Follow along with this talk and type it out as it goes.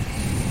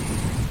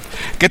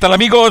¿Qué tal,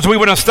 amigos? Muy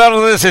buenas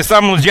tardes.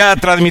 Estamos ya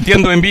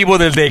transmitiendo en vivo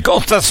desde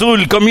Costa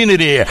Azul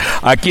Community,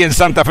 aquí en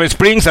Santa Fe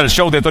Springs, el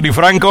show de Tony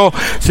Franco,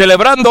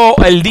 celebrando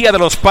el Día de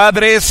los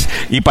Padres,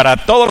 y para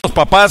todos los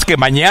papás que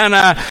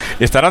mañana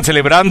estarán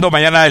celebrando,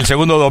 mañana el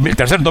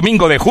tercer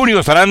domingo de junio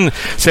estarán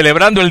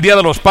celebrando el Día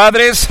de los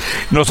Padres.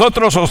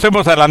 Nosotros os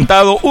hemos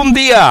adelantado un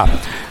día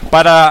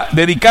para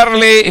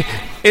dedicarle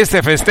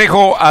este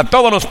festejo a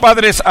todos los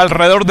padres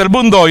alrededor del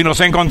mundo, y nos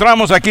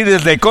encontramos aquí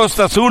desde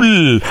Costa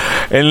Azul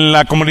en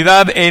la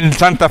comunidad en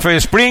Santa Fe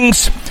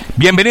Springs.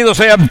 Bienvenidos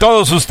sean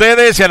todos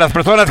ustedes y a las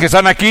personas que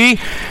están aquí.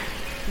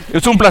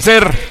 Es un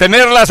placer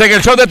tenerlas en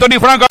el show de Tony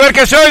Franco. A ver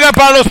que se oiga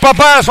para los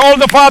papás, all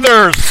the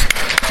fathers.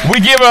 We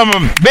give them a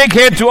big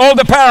hand to all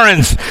the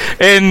parents,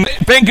 and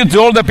thank you to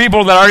all the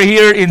people that are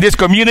here in this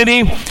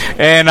community.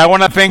 And I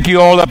want to thank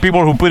you all the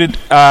people who put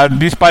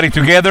this party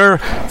together,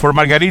 for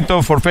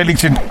Margarito, for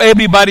Felix, and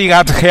everybody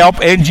got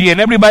help, Angie,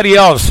 and everybody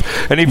else.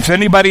 And if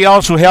anybody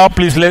else who help,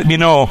 please let me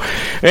know.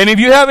 And if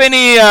you have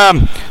any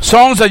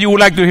songs that you would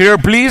like to hear,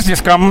 please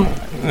just come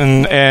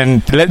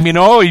and let me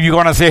know. If you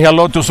want to say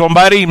hello to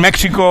somebody in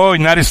Mexico,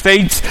 United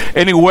States,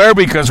 anywhere,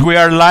 because we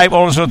are live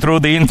also through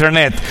the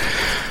internet.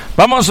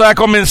 Vamos a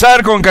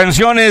comenzar con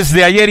canciones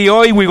de ayer y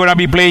hoy. We're going to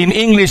be playing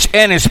English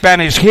and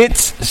Spanish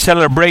hits,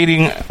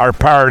 celebrating our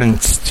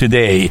parents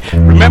today.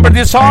 Remember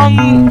this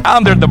song?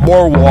 Under the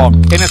Boardwalk.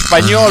 En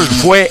español,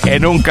 Fue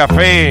en un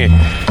café.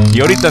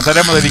 Y ahorita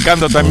estaremos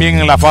dedicando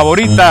también la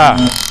favorita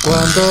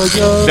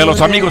de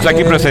los amigos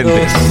aquí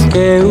presentes.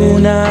 Que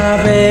una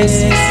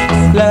vez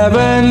la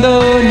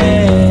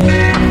abandoné,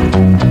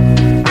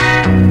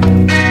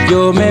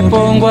 yo me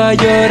pongo a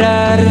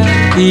llorar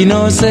y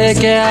no sé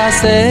qué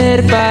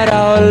hacer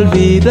para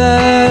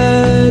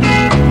olvidar.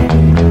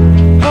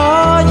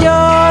 Oh,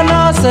 yo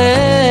no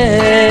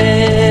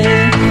sé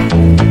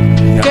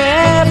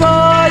qué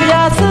voy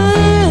a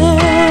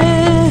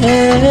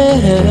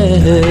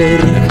hacer.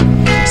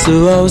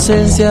 Su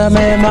ausencia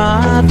me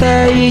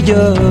mata y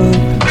yo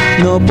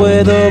no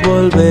puedo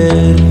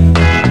volver.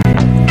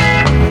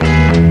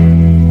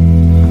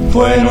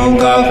 Fue en un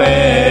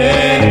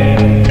café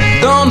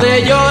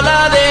donde yo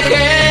la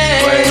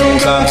dejé, fue en un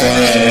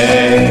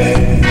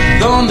café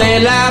donde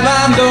la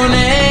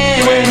abandoné,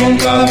 fue en un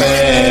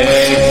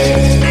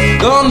café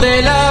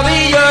donde la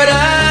vi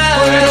llorar,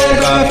 fue en un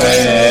café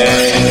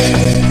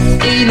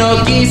y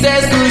no quise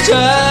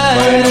escuchar.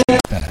 fue en un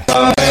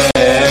café.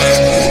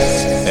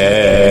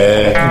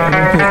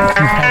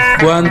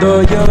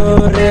 Cuando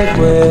yo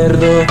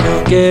recuerdo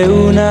que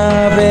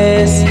una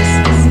vez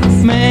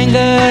me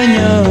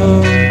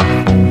engañó,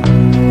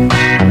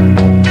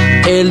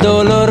 el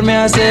dolor me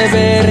hace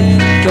ver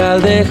que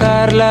al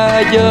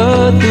dejarla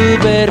yo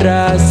tuve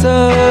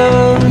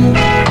razón.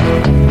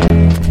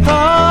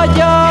 Oh,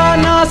 yo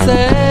no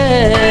sé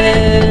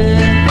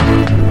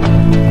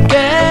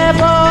qué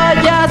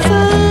voy a hacer.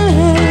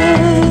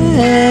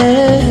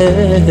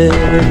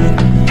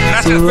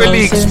 Gracias,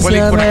 Félix, por la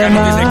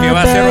información. Dice que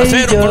va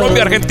 0-0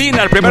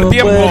 Colombia-Argentina al primer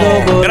tiempo.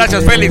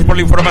 Gracias, Félix, por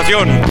la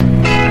información.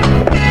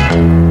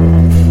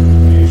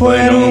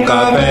 Fue en un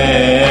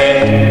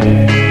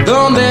café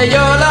donde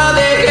yo la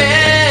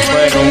dejé,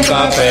 fue en un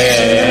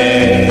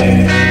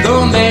café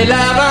donde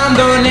la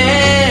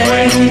abandoné,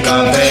 fue en un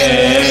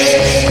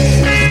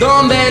café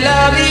donde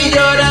la vi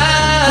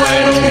llorar, fue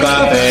en un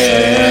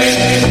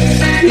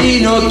café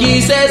y no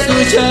quise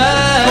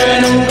escuchar. fue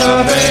en un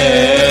café.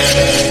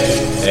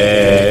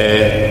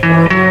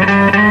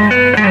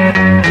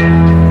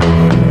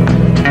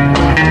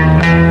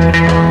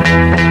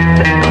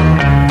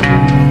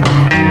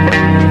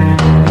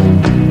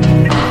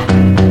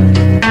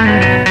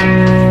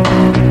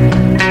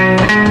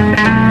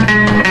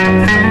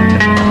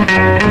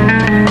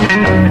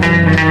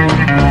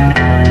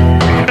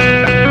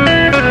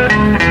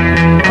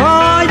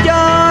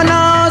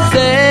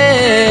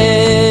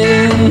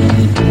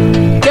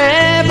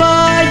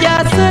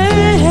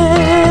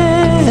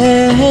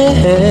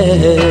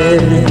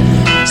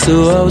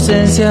 Su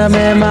ausencia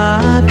me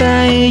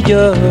mata y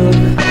yo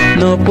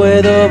no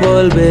puedo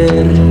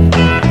volver.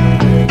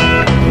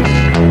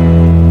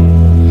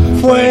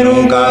 Fue en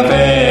un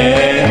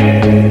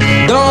café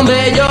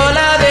donde yo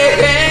la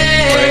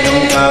dejé, fue en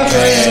un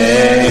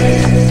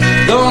café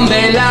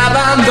donde la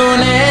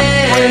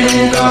abandoné, fue en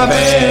un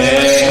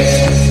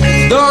café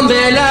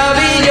donde la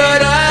vi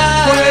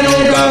llorar, fue en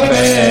un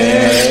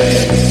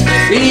café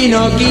y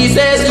no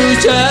quise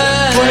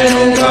escuchar. fue en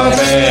un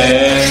café.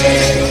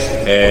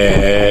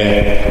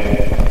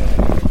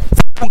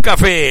 Un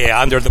café,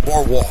 Under the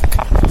Boardwalk.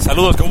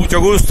 Saludos con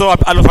mucho gusto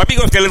a los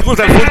amigos que les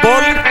gusta el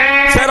fútbol.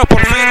 0-0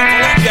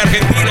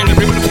 Colombia-Argentina en el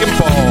primer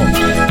tiempo.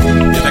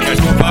 Y esta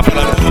canción va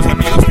para todos los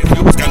amigos que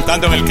estuvimos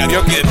cantando en el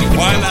karaoke de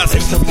Tijuana el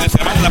fin de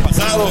semana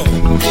pasado.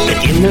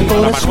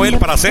 Para Manuel,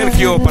 para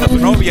Sergio, para su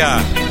novia,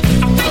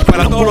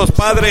 para todos los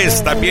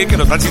padres también que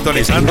nos están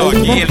sintonizando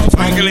aquí en Los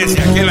Ángeles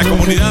y aquí en la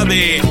comunidad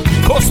de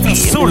Costa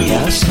Azul.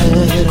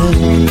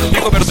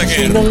 Diego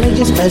Verteguer. Una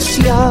ley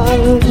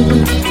especial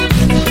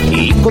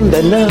y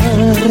condenar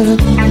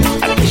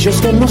a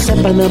aquellos que no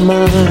sepan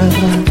amar.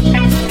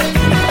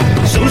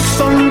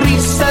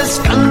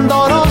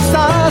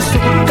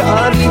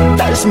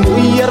 es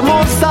muy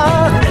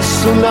hermosa,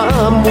 es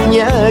una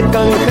muñeca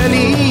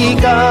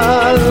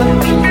angelical.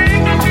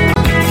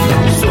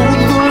 Su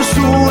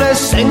dulzura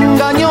es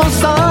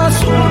engañosa,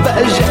 su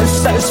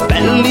belleza es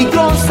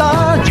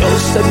peligrosa. Yo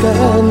sé que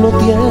no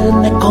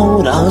tiene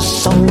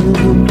corazón.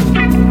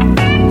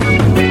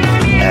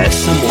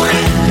 Esa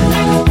mujer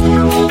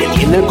que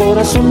tiene el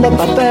corazón de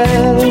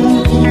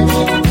papel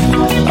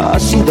ha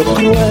sido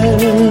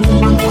cruel,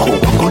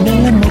 jugó con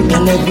el amor que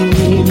le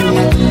di.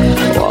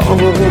 Oh,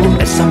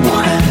 esa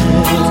mujer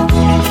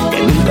que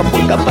nunca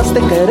fue capaz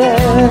de querer,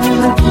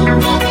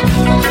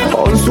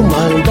 con su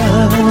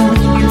maldad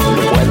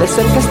no puede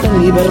ser que esté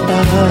en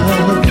libertad.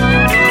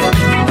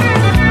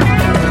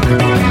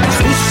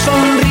 Su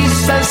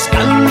sonrisa es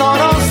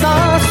candorosa,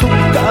 su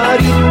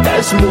carita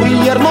es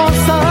muy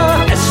hermosa,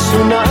 es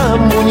una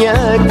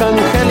muñeca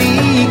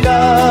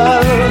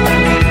angelical.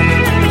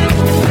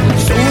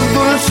 Su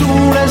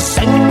dulzura es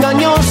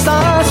engañosa,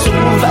 su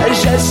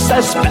belleza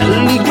es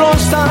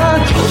peligrosa.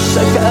 Yo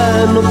sé que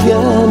no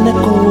tiene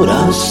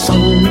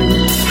corazón,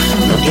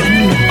 no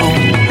tiene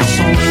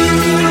corazón.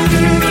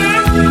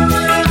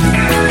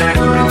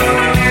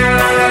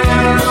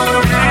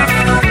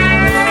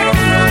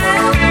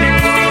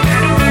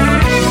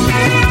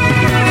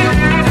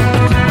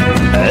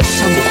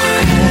 Esa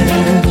mujer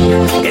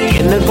que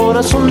tiene el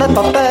corazón de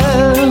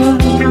papel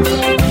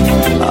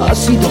ha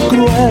sido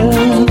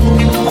cruel,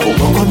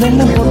 jugó con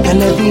el amor que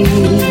le di.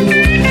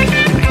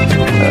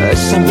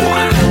 Esa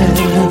mujer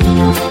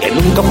que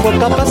nunca fue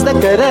capaz de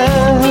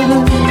querer,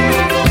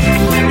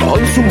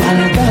 con su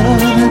maldad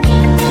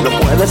no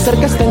puede ser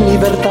que esté en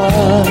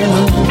libertad.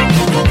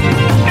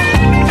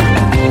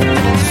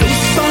 Su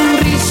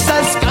sonrisa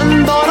es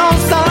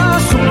candorosa,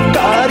 su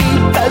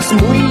carita es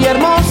muy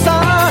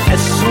hermosa,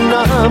 es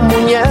una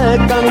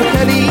muñeca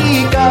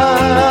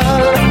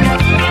angelical.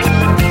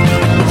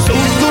 Su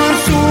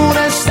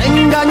dulzura es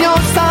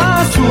engañosa,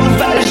 su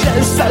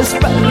belleza es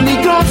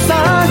peligrosa.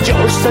 Yo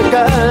sé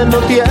que no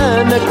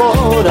tiene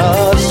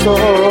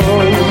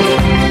corazón.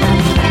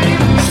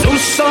 Su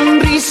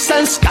sonrisa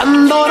es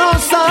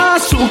candorosa,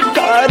 su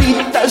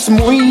carita es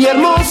muy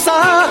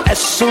hermosa,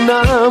 es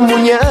una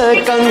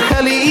muñeca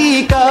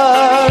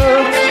angelical.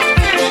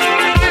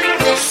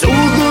 Su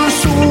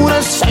dulzura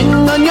es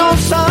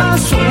engañosa,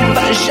 su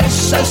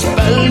belleza es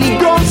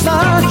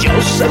peligrosa.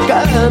 Yo sé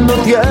que no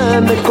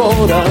tiene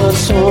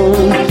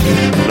corazón,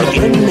 no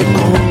tiene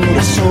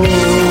corazón.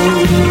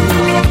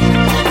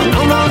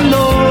 No, no,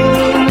 no,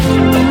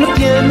 no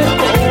tiene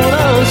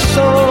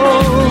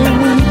corazón.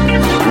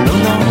 No,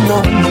 no, no,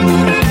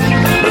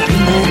 no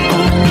tiene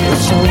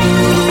corazón.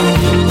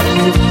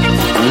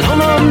 No,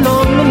 no,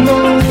 no, no, no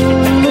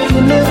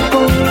tiene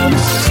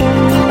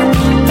corazón.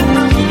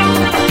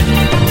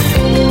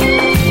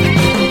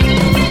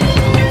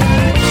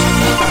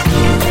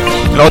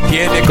 No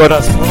tiene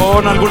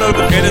corazón, algunas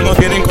mujeres no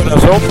tienen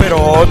corazón,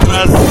 pero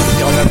otras,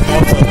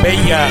 hermosas,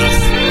 bellas,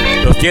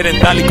 los quieren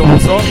tal y como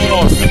somos.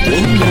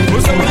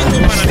 Un saludo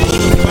para todos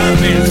los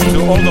padres,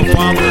 to all the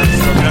fathers,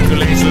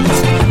 congratulations.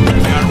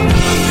 We are one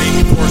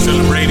day before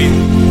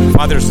celebrating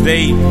Father's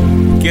Day.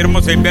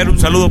 Queremos enviar un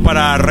saludo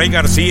para Rey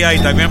García y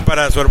también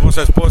para su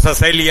hermosa esposa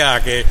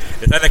Celia, que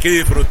están aquí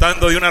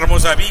disfrutando de una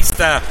hermosa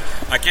vista,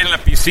 aquí en la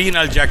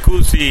piscina, el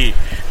jacuzzi,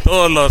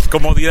 todas las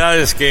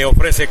comodidades que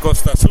ofrece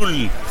Costa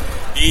Azul.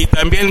 Y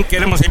también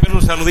queremos enviar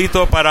un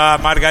saludito para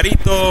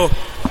Margarito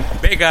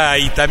Vega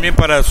y también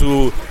para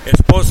su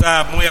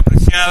esposa muy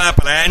apreciada,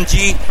 para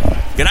Angie.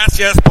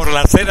 Gracias por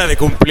la cena de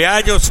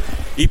cumpleaños.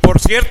 Y por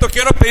cierto,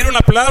 quiero pedir un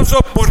aplauso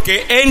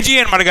porque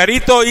Angie and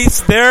Margarito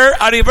is their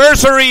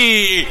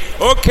anniversary.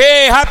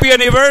 Okay, happy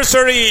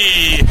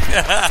anniversary.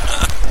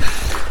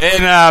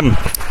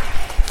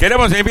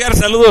 Queremos enviar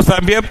saludos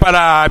también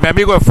para mi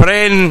amigo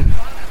Efren,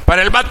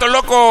 para el vato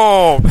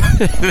loco.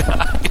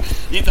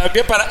 Y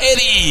también para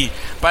Eddie,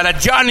 para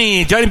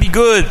Johnny Be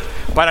Good,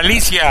 para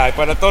Alicia,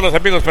 para todos los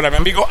amigos, para mi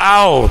amigo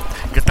Al,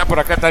 que está por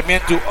acá también.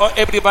 To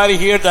everybody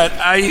here that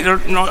I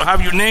don't know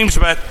have your names,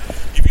 but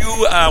if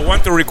you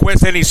want to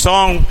request any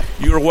song,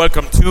 you're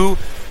welcome to.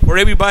 For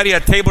everybody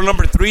at table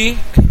number 3,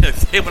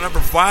 table number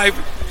 5,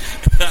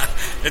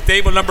 at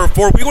table number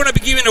 4, we're going to be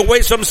giving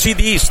away some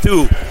CDs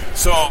too.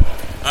 So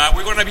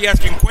we're going to be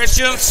asking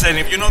questions, and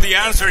if you know the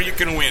answer, you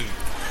can win.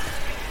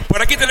 Por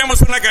aquí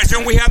tenemos una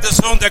canción. We have the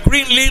song The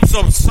Green Leaves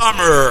of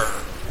Summer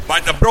by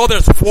the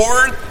Brothers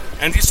Ford,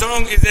 and this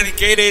song is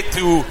dedicated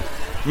to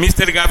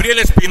Mr. Gabriel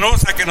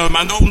Espinosa, que nos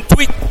mandó un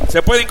tweet.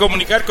 Se pueden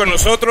comunicar con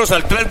nosotros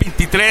al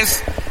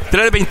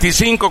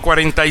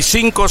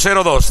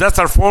 323-325-4502. That's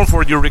our phone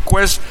for your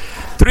request.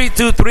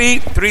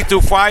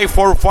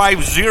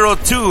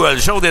 323-325-4502.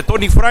 El show de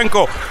Tony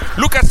Franco.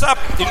 Look us up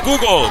in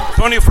Google,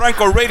 Tony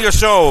Franco Radio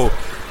Show.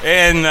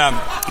 And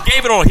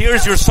Gabriel,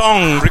 here's your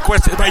song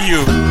requested by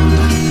you.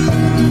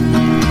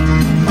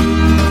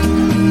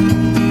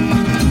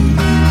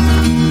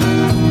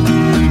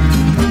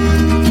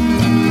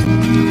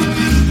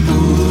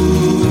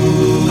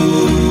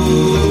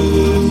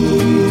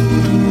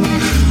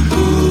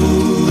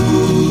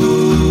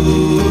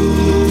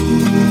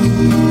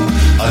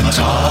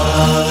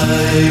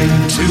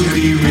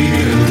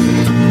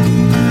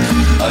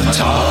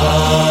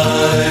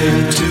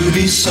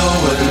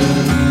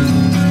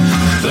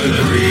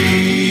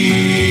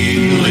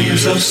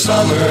 of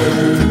summer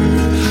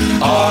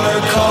are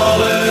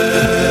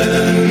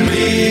calling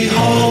me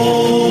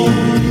home.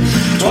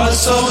 'Twas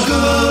so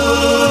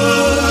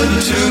good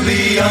to be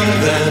young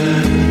then,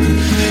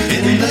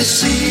 in the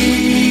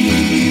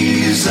season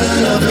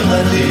of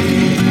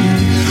plenty,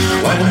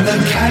 when the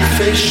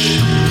catfish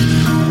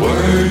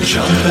were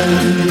jumping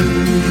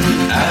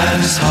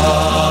as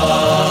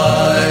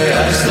high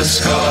as the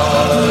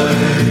sky.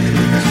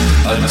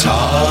 A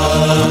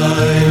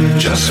time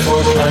just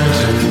for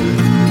planting,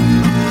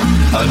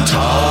 a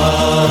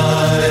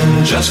time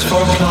just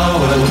for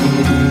plowing,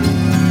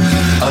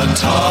 a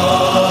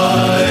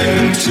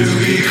time to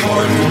be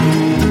courting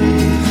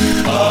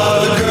a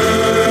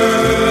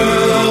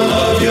girl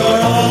of your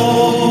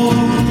own.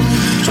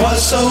 'Twas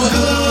so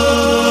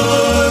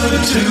good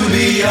to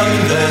be young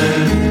then,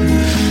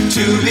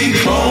 to be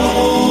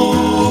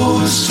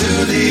close to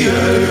the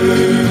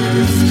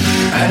earth,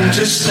 and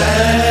to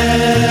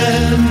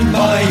stand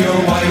by your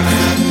wife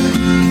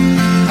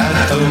at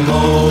the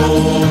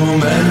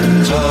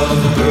moment of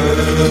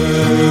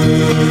birth.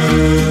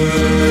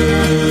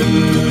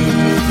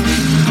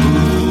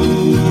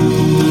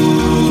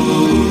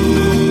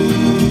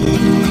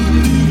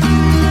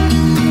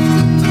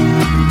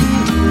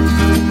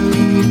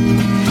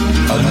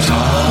 A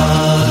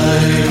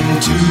time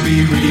to be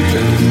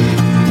reaping,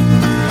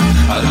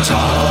 a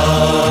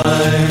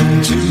time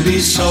to be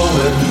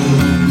sowing,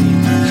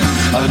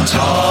 a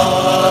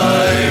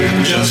time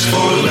just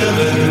for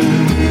living,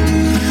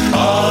 a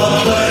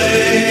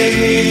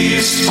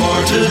place for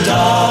to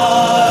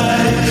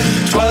die.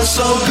 'Twas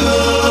so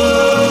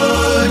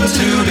good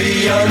to be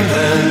young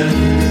then,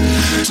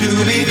 to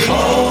be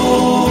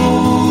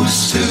close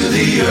to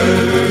the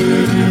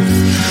earth.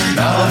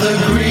 Now the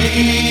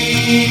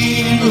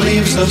green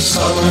leaves of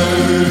summer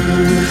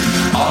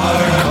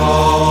are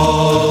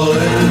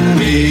calling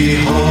me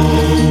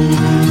home.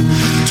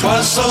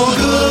 'Twas so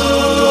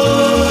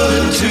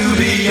good to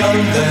be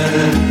young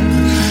then,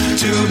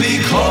 to be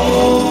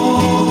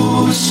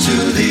close to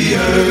the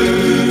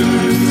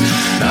earth.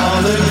 Now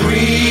the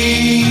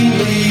green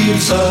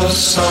leaves of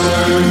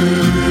summer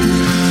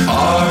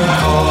are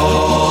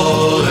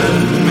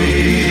calling me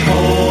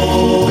home.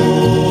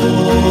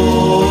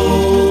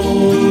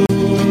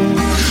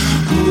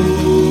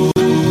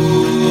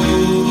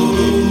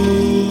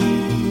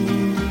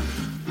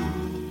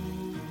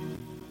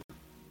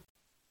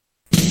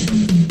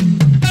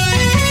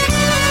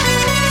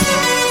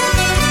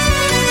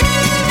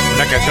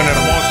 Canción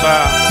hermosa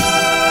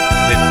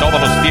de todos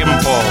los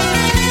tiempos,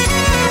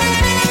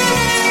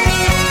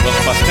 los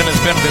pasteles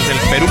verdes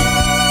del Perú.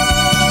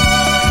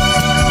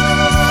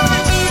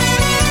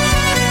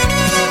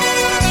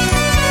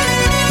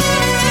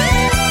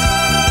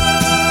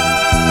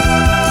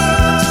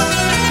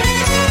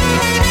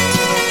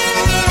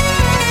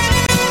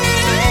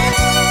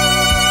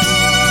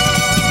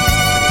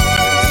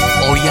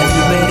 Hoy al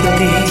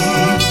verte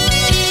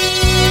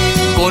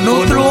con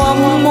otro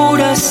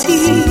amor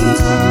así,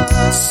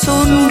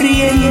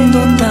 sonriendo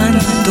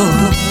tanto,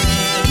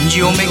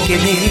 yo me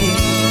quedé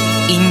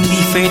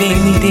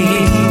indiferente.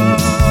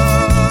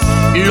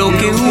 Lo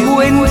que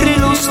hubo entre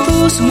los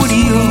dos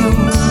murió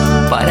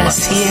para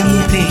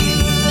siempre.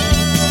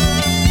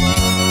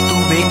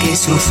 Tuve que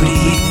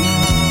sufrir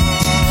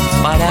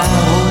para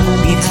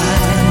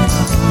olvidar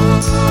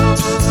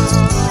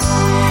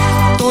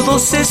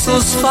todos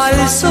esos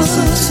falsos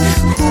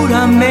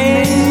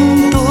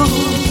juramentos.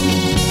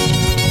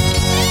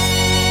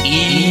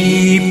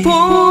 Hipocresía,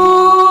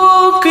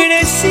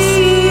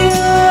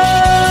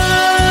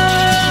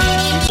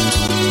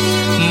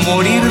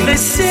 morir de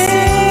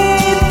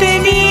sed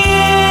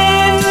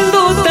teniendo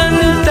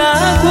tanta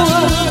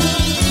agua,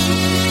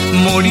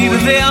 morir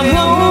de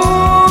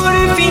amor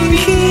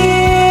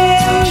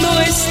fingiendo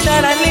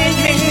estar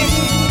alegre,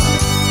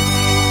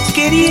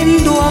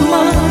 queriendo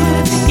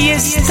amar y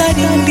estar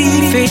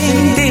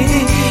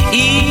indiferente,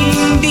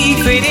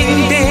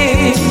 indiferente.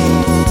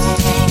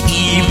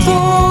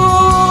 Hipocresía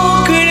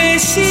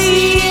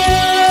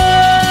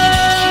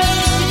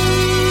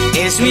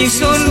es mi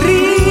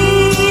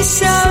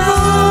sonrisa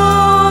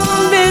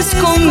donde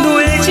escondo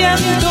el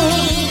llanto.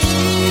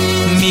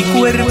 Mi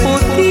cuerpo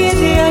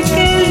tiene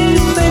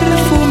aquel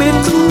perfume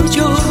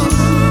tuyo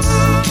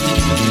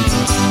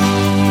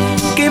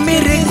que me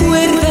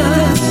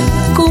recuerda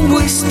cómo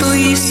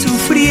estoy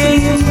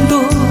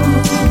sufriendo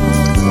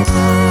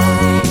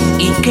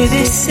y que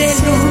de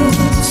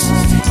celos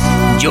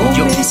yo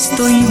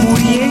estoy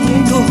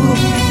muriendo.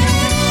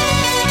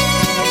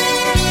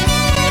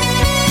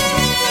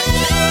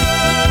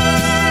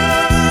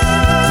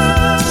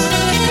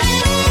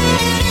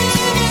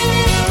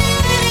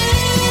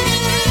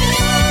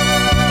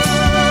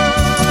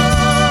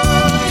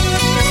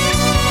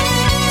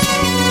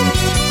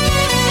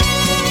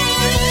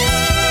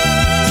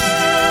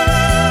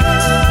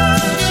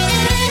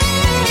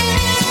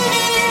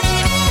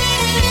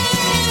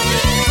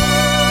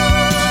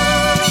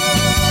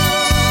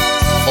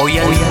 Hoy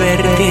al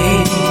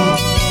verte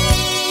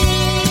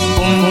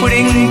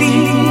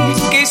comprendí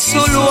que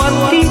solo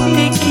a ti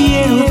te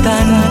quiero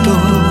tanto,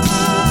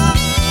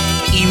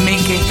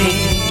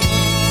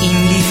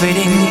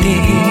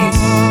 diferente.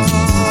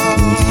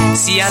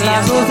 Si al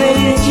lado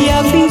de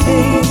ella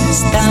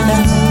vives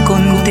tan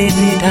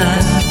contenta,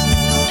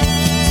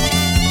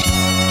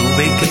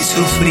 tuve que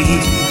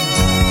sufrir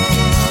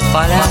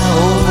para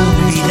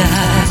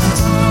olvidar.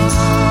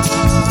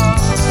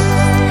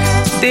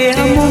 Te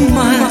amo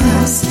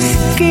más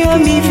que a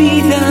mi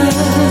vida.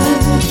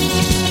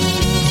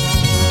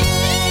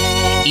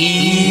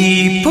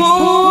 Hipocresía,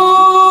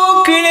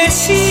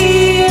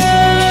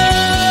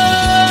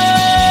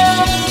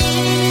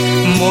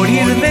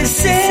 morir de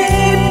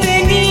sed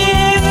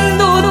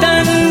teniendo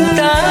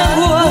tanta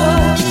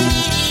agua,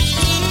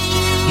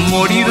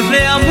 morir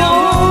de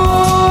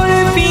amor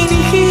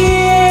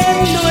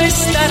fingiendo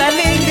estar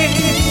alegre,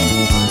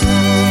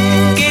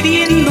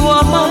 queriendo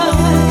amar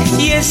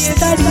y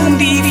estar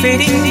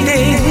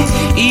indiferente,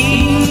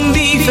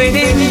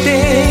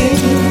 indiferente.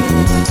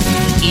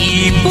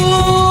 Hipocresía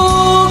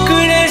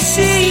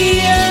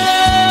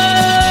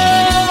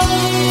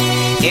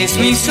es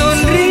mi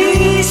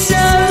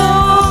sonrisa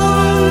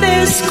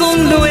donde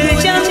escondo el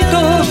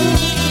llanto.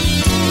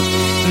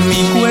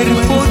 Mi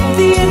cuerpo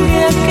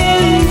tiene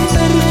aquel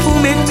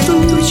perfume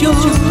tuyo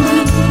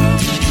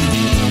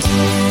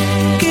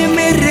que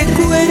me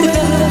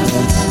recuerda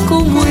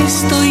cómo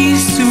estoy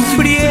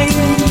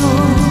sufriendo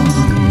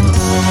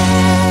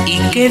y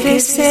que de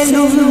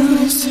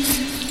celos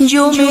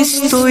yo me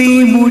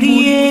estoy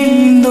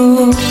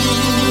muriendo.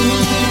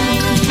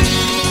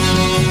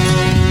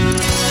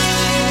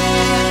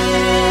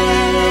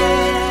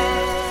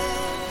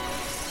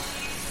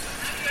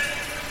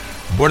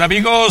 Bueno,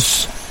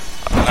 amigos,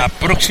 la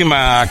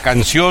próxima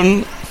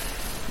canción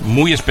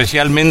muy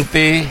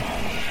especialmente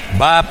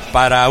va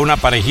para una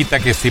parejita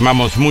que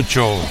estimamos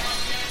mucho,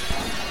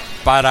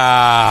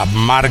 para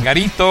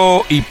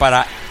Margarito y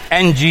para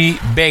Angie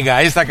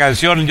Vega. Esta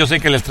canción yo sé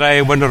que les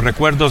trae buenos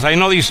recuerdos. I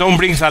know this song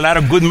brings a lot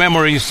of good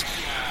memories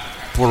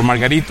for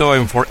Margarito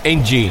and for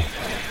Angie,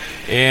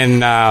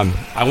 and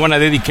I want to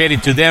dedicate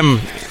it to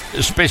them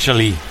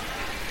especially.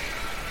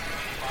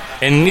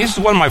 And this is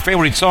one of my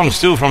favorite songs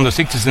too, from the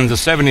 60s and the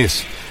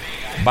 70s,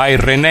 by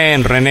René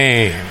and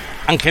René.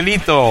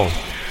 Angelito.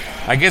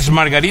 I guess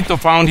Margarito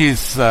found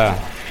his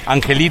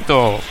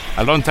Angelito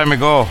a long time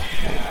ago,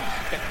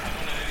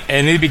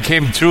 and it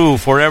became true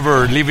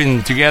forever,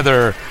 living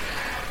together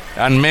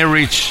and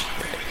marriage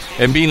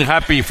and being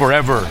happy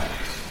forever.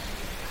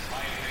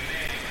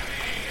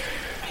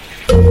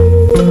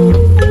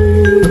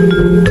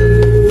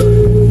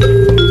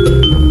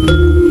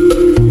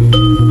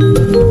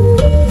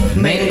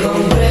 Me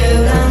encontré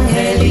un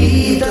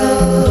angelito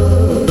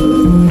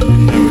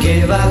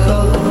que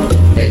bajó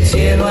del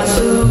cielo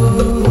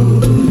azul.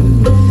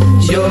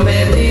 Yo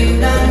me vi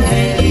un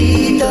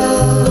angelito,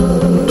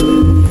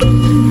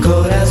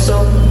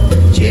 corazón,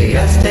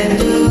 llegaste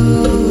tú.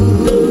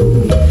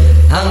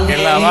 Que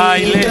la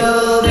baile.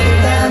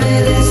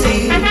 Déjame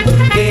decir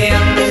que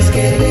antes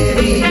que te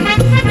vi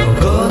no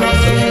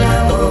conocí el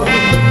amor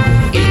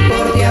y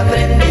por ti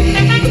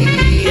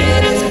aprendí.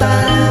 Eres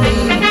para mí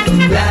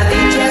la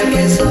dicha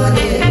que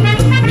soñé,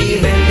 mi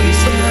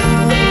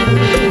bendición.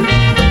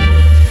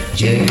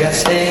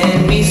 Llegaste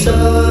en mi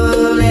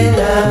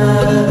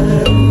soledad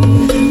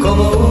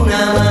como un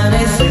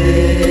amanecer,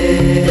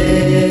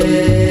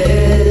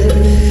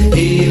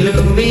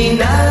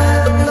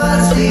 iluminando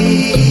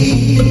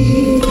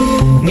así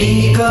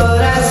mi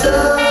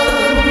corazón,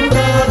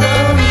 todo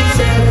mi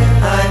ser.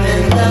 I'm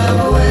in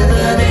love with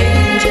an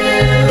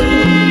angel,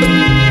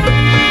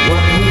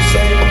 one who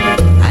said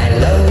I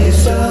love you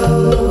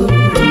so.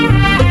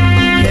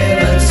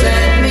 Heaven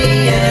sent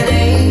me an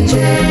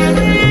angel,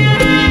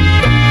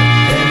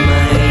 and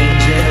my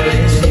angel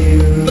is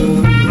you.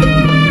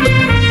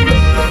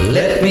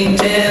 Let me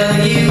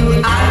tell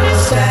you, I was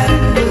sad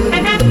and blue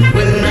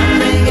with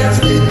nothing else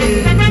to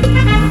do,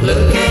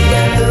 looking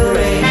at the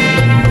rain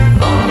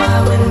on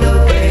my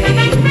window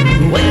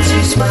pane. When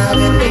she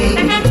smiled at me,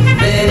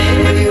 then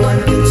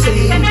everyone could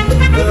see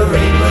the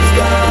rain was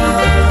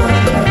gone.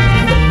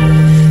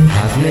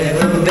 I've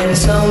never been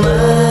so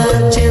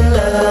much in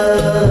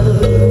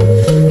love,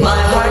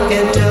 my heart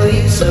can tell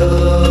you so.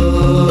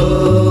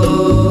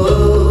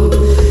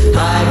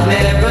 I've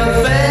never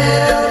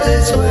felt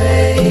this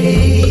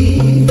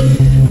way,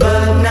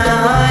 but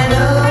now I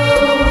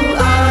know,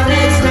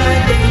 honestly,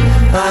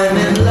 I'm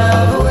in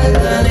love with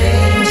an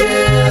angel,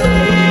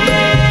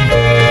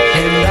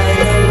 and I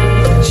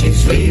know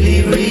she's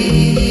really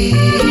real.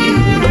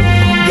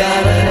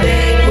 Got a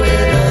date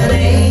with an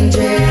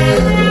angel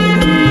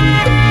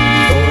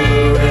for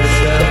the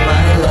rest of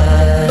my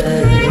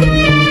life.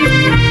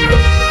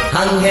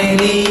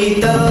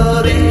 Angelito,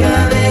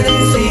 déjame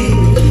decir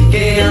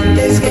que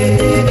antes que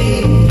te vi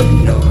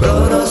no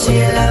conocí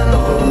el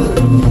amor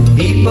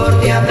y por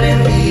ti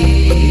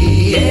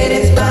aprendí.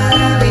 Eres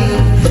para mí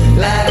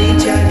la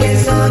dicha que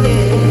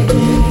soñé.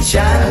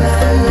 Sha la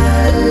la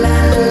la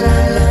la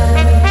la.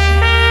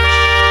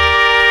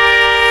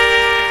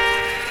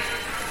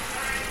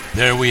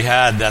 There we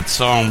had that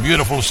song,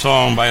 beautiful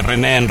song by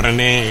René and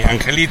René,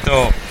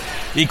 Angelito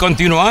Y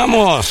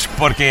continuamos,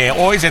 porque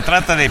hoy se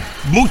trata de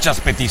muchas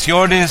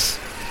peticiones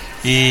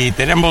y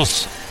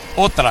tenemos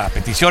otra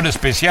petición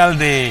especial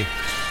de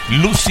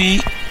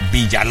Lucy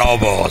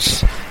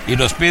Villalobos. Y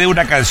nos pide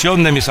una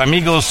canción de mis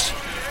amigos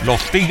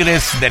Los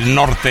Tigres del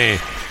Norte.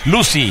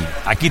 Lucy,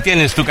 aquí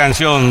tienes tu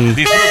canción,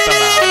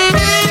 disfrútala.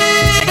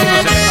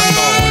 Seguimos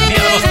celebrando el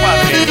Día de los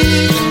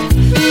Padres.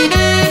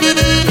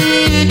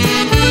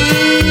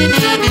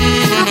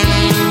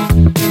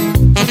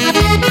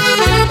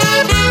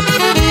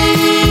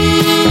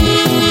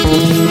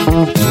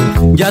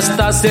 Ya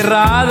está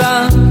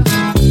cerrada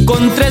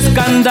con 3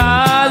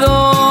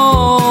 candados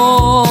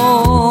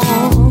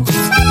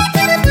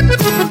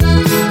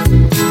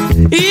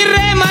y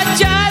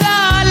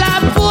remachada la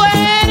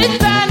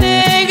puerta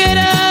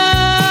negra,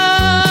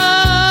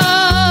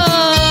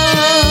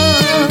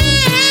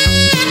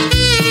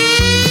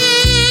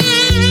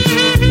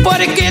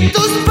 porque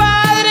tus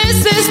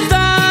padres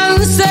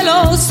están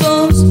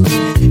celosos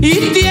y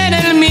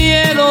tienen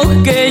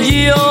miedo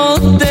que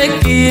yo te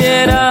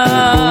quiera.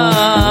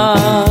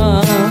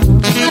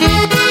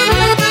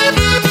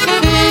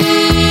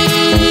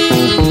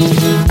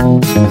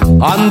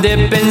 Han de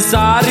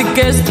pensar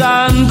que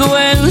estando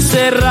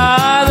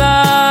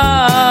encerrada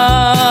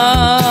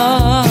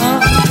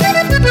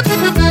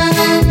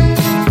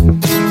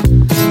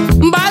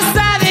vas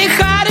a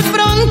dejar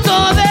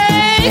pronto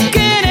de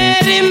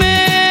quererme.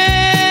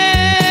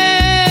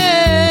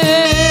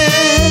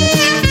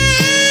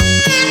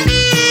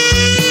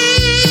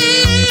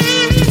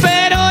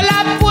 Pero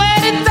la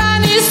puerta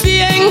ni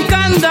 100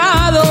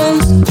 candados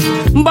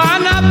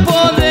van a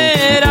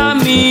poder a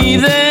mí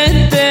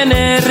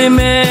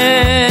detenerme.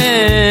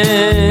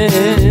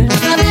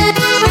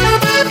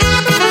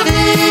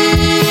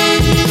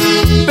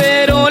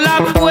 Pero la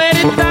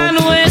puerta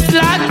no es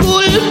la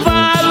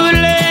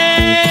culpable.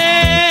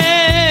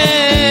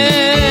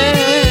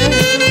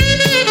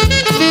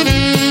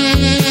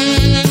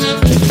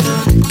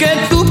 Que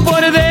tú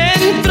por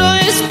dentro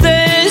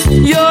estés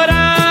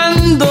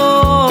llorando.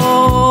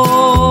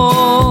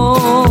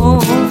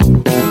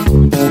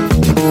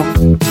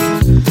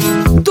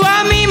 Tú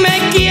a mí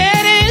me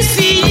quieres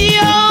y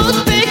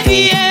yo te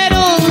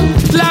quiero.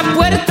 La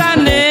puerta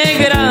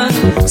negra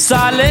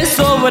sale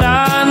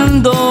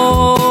sobrando.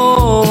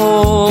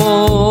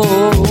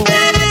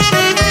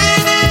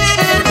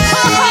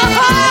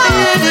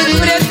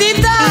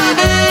 ¡Prietita!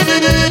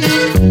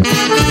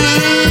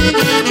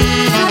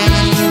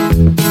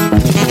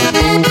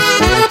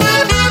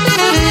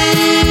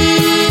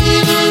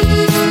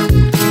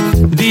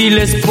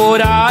 Diles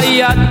por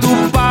ahí a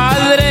tu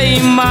padre y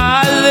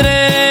madre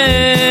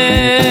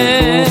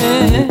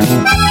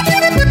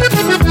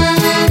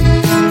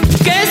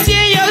que si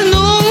ellos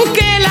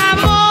nunca el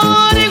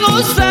amor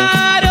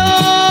gozaron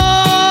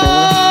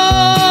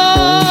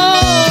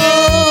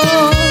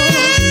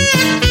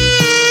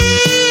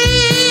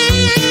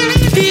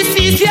y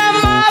si se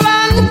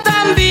amaban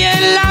también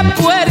la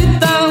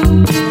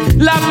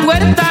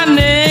puerta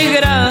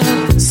negra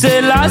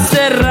se la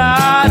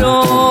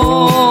cerraron.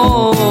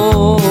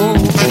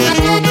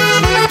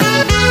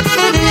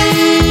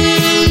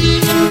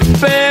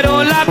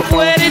 Pero la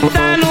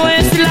puerta no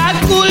es la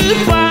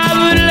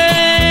culpable.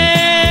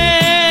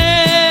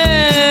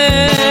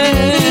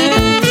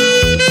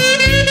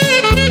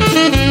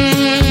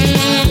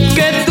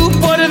 Que tú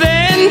por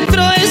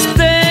dentro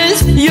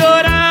estés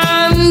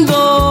llorando.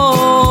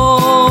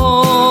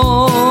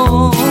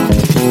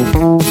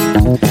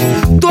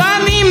 Tú a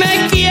mí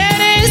me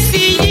quieres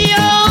y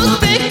yo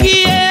te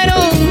quiero.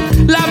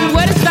 La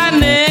puerta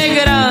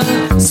negra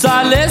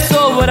sale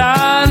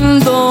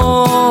sobrando.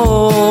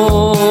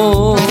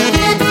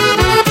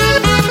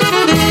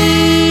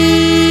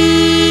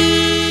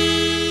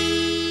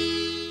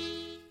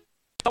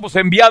 Estamos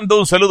enviando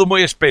un saludo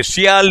muy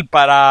especial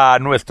para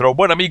nuestro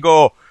buen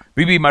amigo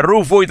Vivi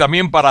Marrufo y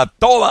también para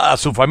toda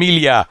su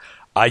familia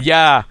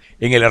allá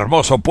en el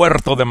hermoso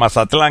puerto de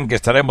Mazatlán que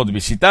estaremos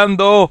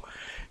visitando,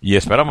 y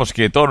esperamos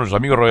que todos nuestros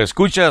amigos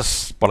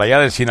radioescuchas por allá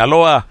de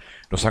Sinaloa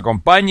nos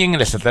acompañen.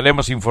 Les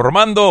estaremos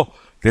informando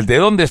desde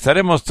dónde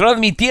estaremos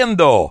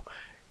transmitiendo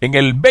en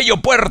el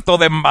bello puerto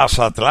de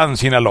Mazatlán,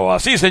 Sinaloa.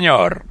 Sí,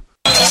 señor.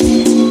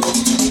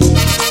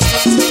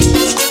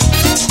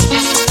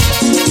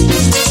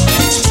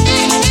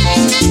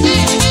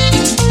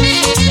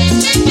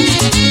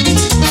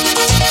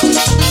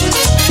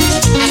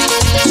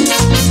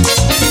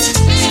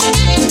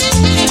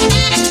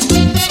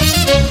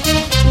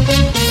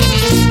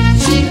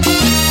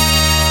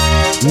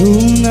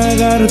 Una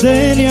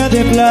gardenia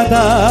de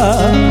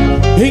plata,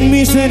 en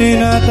mi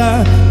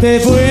serenata te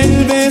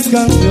vuelves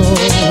canción.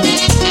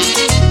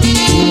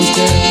 Tú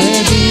que me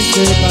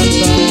viste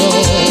cantando,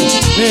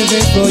 me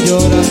dejo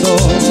llorando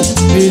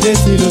mi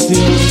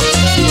desilusión.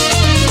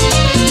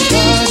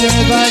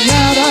 Calles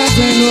bañadas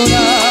de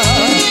luna,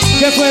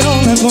 que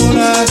fueron las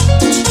cunas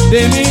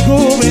de mi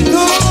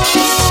juventud.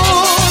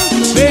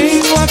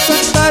 Vengo a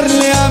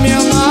presentarle a mi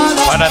amada.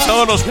 Para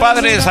todos los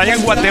padres allá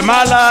en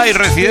Guatemala y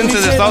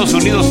residentes de Estados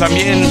Unidos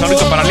también. Un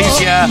saludito para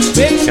Alicia,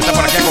 que está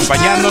por aquí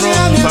acompañándonos.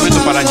 Un saludito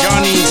para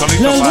Johnny. Un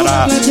saludito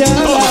para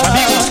todos los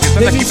amigos que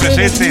están aquí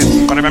presentes.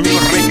 Para mi amigo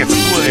Rey, que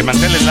estuvo de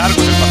manteles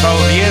largos el pasado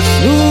 10.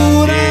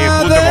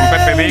 Junto con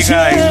Pepe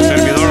Vega y su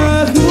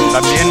servidor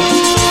también.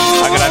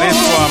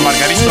 Agradezco a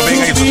Margarito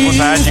Vega y su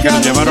esposa Angie, que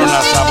nos llevaron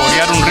a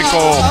saborear un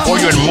rico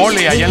pollo en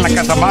mole allá en la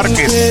Casa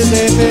Márquez.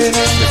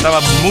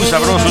 Estaba muy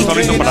sabroso. Un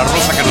saludito para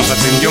Rosa, que nos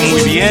atendió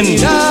muy bien.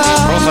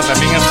 Rosa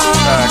también es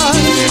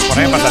por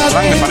ahí en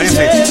Mazatlán, me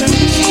parece.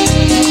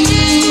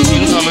 Y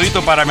un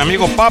saludito para mi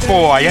amigo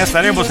Papo. Allá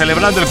estaremos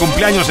celebrando el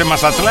cumpleaños en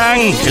Mazatlán,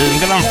 el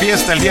gran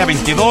fiesta el día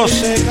 22.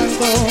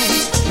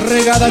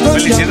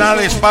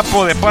 Felicidades,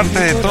 Papo, de parte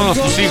de todos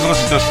tus hijos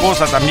y tu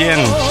esposa también.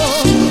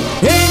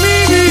 En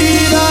mi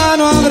vida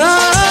no habrá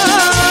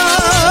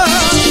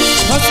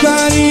más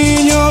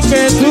cariño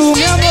que tú,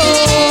 mi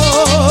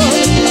amor,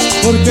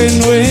 porque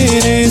no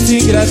eres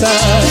ingrata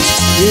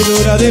y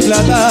dura de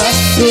plata,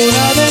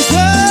 dura de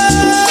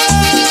sal,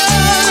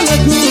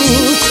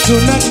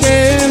 luna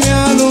que me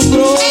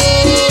alumbró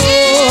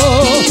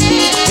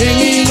en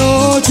mi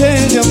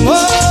noche de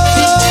amor.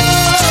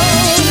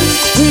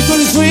 Y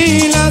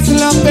consuelas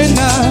la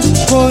pena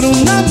por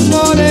una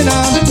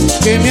morena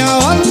que me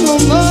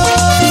abandonó.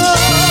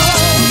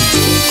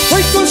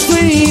 Hoy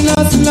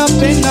consuelas la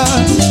pena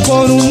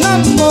por una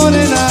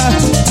morena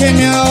que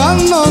me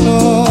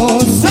abandonó.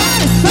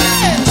 ¡Sale,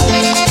 sale!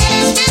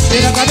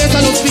 De la cabeza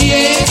a los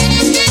pies,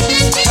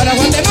 para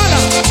Guatemala.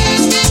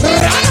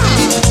 ¡Rana!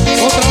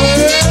 ¡Otra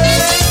vez!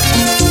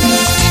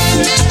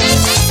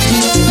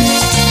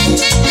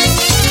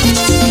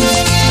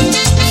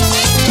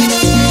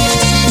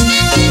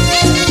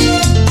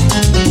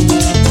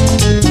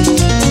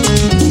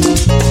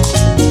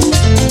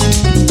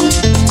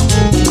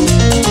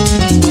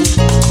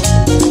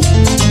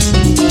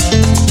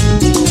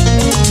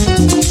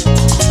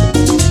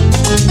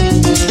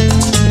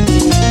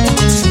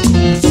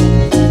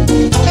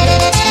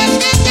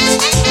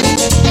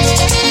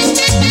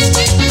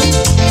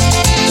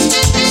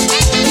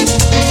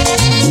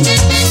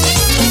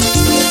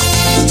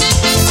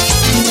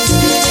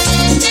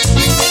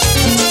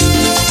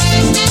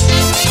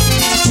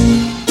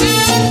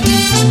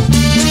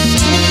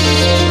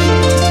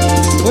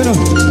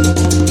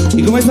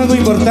 Como es algo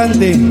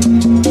importante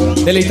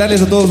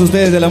deleitarles a todos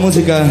ustedes de la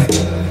música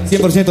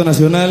 100%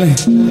 nacional,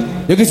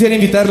 yo quisiera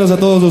invitarlos a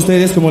todos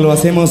ustedes, como lo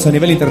hacemos a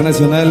nivel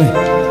internacional,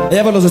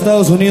 allá por los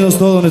Estados Unidos.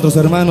 Todos nuestros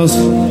hermanos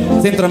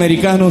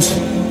centroamericanos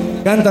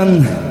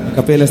cantan a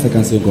capela esta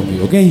canción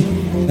conmigo, ¿ok?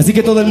 Así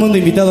que todo el mundo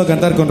invitado a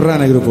cantar con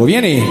Rana, el grupo.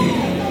 ¡Viene!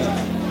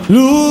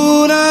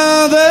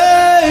 Luna de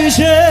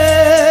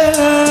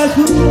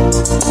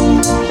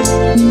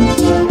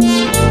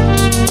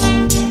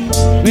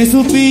me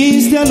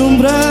supiste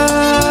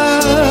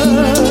alumbrar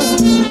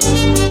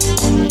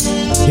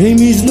en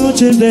mis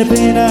noches de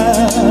pena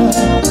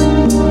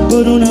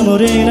por una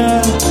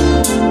morena.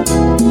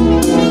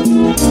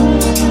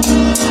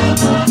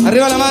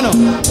 Arriba la mano.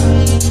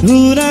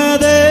 Luna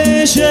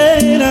de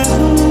llena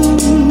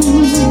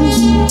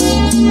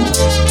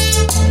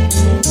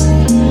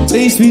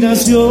de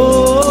inspiración.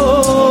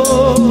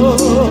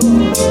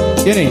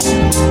 Tiene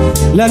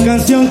la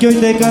canción que hoy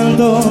te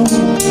canto,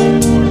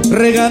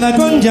 regada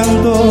con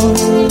llanto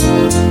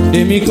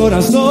de mi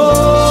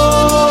corazón.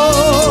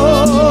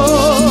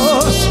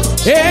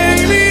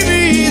 En mi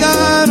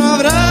vida no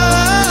habrá,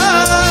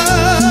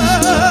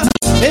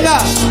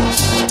 venga,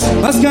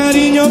 más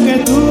cariño que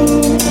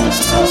tú,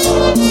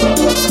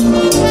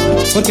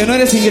 porque no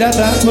eres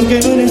ingrata, porque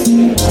no eres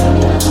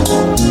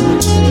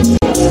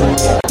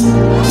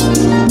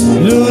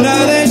luna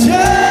de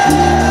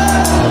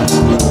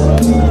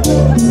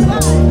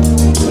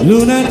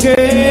luna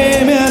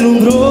que me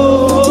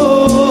alumbró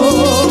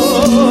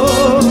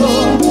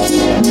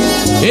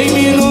en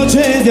mi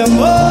noche de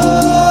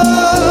amor.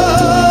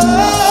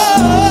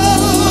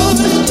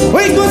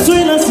 Hoy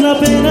consuelas la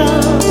pena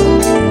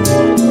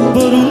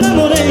por una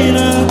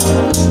morena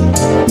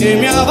que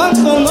me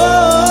abandonó.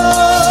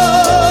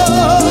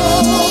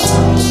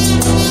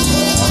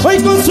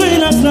 Hoy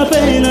consuelas la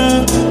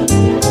pena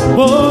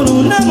por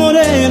una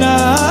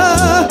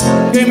morena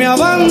que me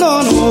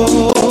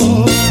abandonó.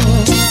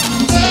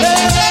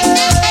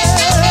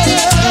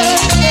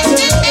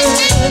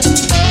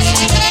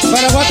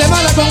 Para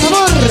Guatemala con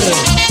amor,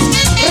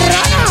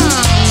 Rana.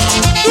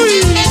 Uy.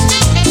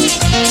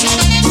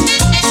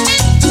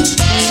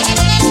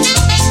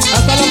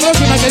 Hasta la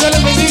próxima, que Dios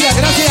les bendiga,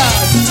 gracias.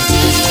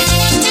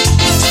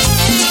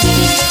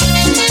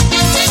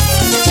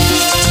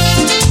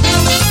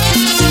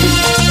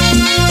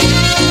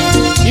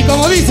 Y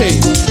como dice,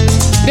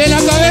 de la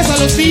cabeza a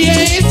los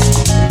pies,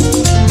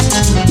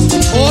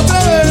 otra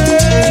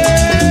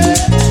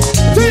vez.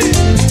 Sí.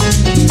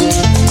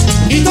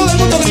 Y todo el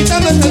mundo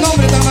gritando este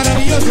nombre tan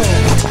maravilloso.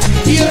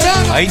 Y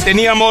Rana. Ahí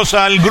teníamos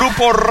al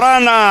grupo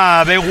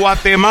Rana de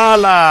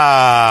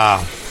Guatemala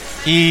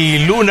y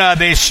Luna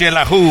de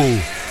Xelajú.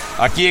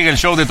 Aquí en el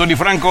show de Tony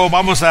Franco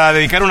vamos a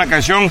dedicar una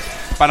canción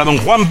para don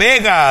Juan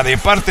Vega, de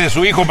parte de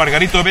su hijo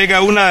Margarito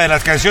Vega, una de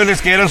las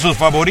canciones que eran sus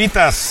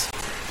favoritas.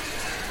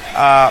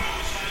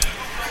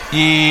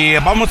 Y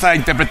vamos a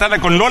interpretarla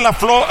con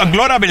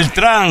Gloria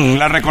Beltrán,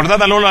 la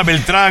recordada Lola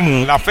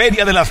Beltrán, La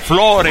Feria de las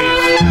Flores.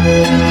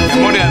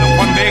 Memoria de don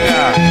Juan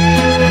Vega,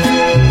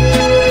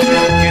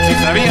 que si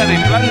sabía de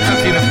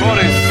plantas y de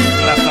flores,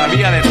 las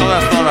sabía de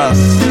todas.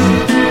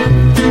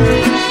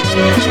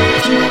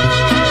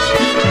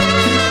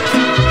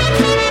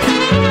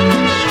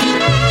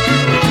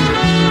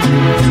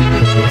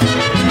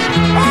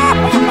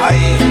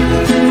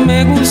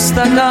 Me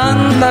gusta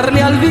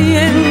cantarle al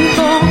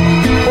viento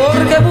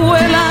porque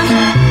vuelan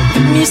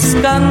mis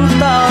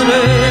cantares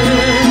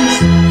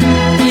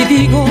y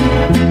digo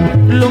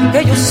lo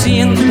que yo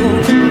siento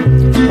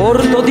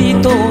por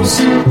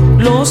toditos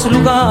los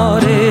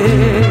lugares.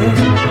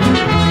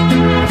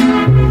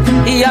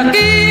 Y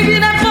aquí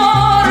vine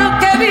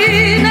porque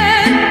vine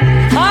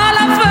a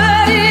la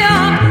feria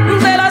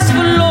de las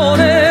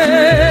flores.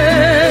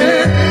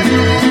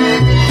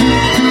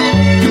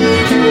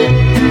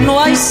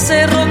 No hay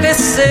cerro que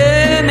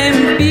se me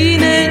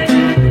empine,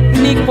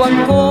 ni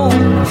cuaco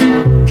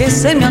que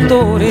se me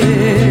atore.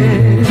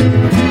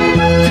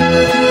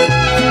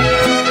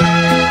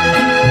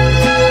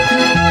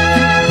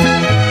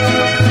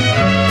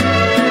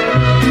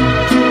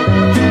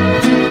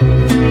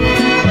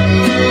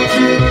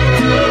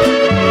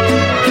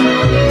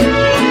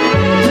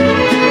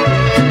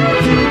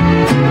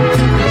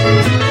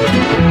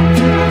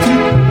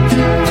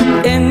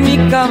 En mi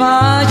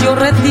caballo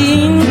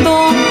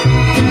retinto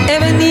he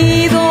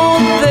venido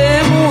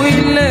de muy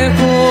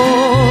lejos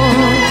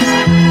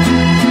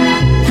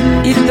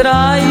y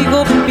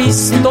traigo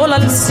pistola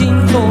al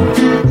cinto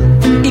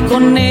y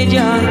con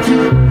ella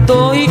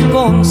doy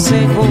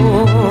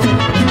consejo.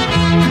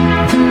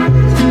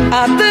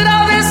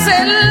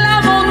 Atravesé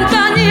la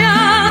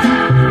montaña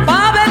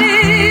pa'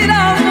 venir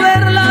a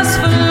ver las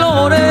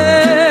flores.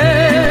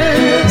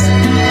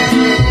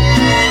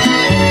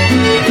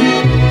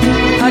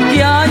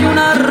 Aquí hay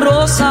una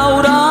rosa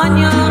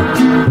huraña,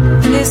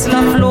 es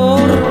la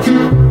flor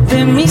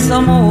de mis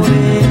amores.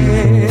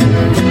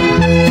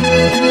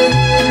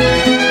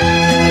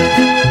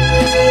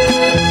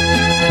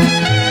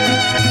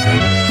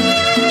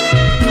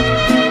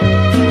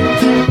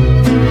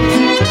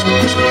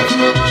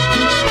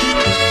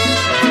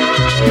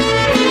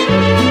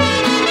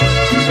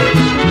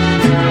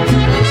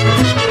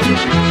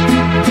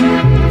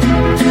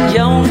 Y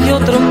aunque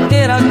otro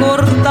quiera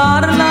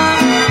cortarla,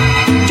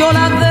 yo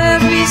la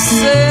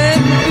divisé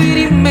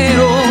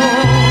primero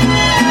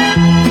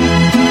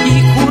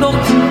y juro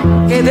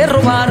que de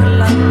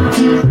robarla,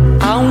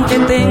 aunque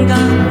tenga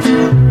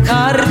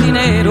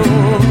jardinero,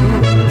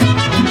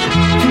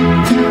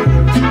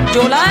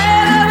 yo la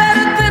he de ver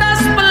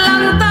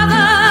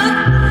trasplantada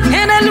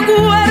en el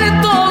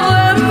huerto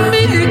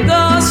de mi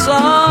casa.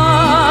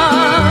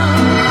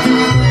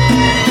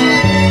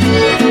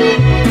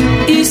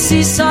 Y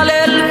si sale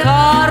el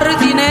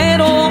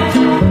jardinero,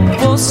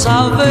 pues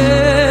a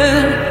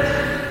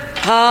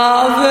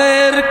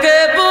ver qué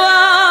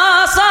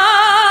pasa.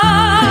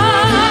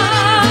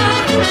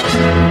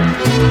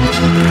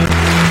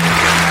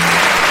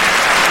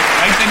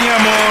 Ahí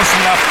teníamos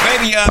La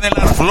Feria de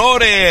las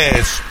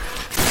Flores,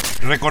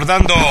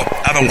 recordando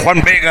a don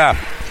Juan Vega,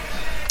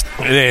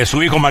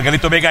 su hijo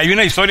Margarito Vega. Hay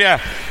una historia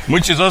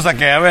muy chistosa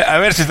que a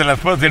ver si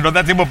nos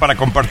da tiempo para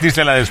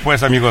compartírsela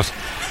después, amigos.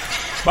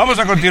 Vamos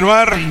a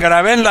continuar.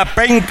 Grabé en la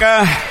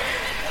penca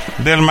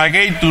del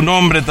maguey tu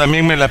nombre,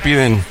 también me la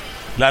piden.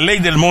 La Ley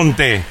del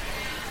Monte.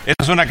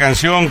 Esta es una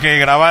canción que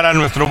grabara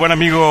nuestro buen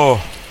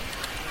amigo,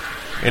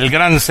 el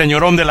gran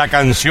señorón de la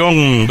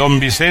canción, don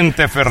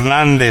Vicente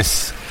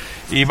Fernández.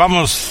 Y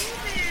vamos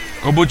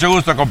con mucho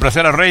gusto a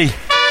complacer a Rey.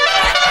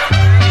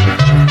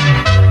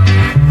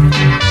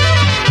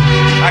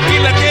 Aquí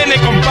la tiene,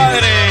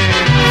 compadre.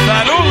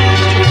 ¡Salud!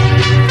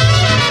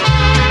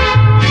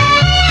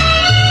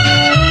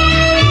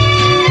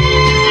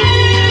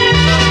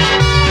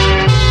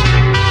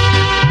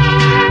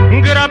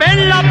 Grabé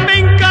en la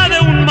penca de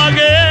un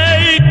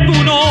maguey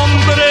tu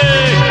nombre,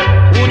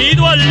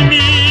 unido al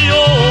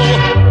mío,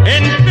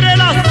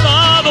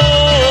 entrelazados,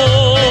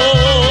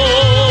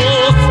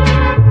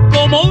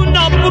 como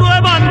una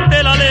prueba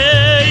ante la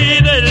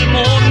ley del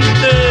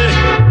monte,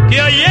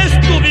 que ahí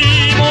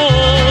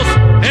estuvimos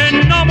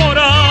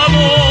enamorados.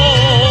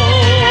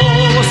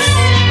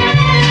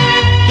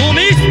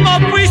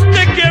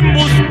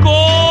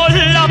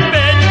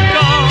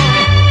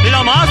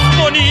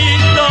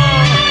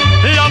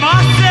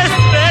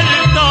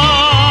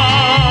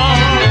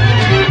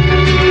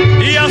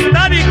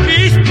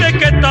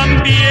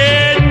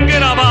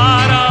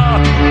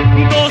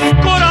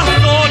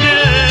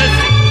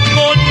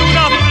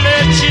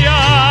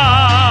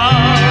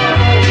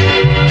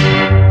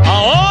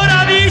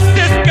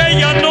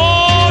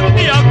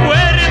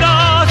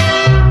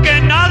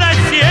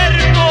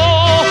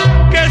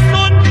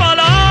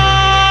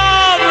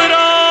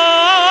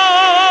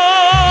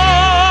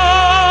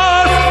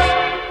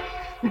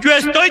 Yo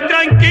estoy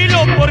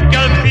tranquilo porque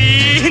al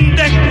fin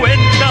de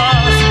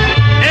cuentas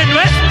en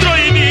nuestro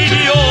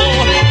idilio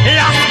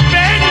las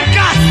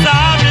pencas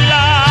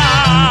hablan.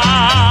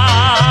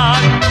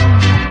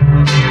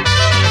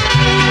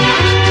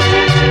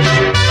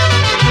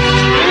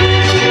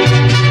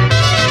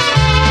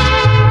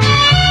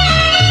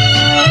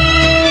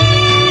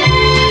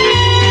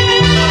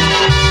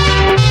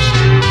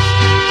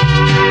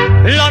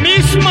 La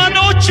misma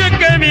noche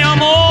que mi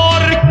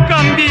amor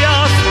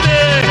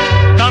cambiaste,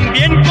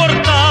 también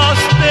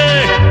cortaste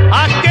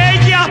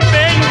aquella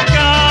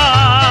penca.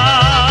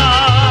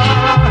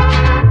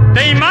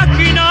 Te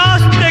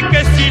imaginaste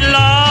que si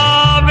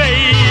la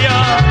veía,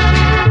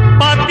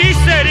 para ti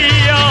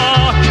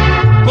sería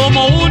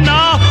como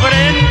una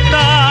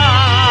afrenta.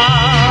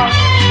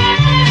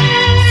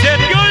 Se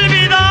te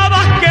olvidaba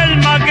que el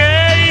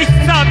maguey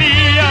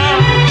sabía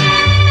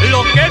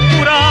lo que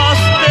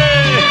curaste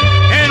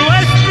en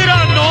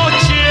nuestra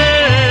noche,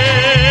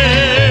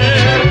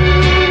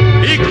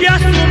 y que a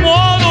su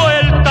modo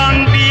él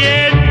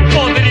también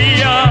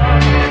podría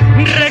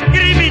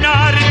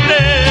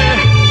recriminarte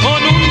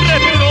con un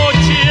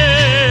reproche.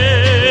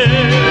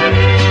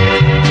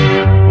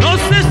 No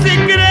sé si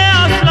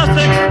creas las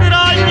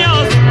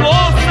extrañas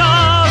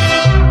cosas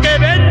que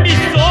ven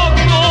mis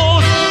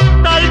ojos,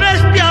 tal vez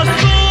te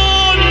asombres.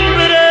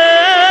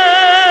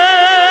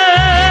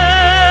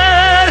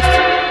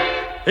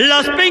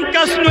 Las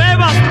pencas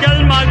nuevas que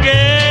al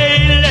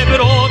maguey le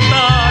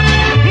brotan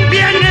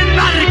vienen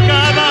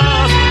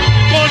marcadas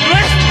con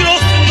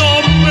nuestros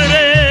nombres.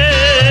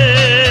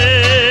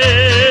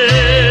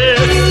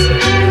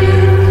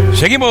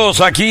 Seguimos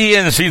aquí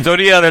en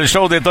sintonía del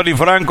show de Tony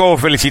Franco,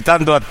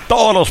 felicitando a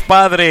todos los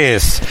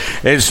padres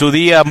en su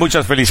día.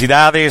 Muchas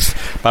felicidades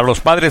para los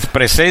padres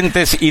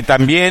presentes y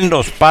también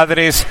los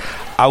padres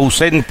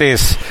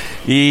ausentes.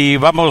 Y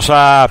vamos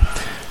a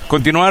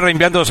continuar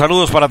enviando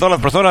saludos para todas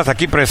las personas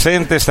aquí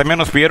presentes. También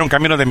nos pidieron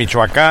caminos de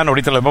Michoacán.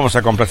 Ahorita les vamos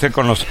a complacer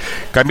con los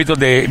caminos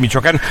de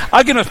Michoacán.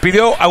 Alguien nos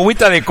pidió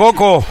agüita de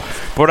coco.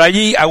 Por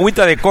allí,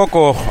 agüita de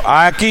coco.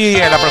 Aquí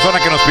la persona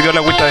que nos pidió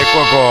la agüita de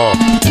coco.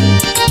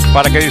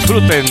 Para que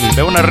disfruten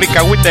de una rica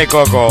agüita de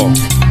coco.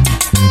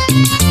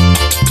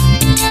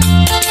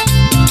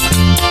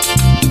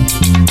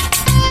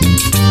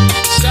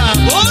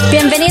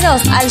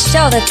 Bienvenidos al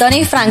show de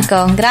Tony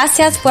Franco.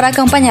 Gracias por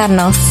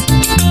acompañarnos.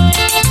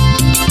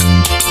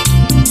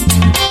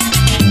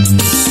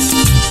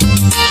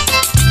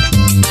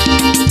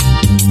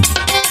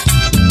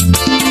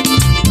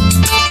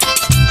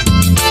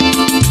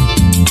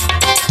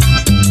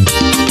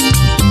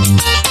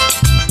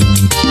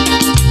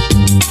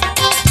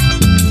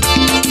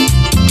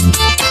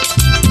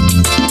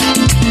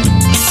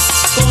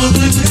 Con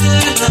las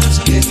ganas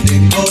que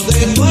tengo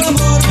de tu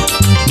amor,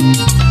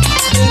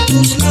 de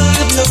tus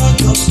labios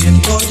yo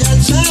siento ya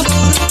el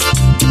sabor.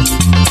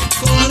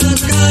 Con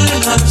las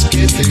ganas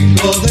que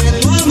tengo de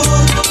tu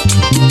amor,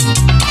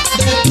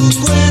 de tu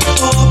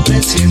cuerpo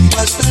presiento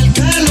hasta el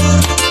calor.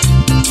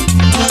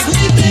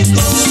 Agüita de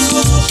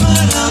coco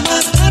para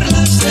matar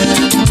la sed,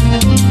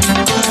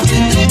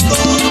 agüita de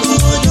coco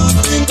yo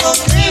tengo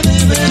que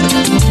beber.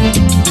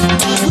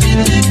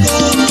 Agüita de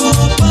coco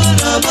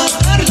para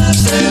matar la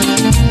sed,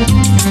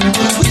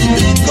 agüita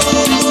de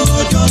coco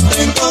yo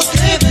tengo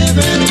que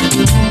beber.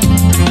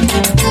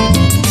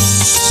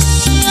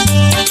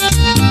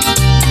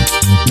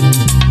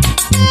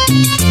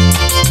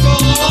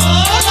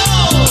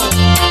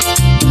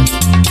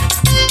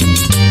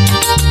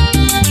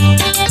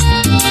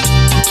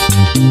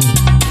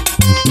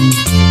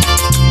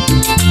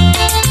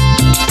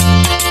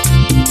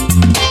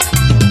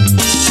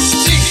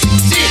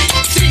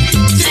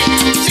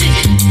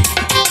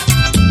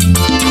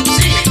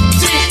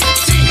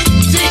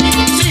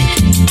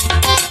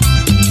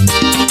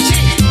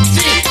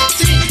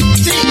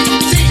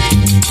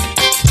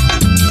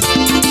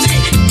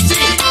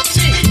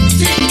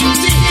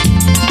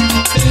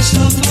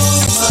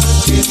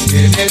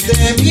 Tienes de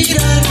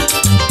mirar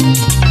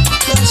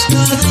las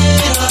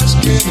caderas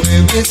que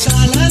mueves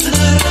al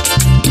andar,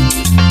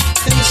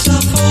 esa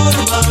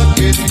forma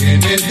que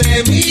tienes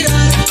de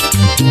mirar,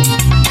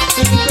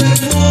 el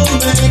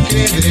perfume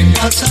que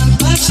dejas al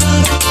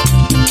pasar.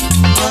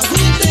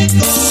 Agüita de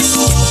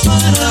coco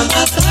para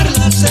matar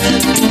la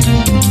sed,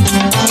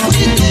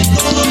 agüita de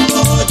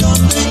coco yo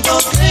tengo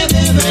que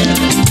beber.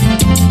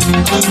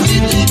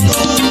 Agüita de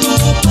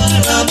coco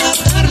para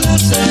matar la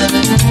sed,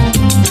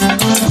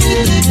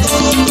 agüita de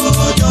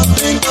coco yo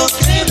tengo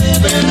que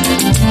beber.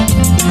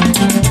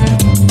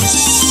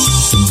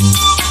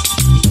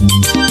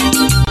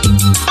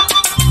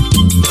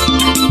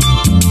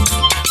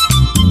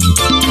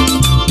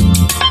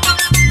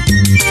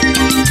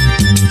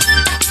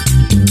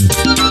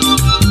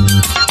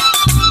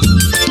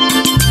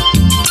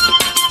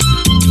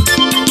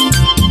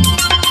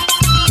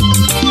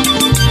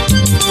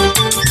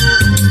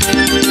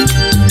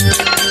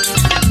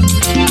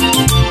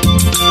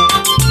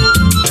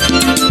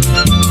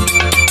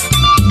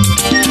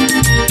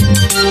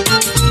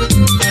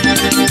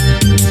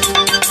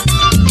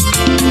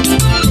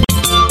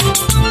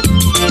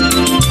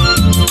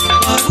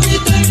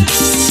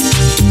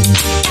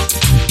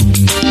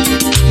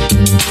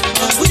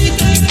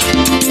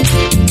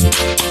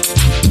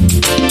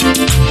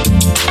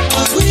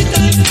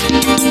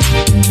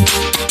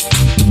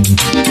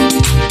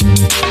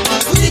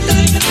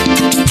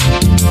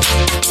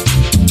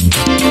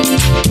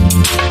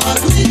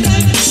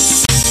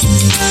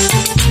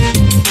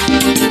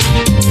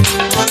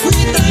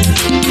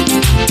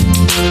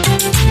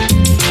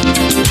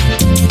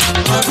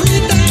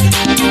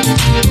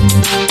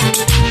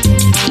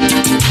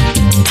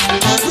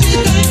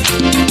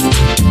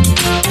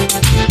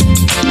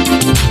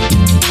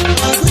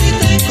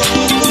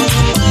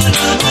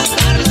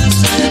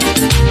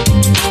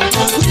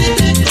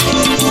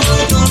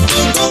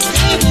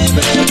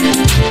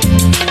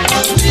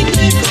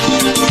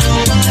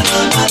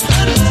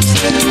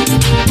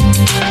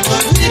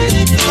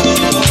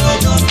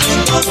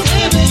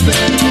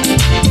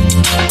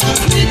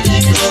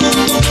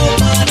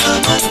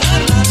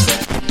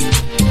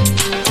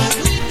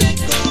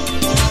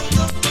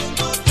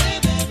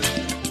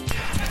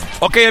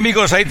 Ok,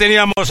 amigos, ahí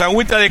teníamos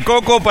agüita de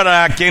coco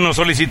para quien nos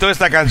solicitó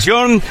esta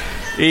canción.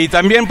 Y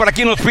también por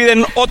aquí nos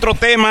piden otro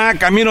tema,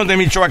 Caminos de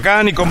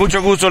Michoacán, y con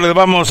mucho gusto les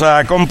vamos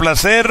a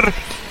complacer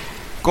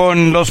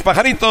con Los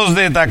Pajaritos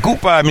de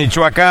Tacupa,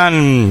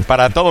 Michoacán,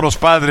 para todos los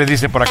padres,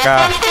 dice por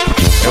acá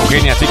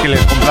Eugenia, así que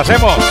les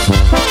complacemos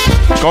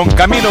con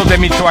Caminos de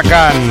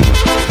Michoacán.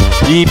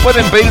 Y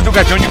pueden pedir tu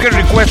canción. You can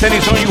request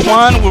any song you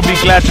want. We'll be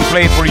glad to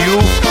play it for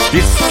you.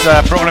 This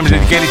program is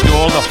dedicated to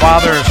all the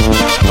fathers,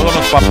 todos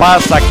los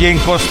papás aquí en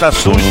Costa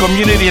Azul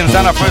Community en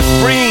Santa Fe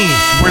Springs.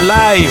 We're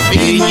live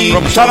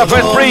from Santa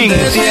Fe Springs.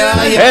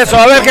 Eso,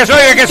 a ver, que se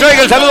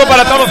oiga el saludo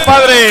para todos los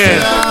padres.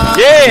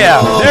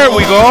 Yeah, there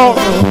we go.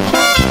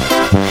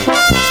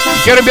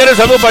 Quiero enviar un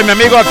saludo para mi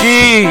amigo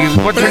aquí.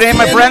 What's your name,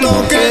 my friend?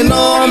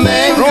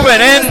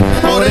 Ruben, ¿eh?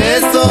 Por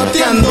eso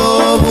te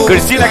ando buscando.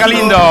 Cristina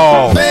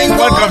Galindo.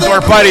 Welcome to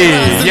our party.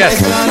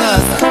 Yes.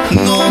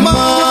 No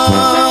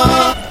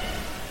más.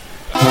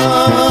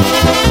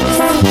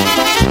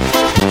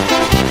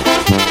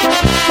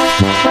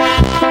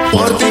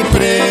 Por ti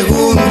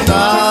preguntando.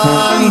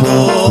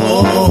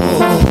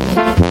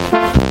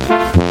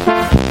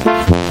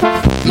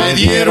 Me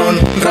dieron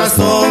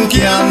razón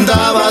que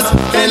andabas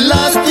en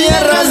las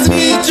tierras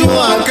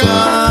michoacanas.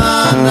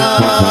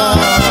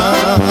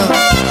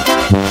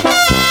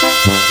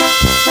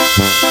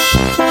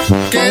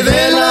 Que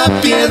de la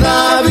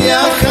Piedad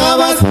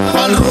viajabas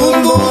al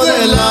rumbo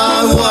de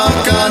la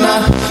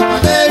Huacana.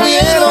 Te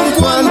vieron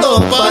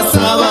cuando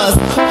pasabas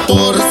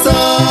por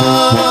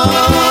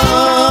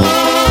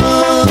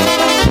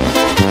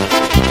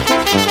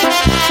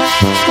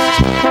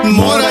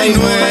Mora y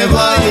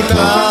Nueva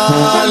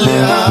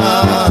Italia.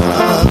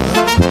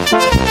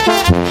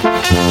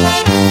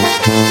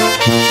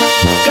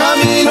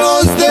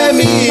 Caminos de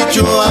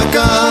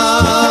Michoacán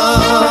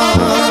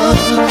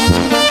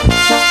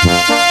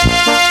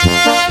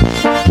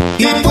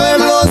y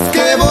pueblos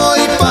que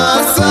voy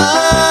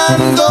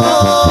pasando.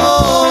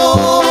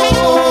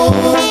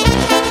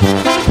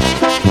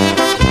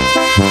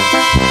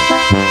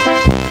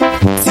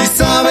 Si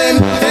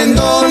saben en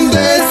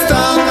dónde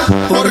está,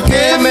 ¿por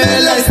qué me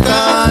la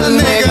están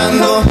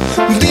negando?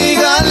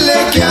 Díganle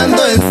que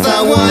ando en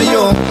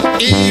Zaguayo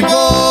y voy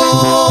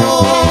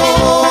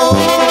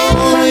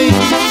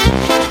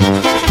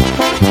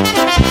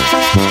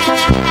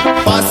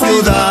pa'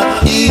 Ciudad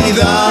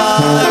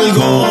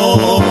Hidalgo.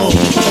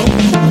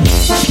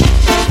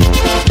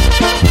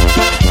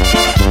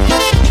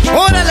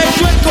 ¡Órale,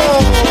 chueco!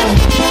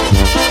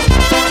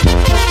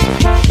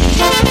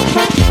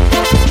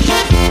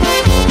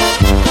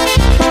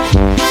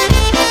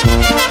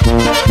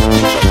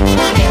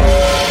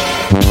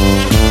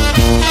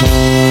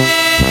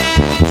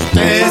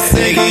 Te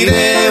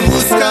seguiré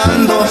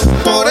buscando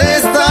por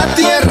esta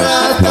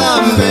tierra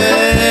tan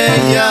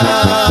bella.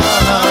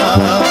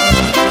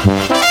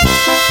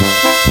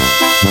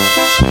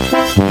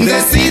 De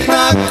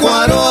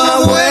Zitácuaro a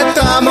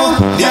Huetamo,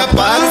 de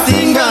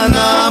Apatzingán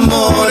a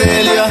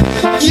Morelia,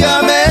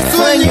 ya me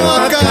sueño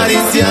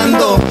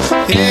acariciando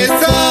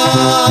esa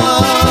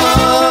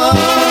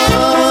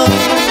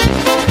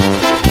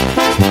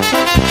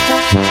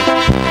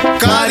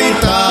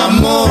carita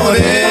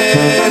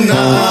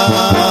morena.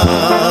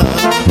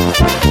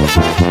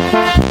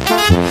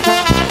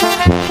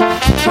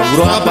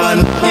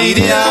 Uruapan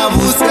iré a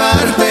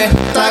buscarte,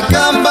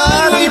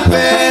 Tacámbaro y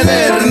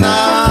Pedernales.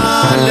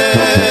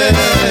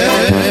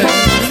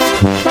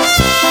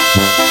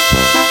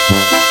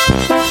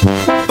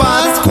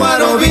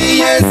 Pátzcuaro,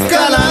 Villa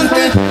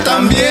Escalante,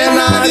 también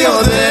a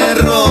Río de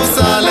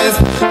Rosales.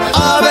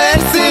 A ver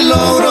si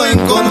logro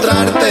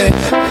encontrarte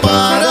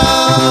para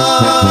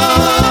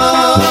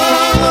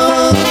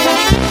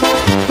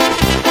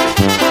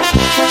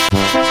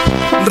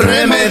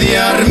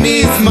remediar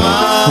mis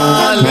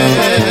males.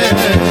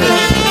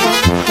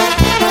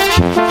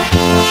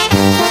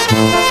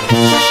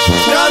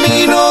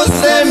 Caminos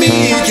de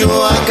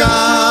Michoacán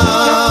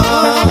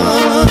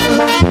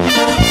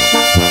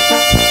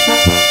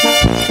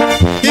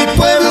y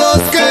pueblos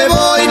que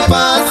voy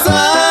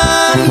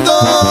pasando.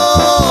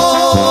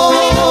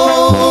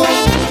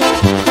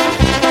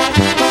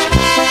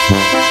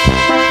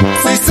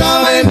 Si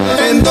saben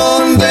en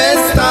dónde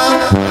está,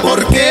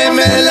 ¿por qué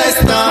me la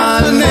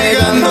están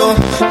negando?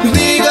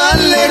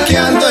 Díganle que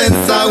ando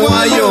en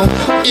Zaguayo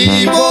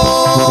y voy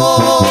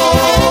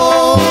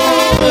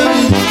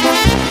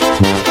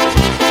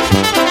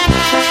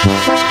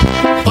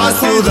pa'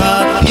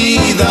 Ciudad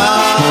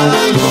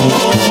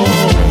Hidalgo.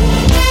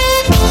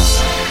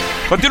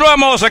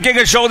 Continuamos aquí en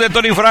el show de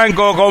Tony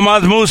Franco con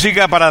más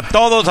música para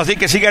todos, así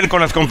que sigan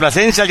con las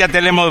complacencias, ya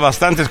tenemos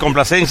bastantes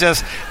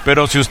complacencias,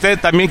 pero si usted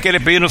también quiere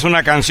pedirnos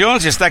una canción,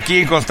 si está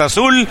aquí en Costa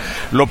Azul,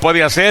 lo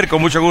puede hacer,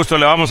 con mucho gusto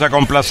le vamos a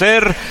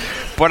complacer.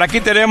 Por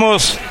aquí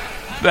tenemos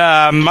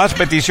más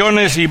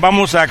peticiones y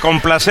vamos a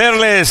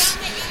complacerles.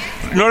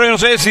 No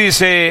sé si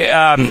se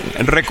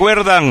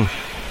recuerdan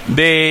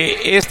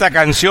de esta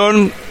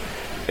canción,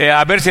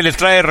 a ver si les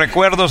trae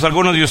recuerdos a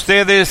algunos de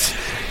ustedes,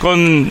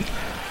 con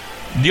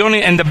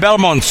Diony and the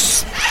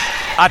Belmonts,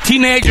 A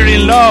Teenager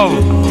in Love.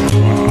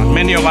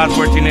 many of us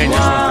were teenagers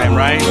sometime,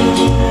 right?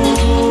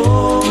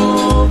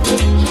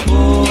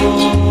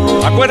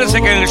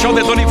 Acuérdense que en el show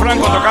de Tony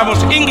Franco tocamos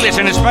English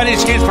and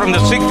Spanish hits from the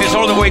 60s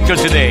all the way till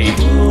today.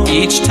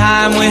 Each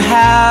time we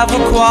have a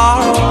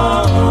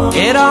quarrel,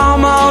 it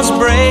almost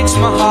breaks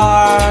my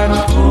heart,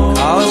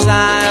 'cause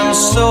I'm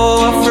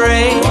so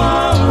afraid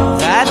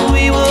that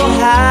we will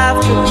have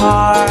to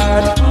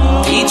part.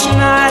 Each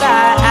night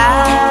I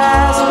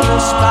ask the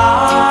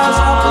stars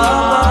up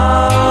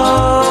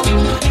above,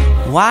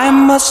 why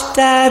must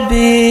I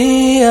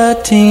be a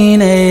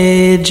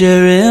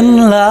teenager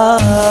in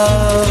love?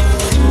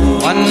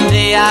 One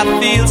day I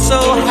feel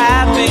so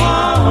happy,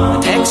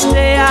 the next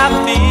day I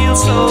feel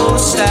so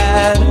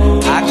sad.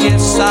 I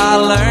guess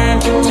I'll learn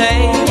to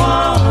take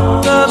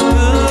the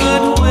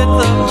good with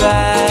the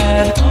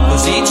bad,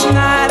 'cause each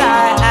night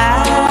I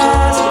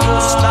ask the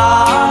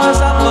stars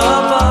up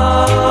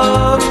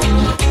above,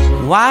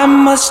 why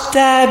must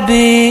I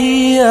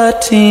be a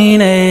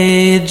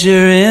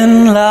teenager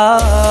in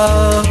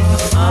love?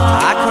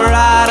 I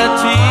cried a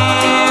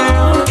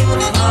tear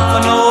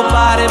for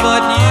nobody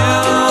but you.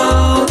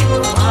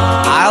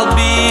 I'll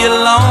be a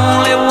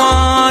lonely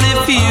one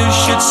if you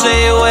should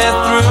say we're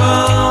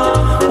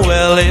through.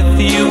 Well, if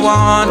you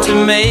want to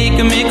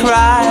make me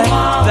cry,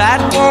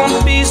 that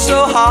won't be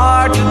so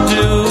hard to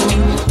do.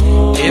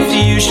 If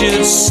you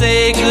should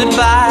say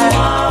goodbye,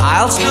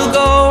 I'll still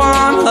go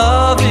on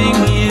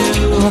loving you.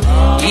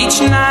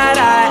 Each night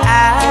I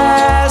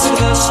ask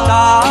the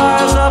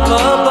stars up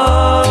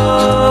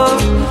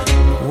above,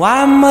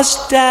 why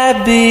must I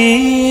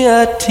be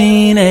a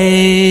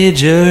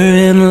teenager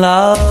in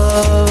love?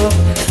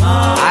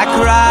 I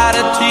cried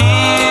a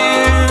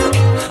tear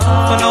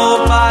for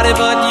nobody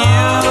but you.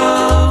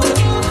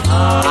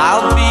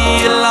 I'll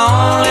be a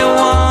lonely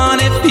one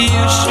if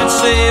you should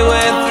say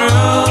we're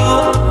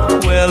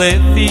through. Well,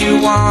 if you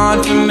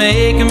want to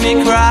make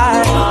me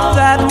cry,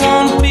 that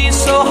won't be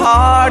so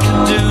hard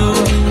to do.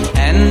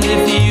 And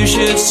if you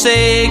should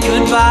say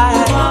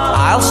goodbye,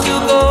 I'll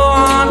still go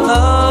on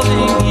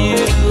loving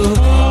you.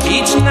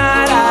 Each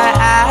night I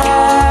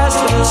ask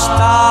the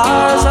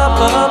stars up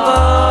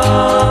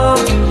above,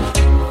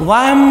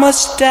 why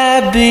must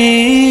I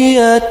be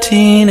a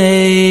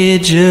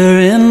teenager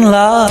in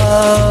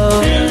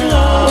love?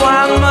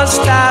 Why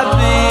must I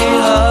be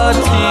a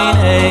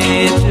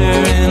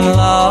teenager in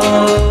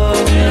love?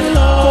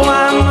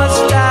 Why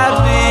must I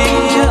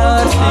be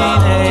a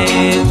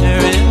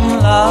teenager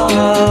in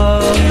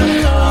love?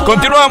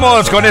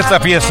 Continuamos con esta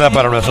fiesta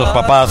para nuestros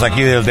papás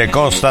aquí desde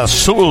Costa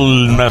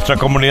Azul, nuestra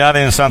comunidad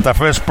en Santa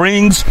Fe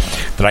Springs,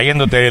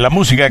 trayéndote la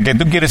música que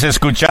tú quieres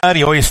escuchar.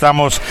 Y hoy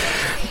estamos,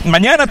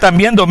 mañana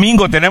también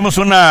domingo, tenemos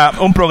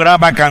un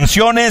programa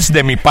Canciones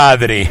de mi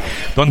Padre,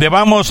 donde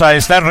vamos a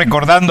estar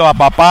recordando a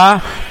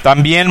papá.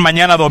 También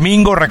mañana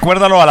domingo,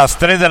 recuérdalo, a las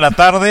 3 de la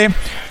tarde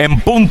en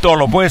punto,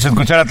 lo puedes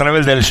escuchar a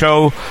través del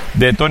show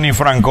de Tony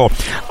Franco.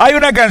 Hay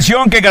una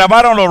canción que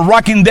grabaron los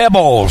Rockin'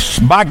 Devils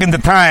back in the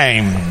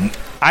time.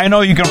 I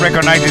know you can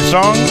recognize this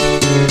song.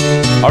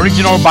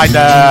 Original by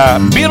the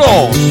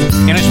Beatles.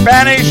 En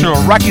Spanish, los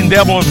Rockin'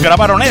 Devils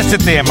grabaron este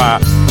tema.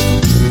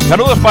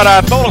 Saludos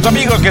para todos los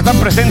amigos que están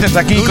presentes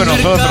aquí con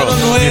nosotros,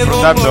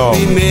 disfrutando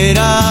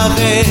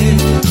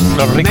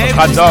los ricos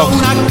hot dogs.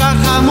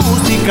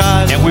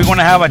 And we're going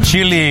to have a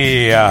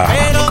chili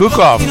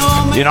cook-off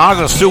in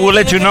August, so we'll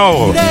let you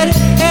know.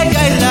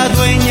 Ella es la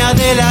dueña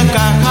de la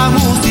caja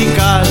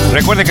musical.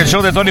 Recuerde que el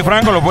show de Tony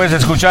Franco lo puedes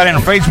escuchar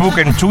en Facebook,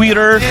 en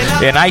Twitter,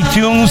 en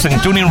iTunes, en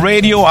TuneIn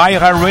Radio,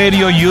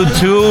 iHeartRadio,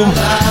 YouTube,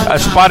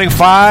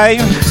 Spotify,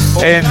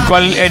 en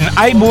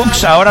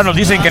iBooks. Ahora nos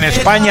dicen que en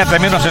España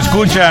también nos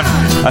escuchan.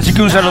 Así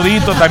que un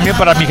saludito también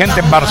para mi gente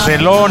en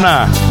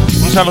Barcelona.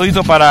 Un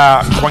saludito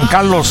para Juan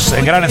Carlos,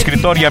 el gran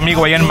escritor y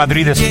amigo allá en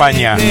Madrid,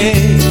 España.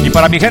 Y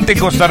para mi gente en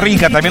Costa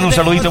Rica también un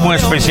saludito muy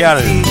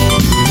especial.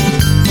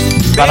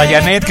 Para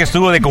Janet, que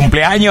estuvo de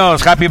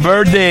cumpleaños. Happy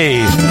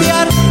birthday.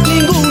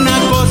 Ninguna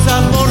cosa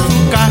por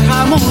su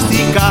caja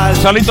musical.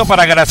 Un saludito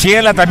para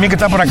Graciela también, que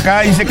está por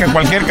acá. Dice que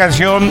cualquier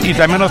canción, y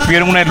también nos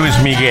pidieron una de Luis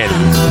Miguel.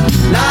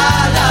 La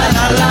la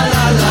la la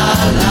la la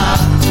la.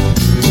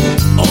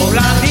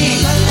 Obla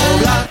di,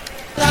 obla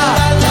la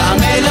la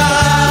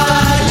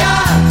medalla.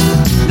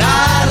 La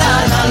la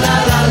la la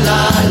la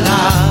la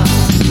la.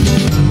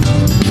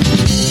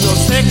 No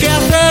sé qué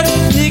hacer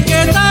ni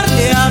qué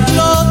darle a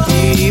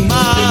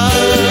Flotimar.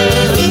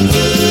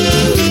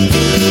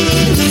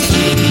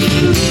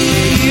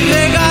 Y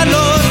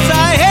regalos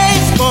a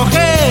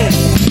escoger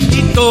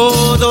y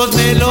todos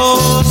me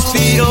los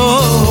tiró.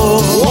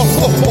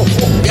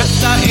 Y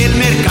hasta el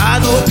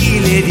mercado y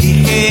le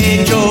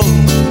dije yo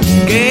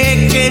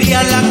que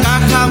quería la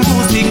caja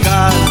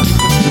musical.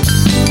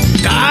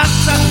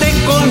 Cásate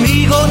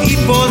conmigo y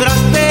podrás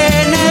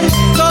tener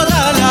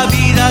toda la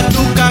vida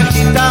tu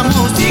cajita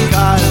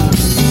musical.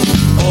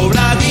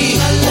 Obra di,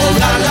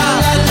 obra la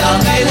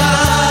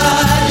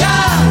medalla.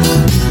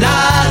 La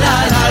la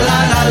la la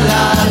la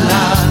la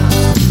la.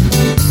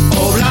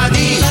 Obra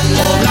di,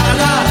 obra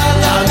la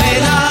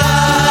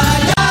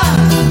medalla.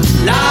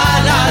 La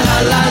la la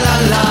la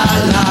la la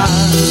la.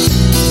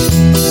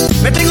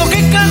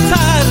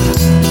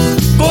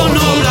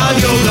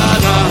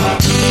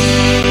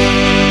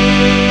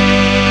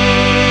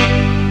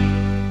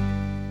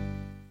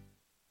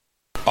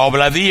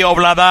 Obladí,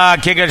 oblada,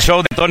 aquí en el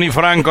show de Tony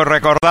Franco,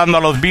 recordando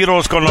a los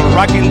Beatles con los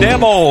Rockin'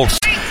 Devils.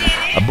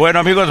 Bueno,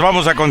 amigos,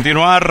 vamos a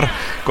continuar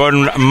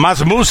con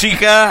más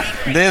música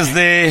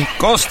desde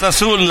Costa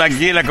Azul,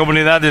 aquí en la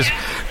comunidad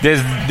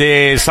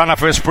de Santa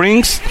Fe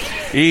Springs.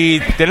 Y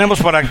tenemos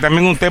por aquí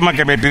también un tema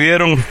que me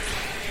pidieron.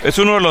 Es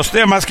uno de los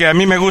temas que a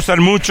mí me gustan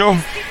mucho.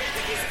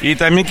 Y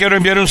también quiero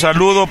enviar un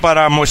saludo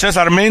para Moisés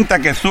Armenta,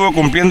 que estuvo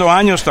cumpliendo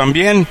años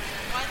también.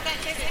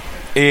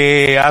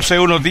 Hace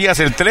unos días,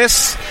 el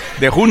 3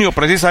 de junio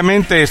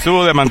precisamente,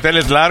 estuvo de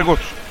manteles largos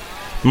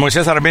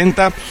Moisés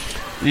Armenta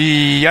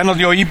y ya nos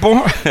dio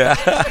hipo.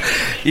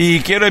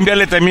 Y quiero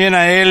enviarle también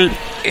a él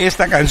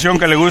esta canción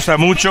que le gusta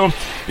mucho,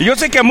 y yo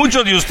sé que a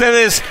muchos de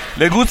ustedes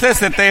les gusta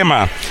este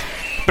tema.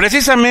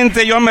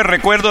 Precisamente yo me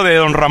recuerdo de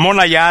don Ramón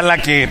Ayala,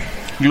 que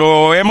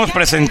lo hemos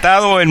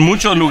presentado en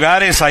muchos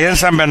lugares, allá en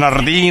San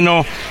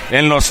Bernardino,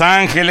 en Los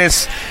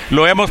Ángeles,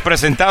 lo hemos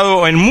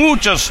presentado en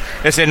muchos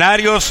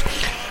escenarios.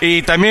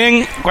 Y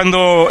también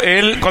cuando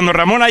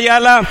Ramón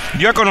Ayala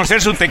dio a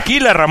conocer su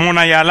tequila, Ramón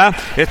Ayala,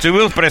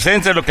 estuvimos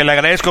presentes, lo que le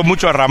agradezco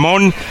mucho a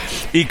Ramón.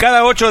 Y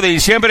cada 8 de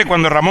diciembre,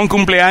 cuando Ramón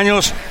cumple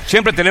años,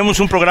 siempre tenemos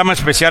un programa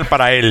especial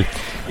para él.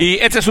 Y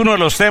este es uno de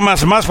los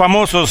temas más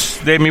famosos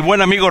de mi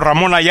buen amigo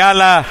Ramón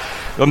Ayala.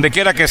 Donde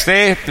quiera que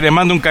esté, le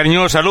mando un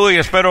cariñoso saludo y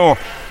espero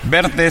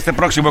verte este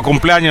próximo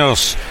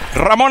cumpleaños.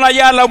 Ramón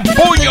Ayala, un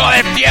puño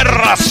de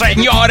tierra,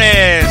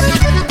 señores.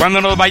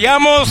 Cuando nos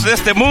vayamos de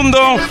este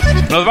mundo,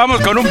 nos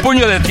vamos con un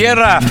puño de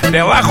tierra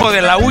debajo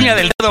de la uña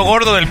del dedo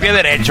gordo del pie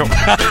derecho.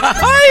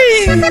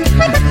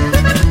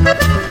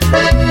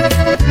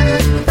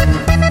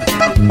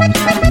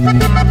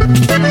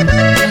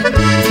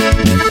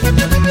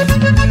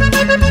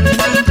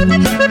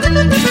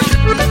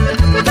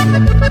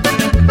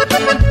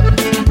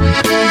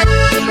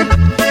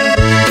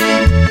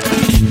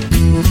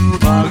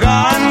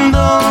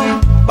 Vagando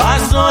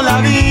paso la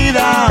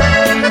vida,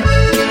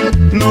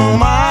 no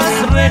más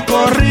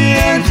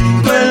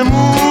recorriendo el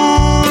mundo.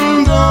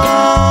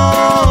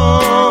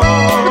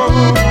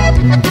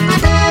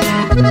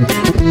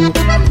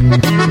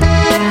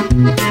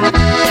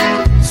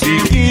 Si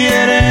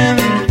quieren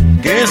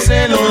que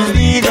se los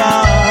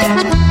diga,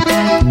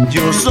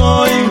 yo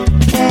soy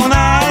un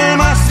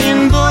alma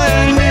sin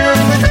dueño.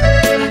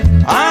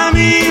 A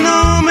mí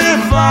no me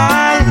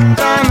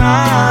falta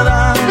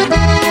nada.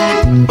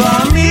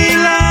 Para mí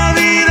la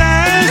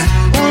vida es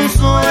un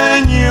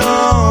sueño.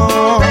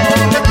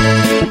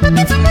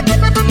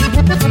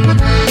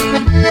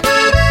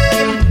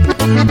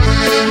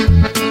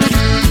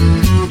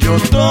 Yo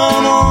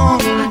tomo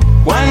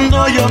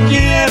cuando yo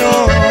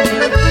quiero,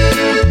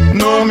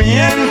 no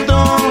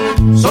miento,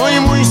 soy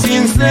muy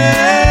sincero.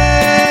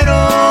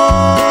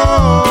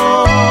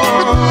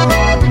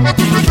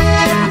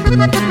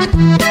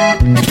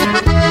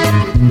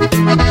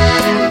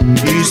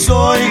 Y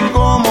soy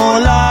como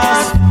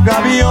las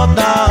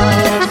gaviotas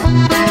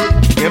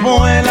que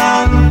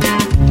vuelan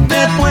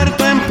de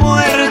puerto en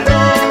puerto.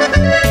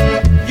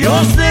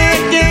 Yo sé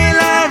que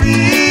la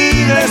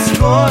vida es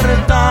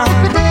corta,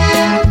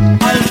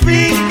 al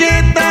fin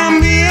que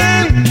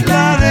también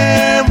la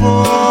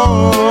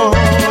debo.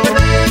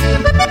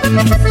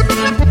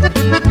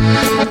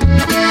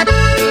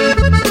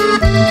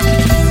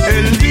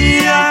 El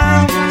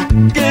día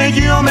que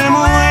yo me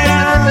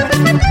muera,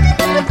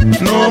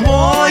 no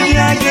voy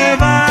a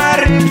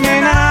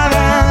llevarme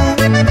nada.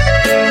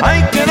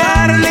 Hay que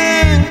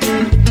darle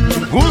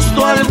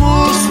gusto al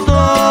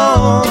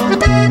gusto.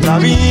 La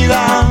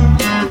vida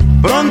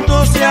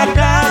pronto se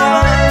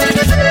acaba.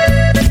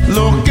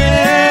 Lo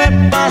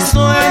que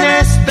pasó en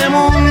este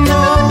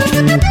mundo,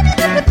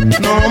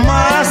 no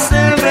más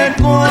el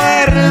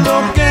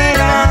recuerdo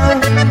queda.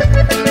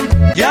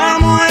 Ya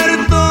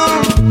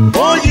muerto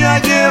voy a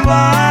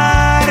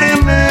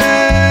llevarme.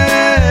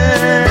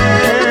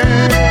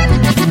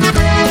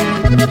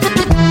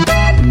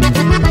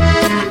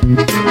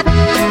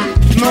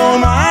 No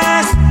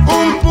más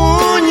un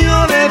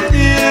puño de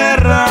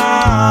tierra.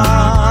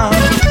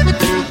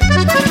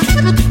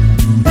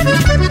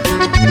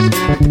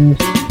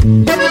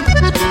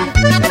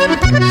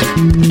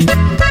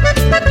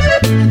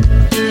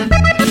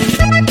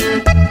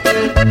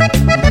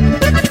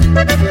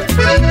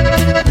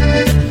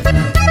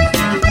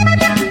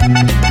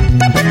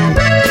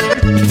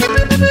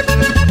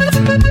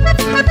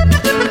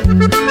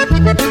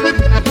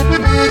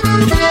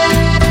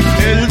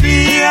 El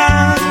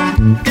día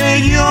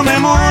que yo me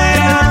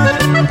muera,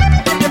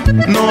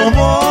 no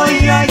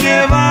voy a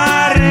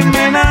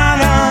llevarme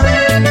nada.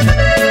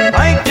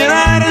 Hay que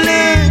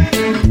darle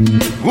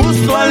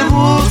gusto al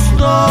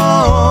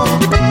gusto.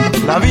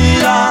 La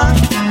vida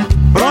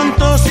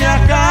pronto se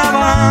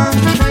acaba.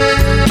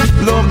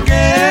 Lo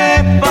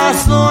que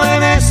pasó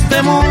en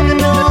este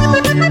mundo,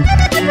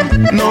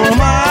 no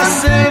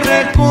más el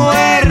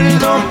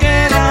recuerdo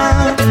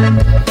queda.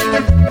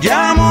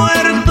 Ya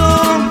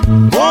muerto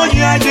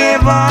voy a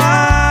llevarme.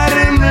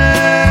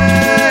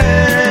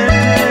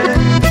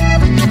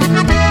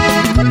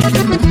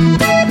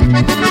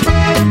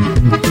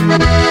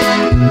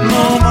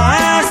 No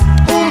más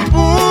un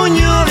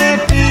puño de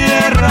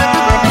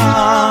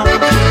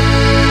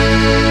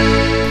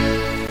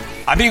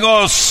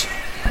amigos.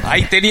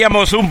 Ahí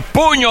teníamos un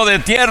puño de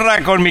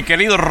tierra con mi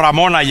querido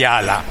Ramón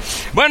Ayala.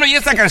 Bueno, y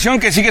esta canción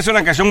que sigue es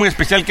una canción muy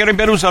especial. Quiero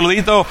enviar un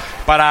saludito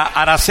para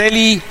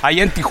Araceli,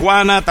 allá en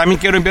Tijuana. También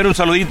quiero enviar un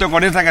saludito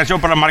con esta canción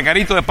para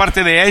Margarito de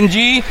parte de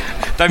Angie.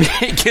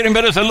 También quiero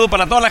enviar un saludo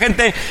para toda la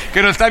gente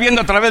que nos está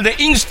viendo a través de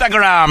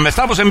Instagram.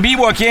 Estamos en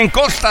vivo aquí en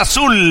Costa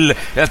Azul,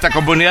 esta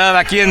comunidad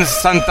aquí en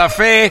Santa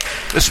Fe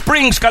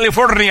Springs,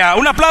 California.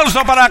 Un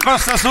aplauso para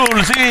Costa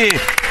Azul, sí.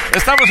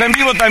 Estamos en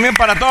vivo también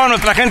para toda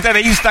nuestra gente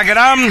de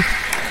Instagram.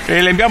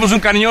 Le enviamos un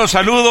cariñoso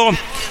saludo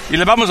y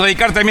le vamos a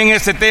dedicar también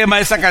este tema,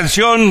 esta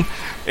canción.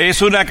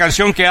 Es una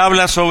canción que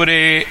habla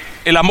sobre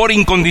el amor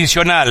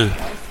incondicional.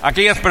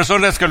 Aquellas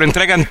personas que lo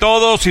entregan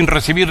todo sin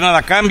recibir nada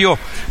a cambio.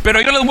 Pero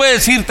yo les voy a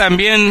decir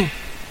también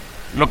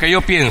lo que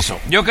yo pienso.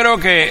 Yo creo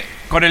que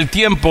con el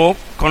tiempo,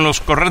 con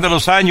los correr de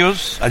los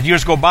años, as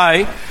years go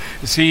by,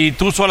 si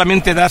tú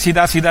solamente das y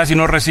das y das y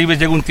no recibes,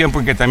 llega un tiempo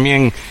en que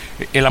también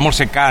el amor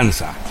se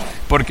cansa.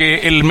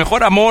 Porque el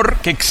mejor amor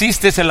que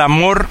existe es el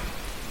amor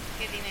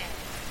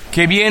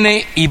que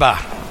viene y va,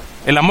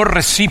 el amor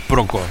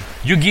recíproco.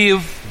 You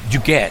give,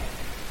 you get.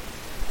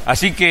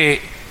 Así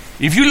que,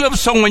 if you love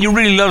someone, you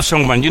really love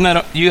someone,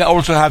 you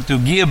also have to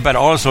give, but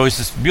also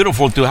it's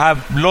beautiful to have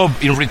love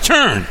in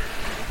return,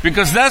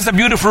 because that's a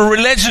beautiful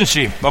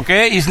relationship,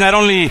 okay? It's not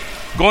only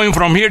going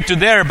from here to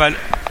there, but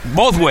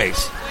both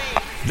ways.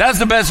 That's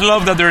the best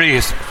love that there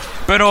is.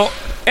 Pero,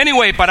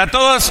 anyway, para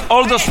todos,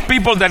 all those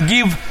people that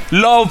give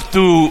love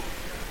to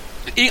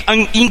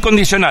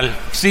incondicional,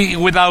 see,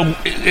 without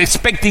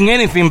expecting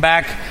anything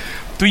back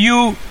to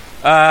you,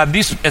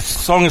 this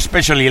song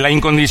especially, La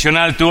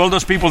Incondicional, to all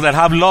those people that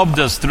have loved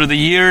us through the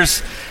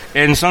years,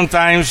 and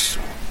sometimes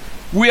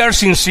we are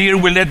sincere,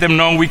 we let them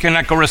know we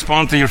cannot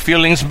correspond to your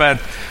feelings, but,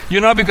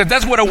 because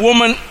that's what a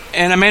woman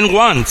and a man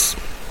wants,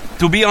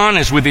 to be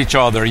honest with each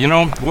other,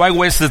 why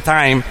waste the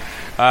time,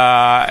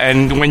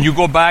 and when you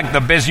go back, the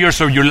best years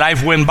of your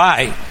life went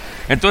by.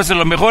 Entonces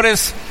lo mejor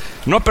es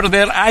no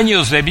perder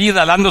años de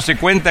vida dándose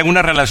cuenta en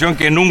una relación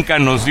que nunca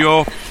nos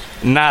dio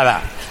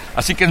nada.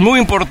 Así que es muy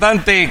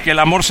importante que el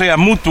amor sea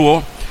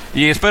mutuo,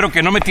 y espero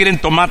que no me tiren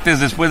tomates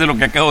después de lo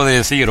que acabo de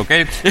decir, ¿ok?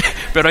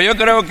 Pero yo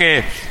creo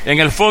que en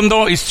el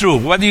fondo it's true.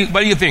 What do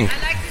you think?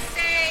 I'd like to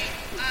say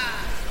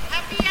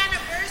happy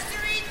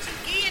anniversary to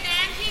Guy and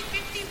Angie,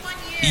 51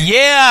 years.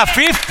 Yeah,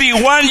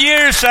 51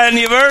 years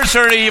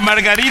anniversary,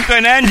 Margarito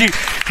and Angie.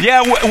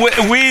 Yeah,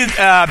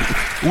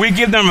 we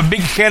give them a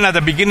big hand at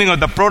the beginning of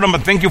the program,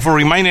 but thank you for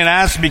reminding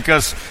us,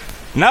 because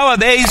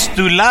nowadays,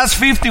 to last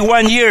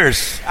 51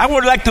 years, I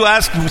would like to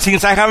ask,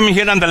 since I have them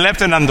here on the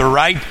left and on the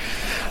right,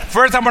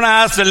 first I'm going to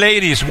ask the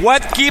ladies,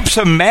 what keeps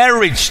a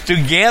marriage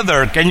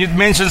together? Can you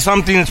mention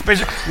something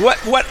special?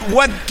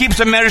 What keeps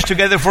a marriage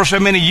together for so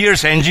many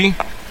years, Angie?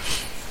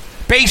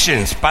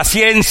 Patience,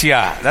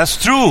 paciencia. That's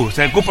true.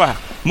 Se ocupa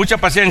mucha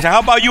paciencia.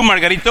 How about you,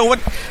 Margarito? What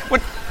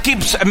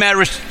keeps a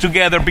marriage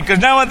together? Because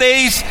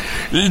nowadays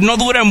no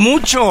duran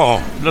mucho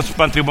los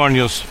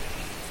matrimonios.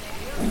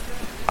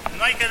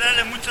 No hay que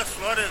darle muchas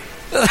flores,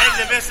 hay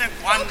de vez en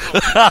cuando.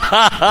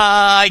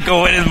 Ay,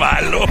 cómo eres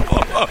malo.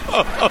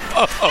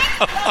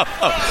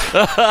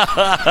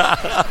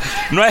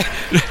 No hay,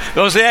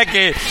 o sea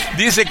que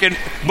dice,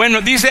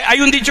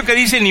 hay un dicho que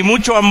dice ni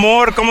mucho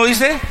amor, ¿cómo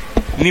dice?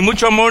 Ni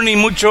mucho amor, ni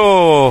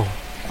mucho...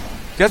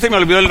 Ya se me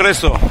olvidó el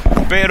resto.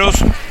 Pero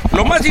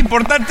lo más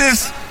importante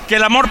es que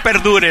el amor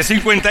perdure.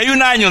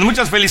 51 años,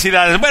 muchas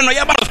felicidades. Bueno,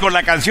 ya vamos con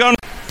la canción,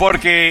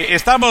 porque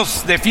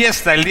estamos de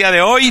fiesta el día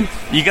de hoy,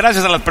 y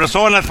gracias a las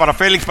personas, para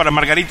Félix, para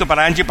Margarito,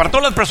 para Angie, para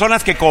todas las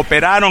personas que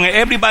cooperaron,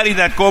 everybody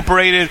that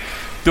cooperated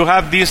to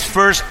have this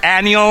first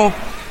annual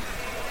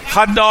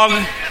hot dog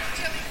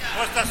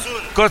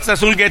Costa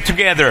Azul get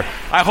together.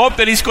 I hope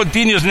that this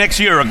continues next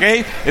year,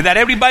 okay? And that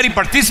everybody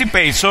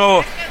participates,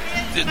 so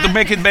to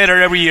make it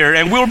better every year.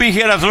 And we'll be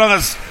here as long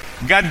as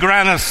God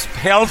grant us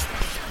health.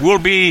 We'll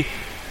be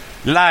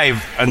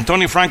live on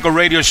Tony Franco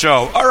Radio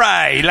Show. All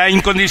right, La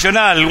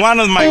Incondicional, one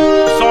of my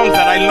songs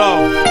that I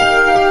love.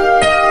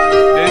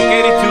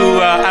 Dedicated to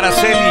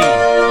Araceli.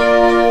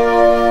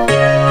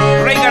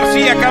 Rey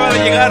García acaba de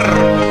llegar.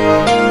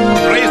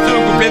 Rey estuvo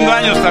cumpliendo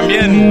años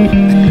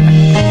también.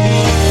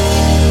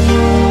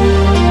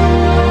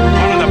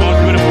 One of the most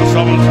beautiful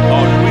songs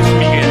of Luis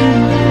Miguel.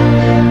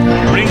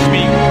 Brings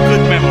me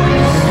good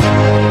memories.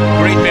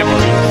 Great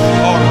memories.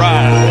 All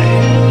right.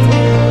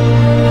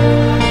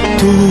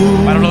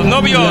 Para los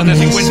novios de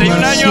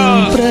 51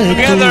 años,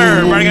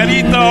 together,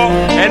 Margarito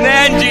and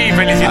Angie,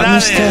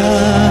 felicidades.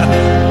 Amistad,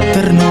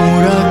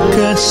 ternura,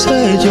 qué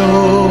sé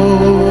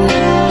yo.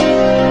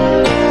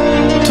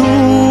 Tú,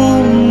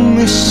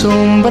 mi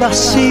sombra, has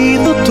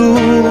sido tú,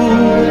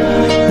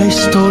 la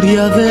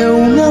historia de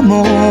un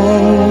amor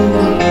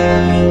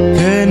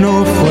que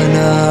no fue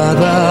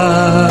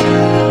nada.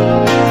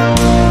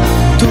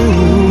 Tú,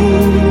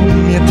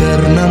 mi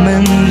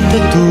eternamente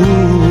tú.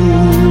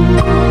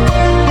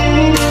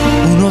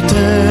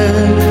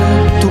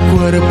 Tu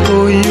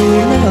cuerpo y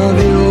un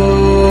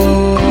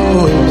adiós.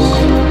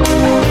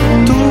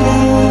 Tú,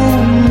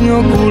 mi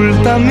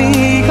oculta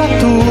amiga,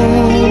 tú,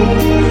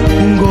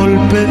 un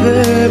golpe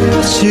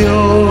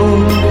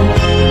ilusión,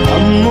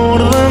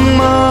 amor de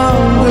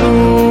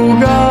madrugada.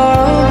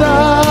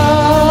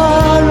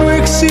 No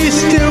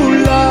existe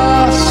un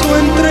lazo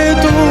entre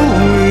tú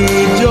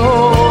y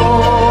yo,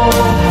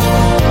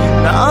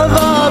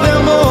 nada de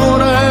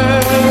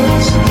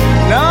amores,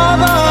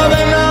 nada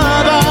de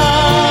nada.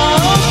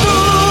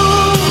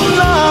 Tú,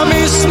 la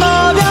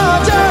misma de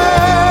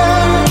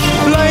ayer,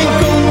 la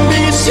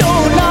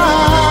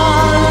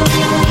incondicional,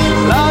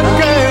 la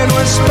que no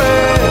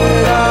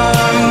espera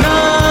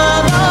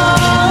nada.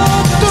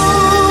 Tú,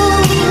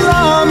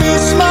 la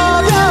misma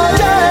de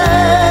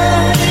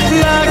ayer,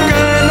 la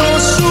que no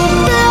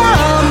supe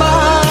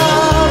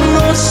amar,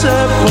 no sé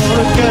por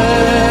qué.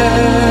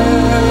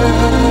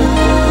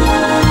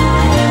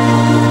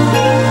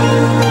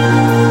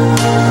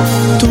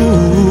 Tú,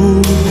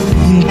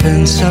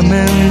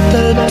 intensamente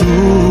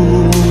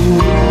tú,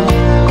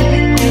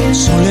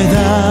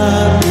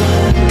 soledad,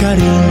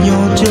 cariño,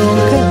 yo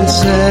qué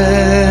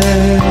sé.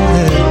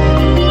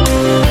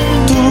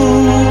 Tú,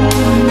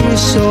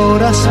 mis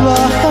horas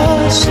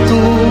bajas,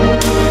 tú,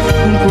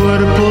 un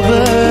cuerpo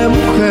de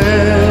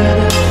mujer,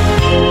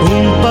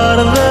 un par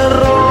de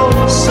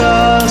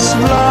rosas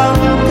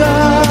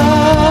blancas.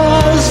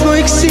 No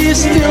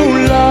existe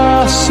un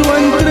lazo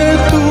entre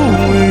tú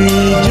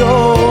y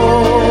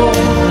yo,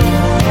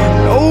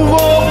 no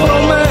hubo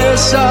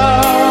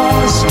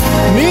promesas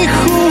ni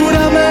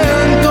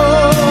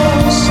juramentos,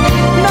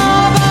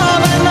 nada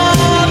de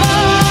nada.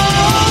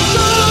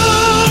 Tú,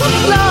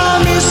 la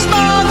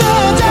misma de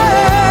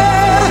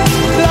ayer,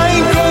 la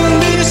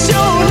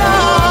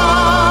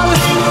incondicional,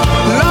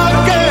 la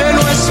que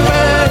no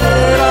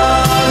espera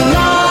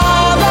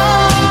nada.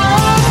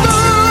 Tú,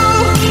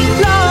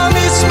 la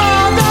misma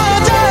de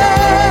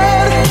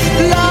ayer,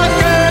 la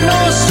que no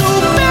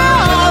supe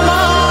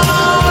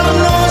amar,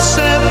 no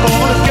sé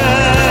por qué.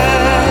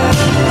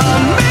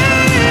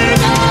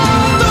 Amiga,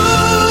 tú,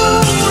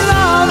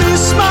 la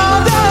misma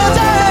de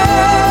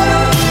ayer,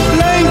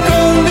 la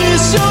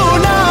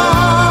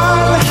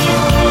incondicional,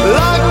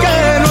 la que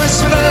no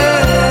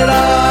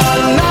espera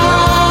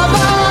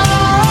nada.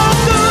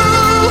 Tú,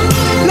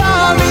 la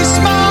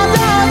misma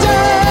de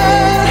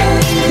ayer,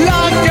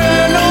 la que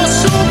no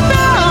supe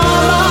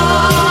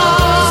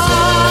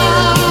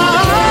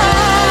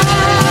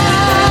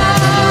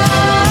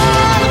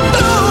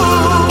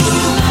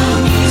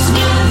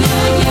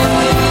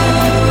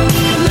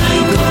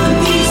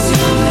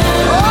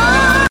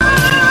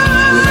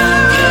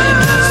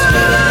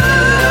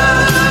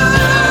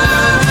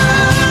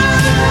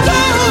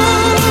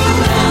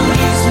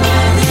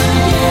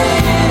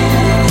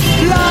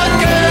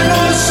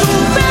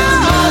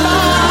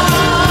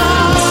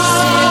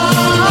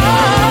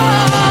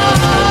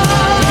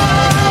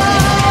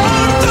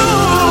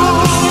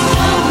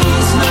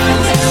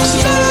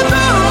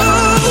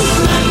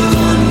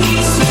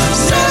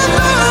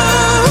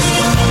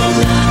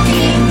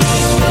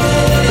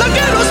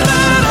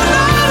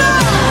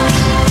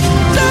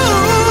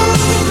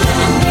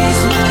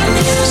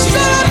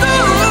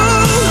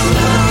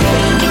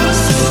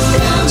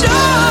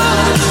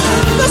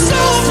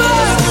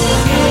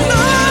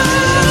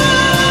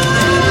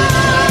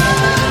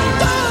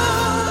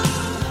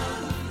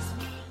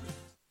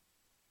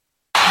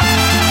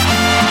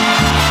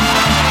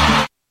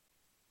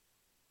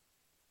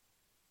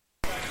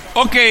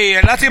Ok,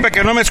 lástima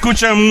que no me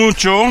escuchan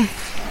mucho,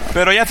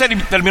 pero ya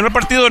terminó el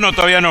partido, no,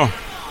 todavía no.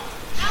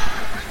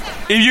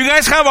 If you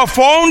guys have a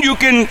phone, you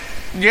can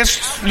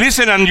just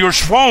listen on your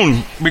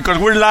phone because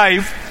we're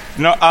live.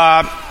 No,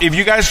 if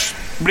you guys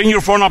bring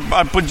your phone up,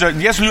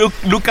 just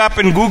look up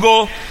in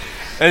Google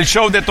el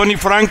show de Tony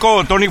Franco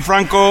or Tony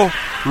Franco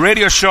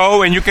radio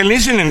show, and you can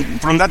listen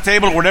from that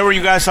table wherever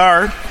you guys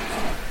are.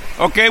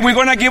 Okay, we're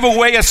gonna give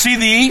away a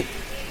CD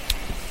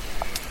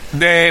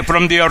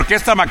from the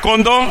Orquesta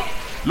Macondo.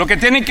 Lo que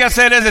tienen que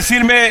hacer es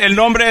decirme el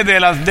nombre de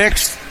las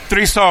next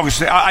 3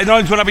 songs. I know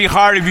it's going to be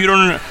hard if you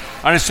don't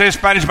understand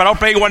Spanish, but I'll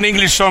play one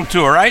English song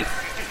too, all right?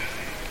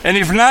 And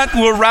if not,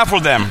 we'll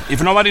raffle them,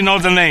 if nobody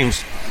knows the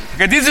names.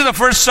 Okay, this is the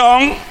first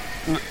song.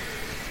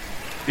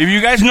 If you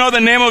guys know the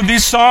name of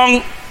this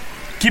song,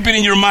 keep it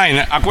in your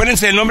mind.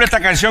 Acuérdense el nombre de esta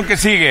canción que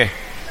sigue,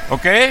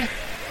 ¿ok?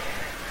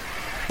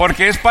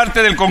 Porque es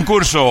parte del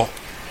concurso.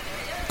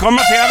 ¿Cómo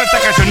se llama esta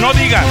canción? No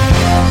digan.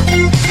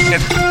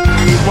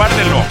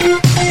 Guárdenlo.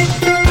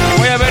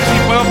 Voy a ver si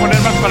puedo poner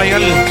más para allá.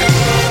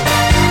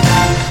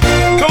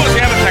 ¿Cómo se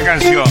llama esta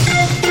canción?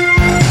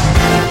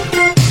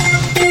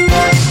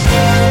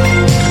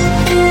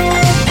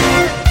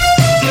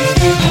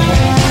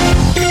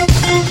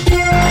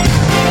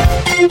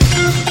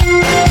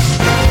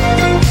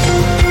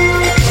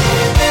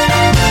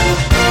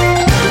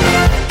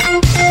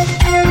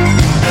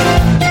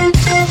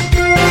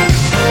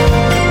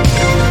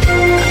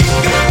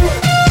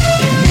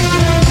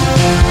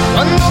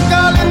 Cuando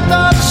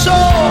calienta el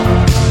sol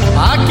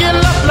aquí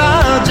en la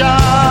playa,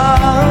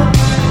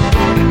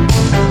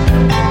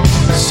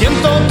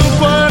 siento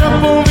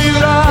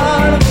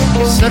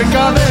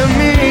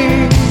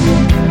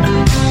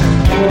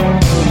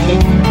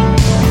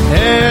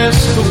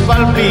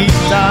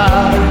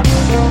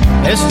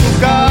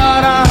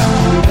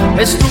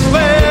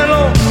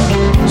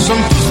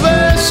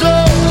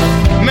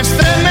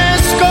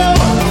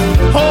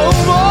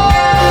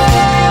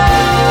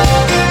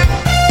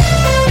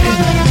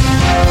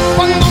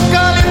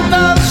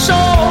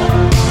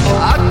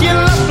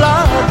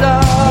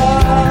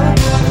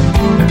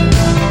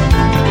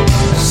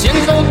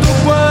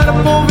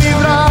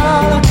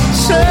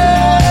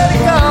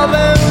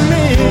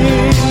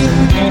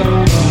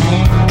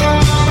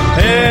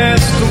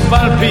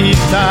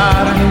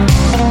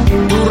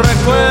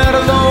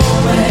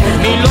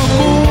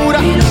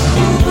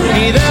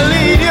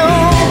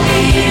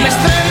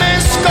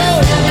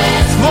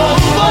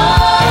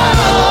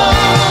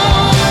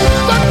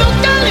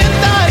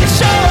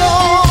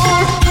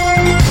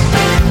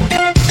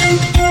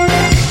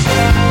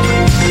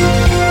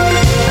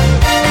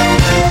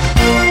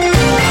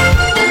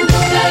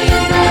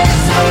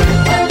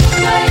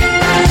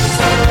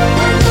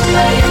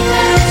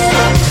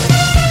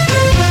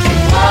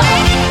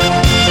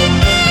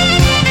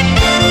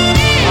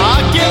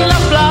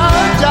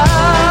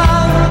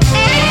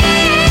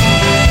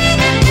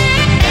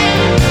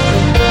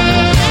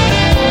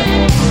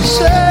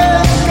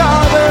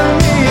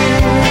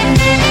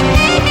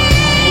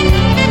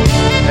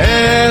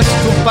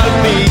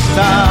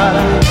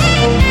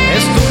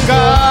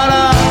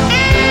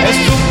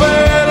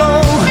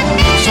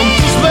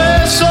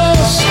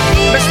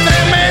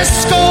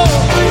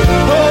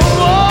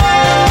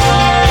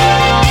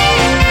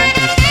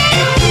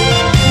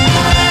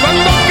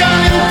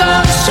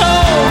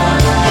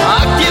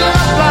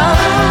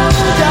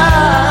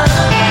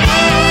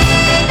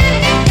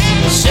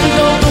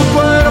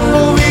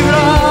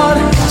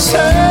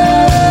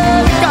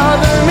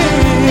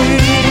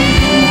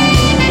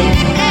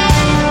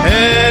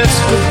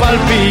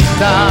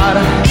calentar.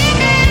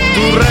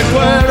 Tu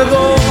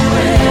recuerdo,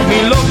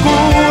 mi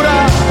locura,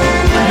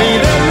 mi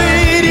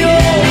delirio,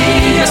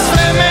 me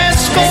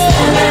estremezco.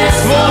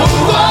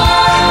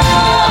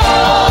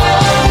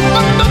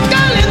 Cuando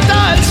calienta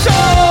el sol,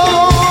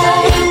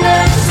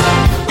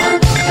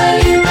 cuando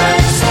calienta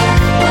el sol,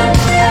 cuando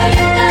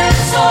calienta el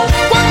sol,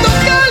 cuando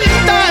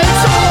calienta el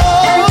sol, cuando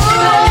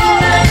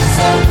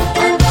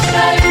calienta el sol,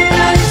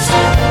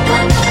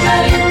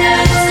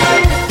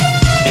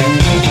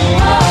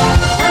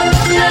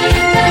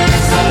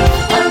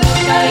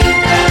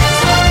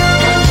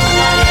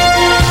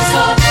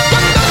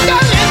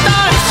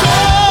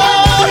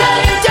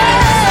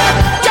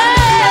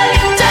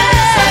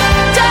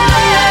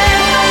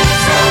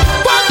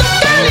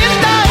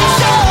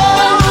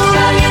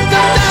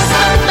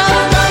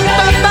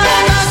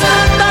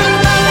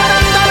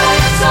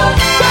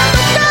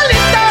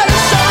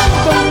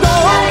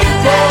 calienta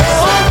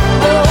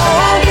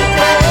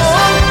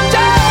el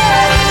sol,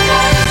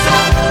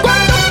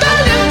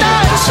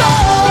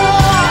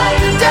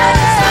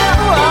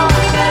 cuando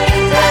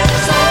calienta el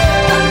sol,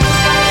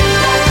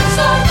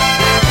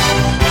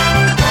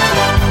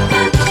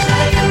 cuando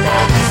calienta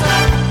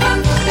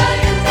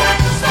el sol,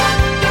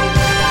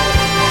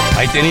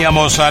 Ahí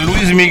teníamos a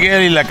Luis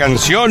Miguel y la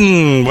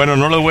canción, bueno,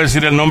 no les voy a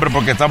decir el nombre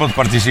porque estamos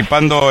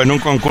participando en un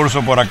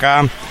concurso por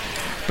acá,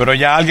 pero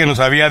ya alguien nos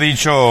había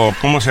dicho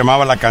cómo se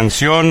llamaba la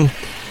canción.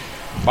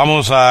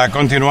 Vamos a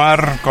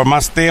continuar con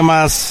más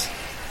temas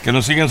que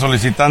nos siguen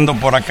solicitando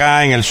por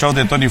acá en el show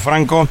de Tony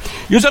Franco.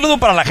 Y un saludo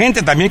para la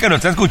gente también que nos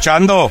está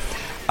escuchando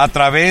a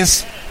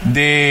través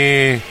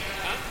de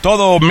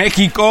todo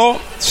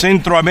México,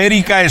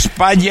 Centroamérica,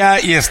 España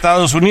y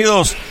Estados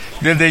Unidos.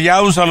 Desde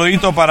ya un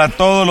saludito para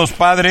todos los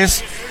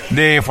padres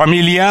de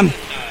familia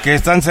que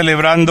están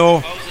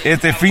celebrando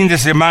este fin de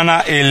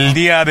semana el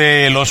Día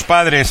de los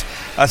Padres.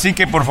 Así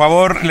que por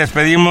favor les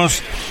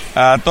pedimos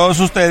a todos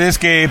ustedes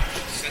que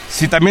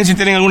si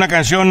tienen alguna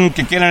canción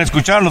que quieran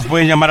escuchar, nos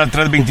pueden llamar al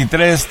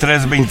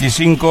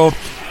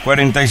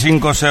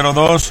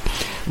 323-325-4502.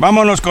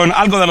 Vámonos con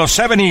algo de los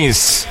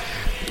 70s,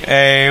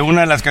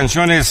 una de las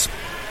canciones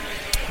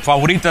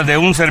favoritas de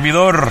un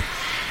servidor.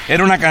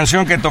 Era una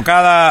canción que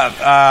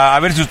tocada, a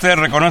ver si ustedes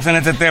reconocen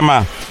este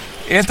tema.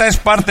 Esta es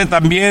parte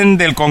también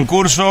del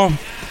concurso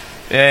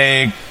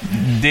que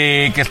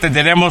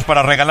tenemos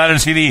para regalar el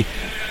CD.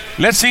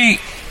 Let's see,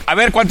 a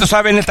ver cuántos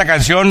saben esta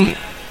canción.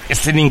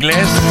 Es en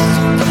inglés,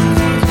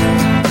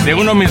 de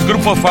uno de mis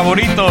grupos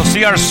favoritos,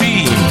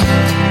 CRC.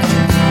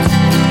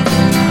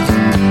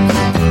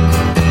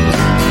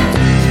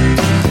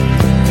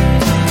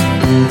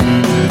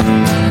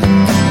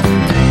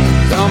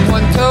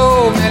 someone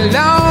told me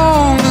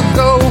long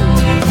ago,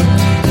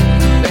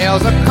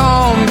 there's a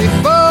calm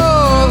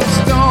before the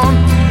storm.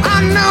 I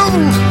know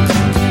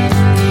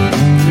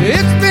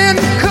it's been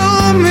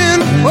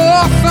coming for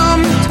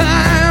some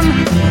time.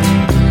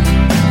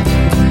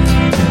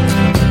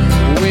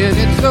 When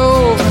it's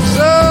over,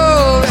 so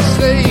they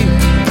say,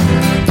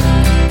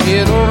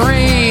 it'll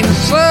rain a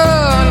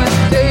sunny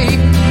day.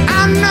 I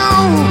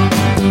know,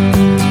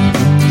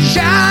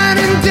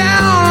 shining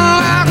down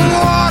like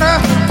water.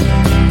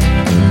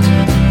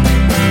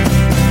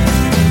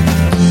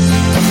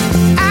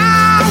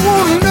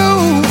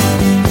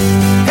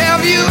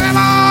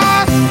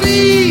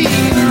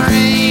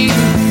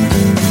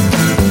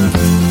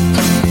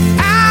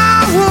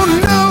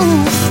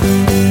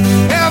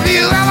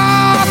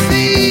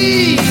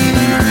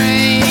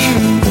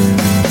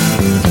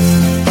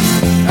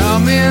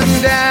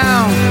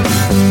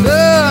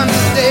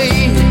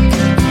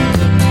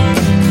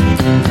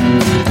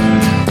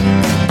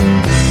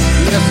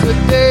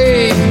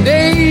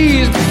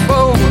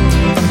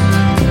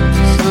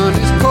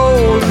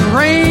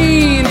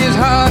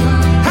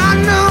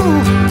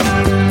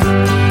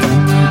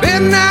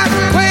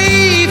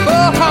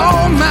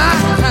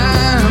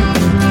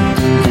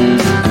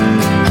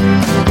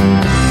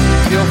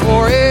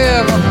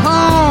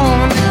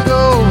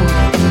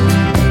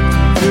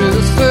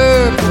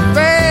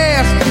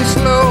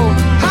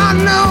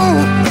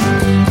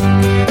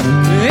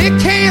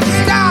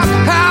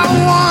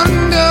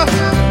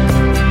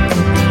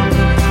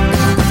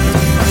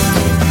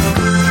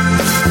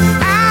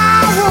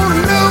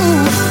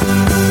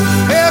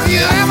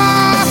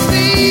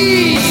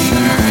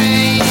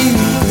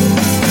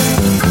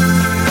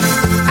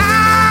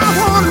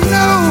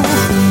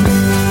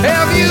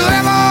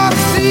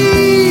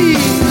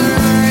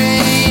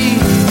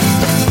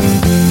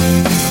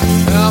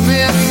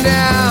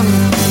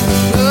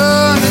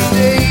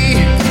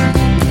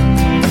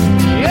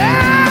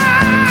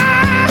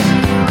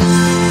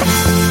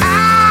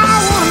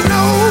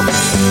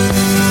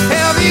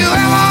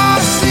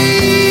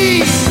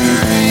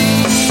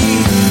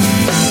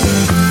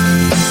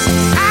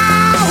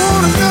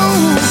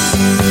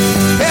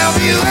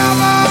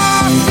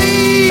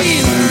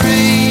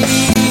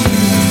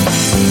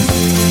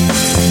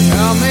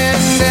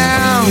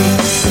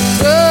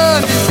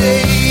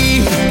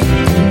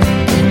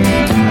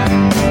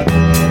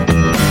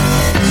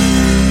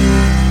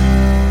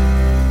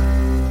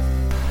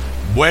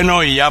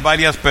 bueno, y ya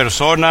varias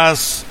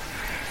personas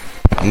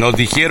nos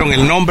dijeron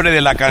el nombre de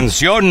la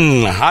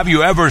canción. Have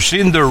You Ever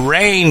Seen the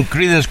Rain?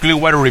 Creedence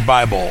Clearwater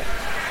Revival.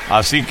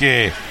 Así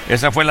que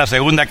esa fue la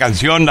segunda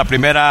canción, la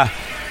primera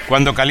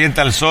Cuando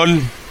Calienta el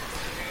Sol.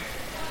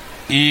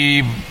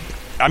 Y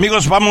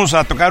amigos, vamos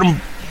a tocar un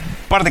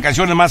par de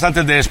canciones más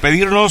antes de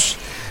despedirnos.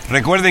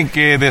 Recuerden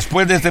que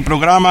después de este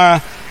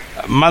programa,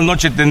 más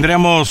noche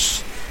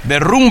tendremos de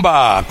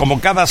rumba, como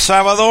cada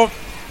sábado,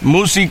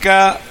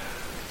 música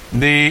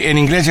en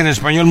inglés y en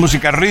español,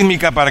 música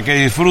rítmica para que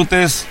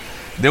disfrutes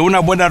de una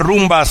buena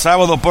rumba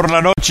sábado por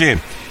la noche.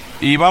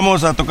 Y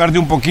vamos a tocarte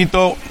un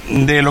poquito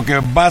de lo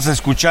que vas a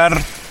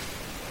escuchar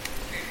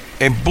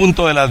en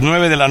punto de las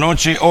 9 de la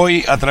noche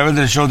hoy a través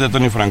del show de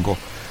Tony Franco.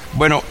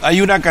 Bueno, hay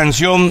una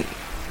canción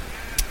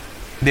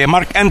de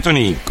Mark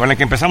Anthony con la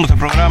que empezamos el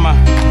programa.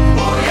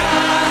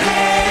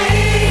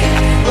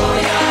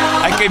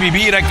 Hay que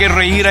vivir, hay que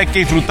reír, hay que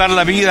disfrutar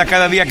la vida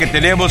cada día que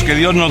tenemos, que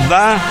Dios nos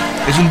da.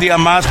 Es un día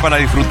más para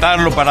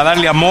disfrutarlo, para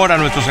darle amor a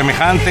nuestros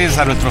semejantes,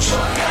 a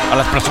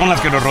las personas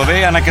que nos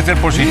rodean. Hay que ser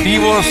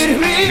positivos,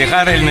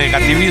 dejar el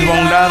negativismo a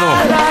un lado.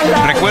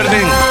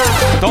 Recuerden,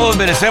 todos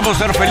merecemos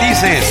ser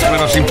felices,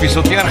 pero sin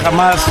pisotear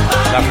jamás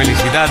la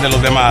felicidad de los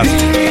demás.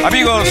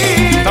 Amigos,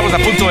 estamos a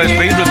punto de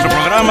despedir nuestro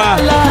programa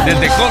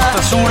desde Costa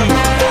Azul.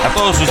 A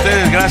todos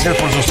ustedes, gracias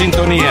por su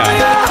sintonía.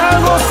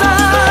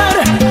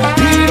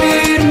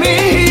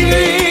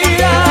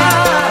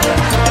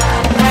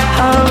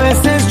 A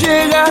veces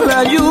llega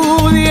la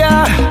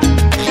lluvia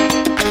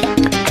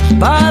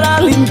para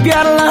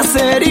limpiar las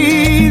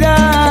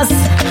heridas.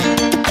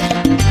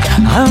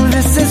 A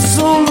veces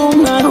solo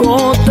una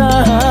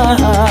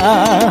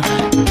gota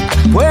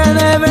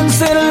puede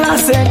vencer la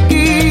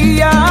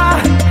sequía.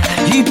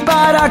 ¿Y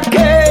para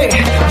qué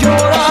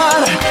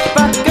llorar?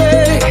 ¿Para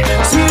qué?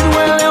 Si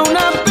duele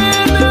una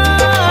pena,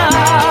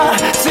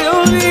 se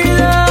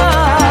olvida.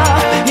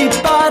 ¿Y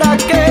para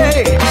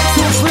qué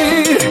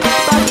sufrir?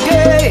 ¿Para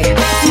qué?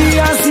 Si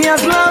así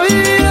es la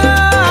vida,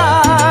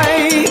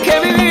 hay que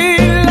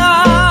vivirla,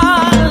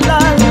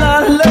 la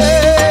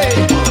ley.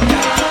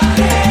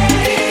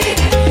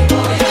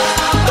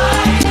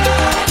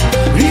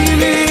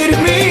 Vivir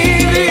mi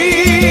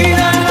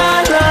vida, la.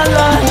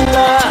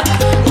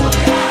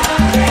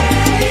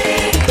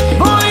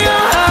 Voy a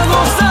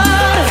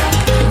gozar,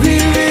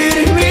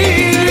 vivir mi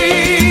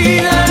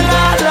vida,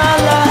 la.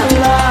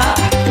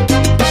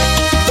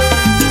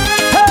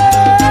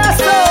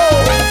 ¡Eso!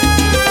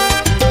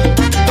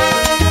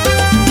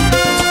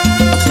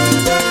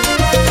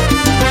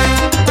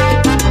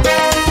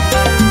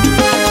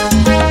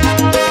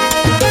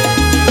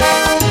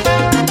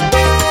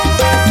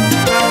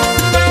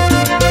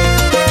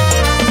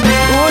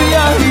 Voy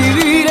a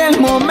vivir el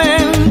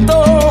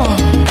momento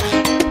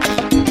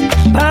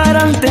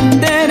para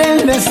entender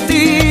el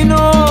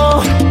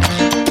destino.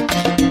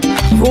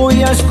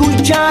 Voy a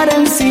escuchar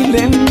el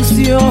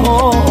silencio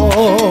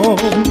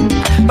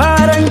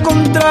para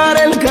encontrar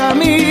el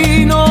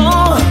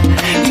camino.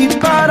 ¿Y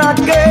para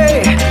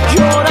qué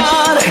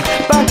llorar?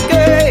 ¿Para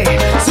qué?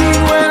 Si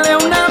duele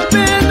una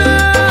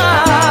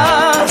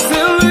pena, se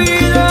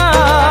olvida.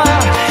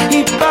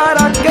 ¿Y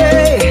para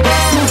qué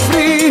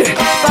sufrir?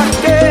 ¿Para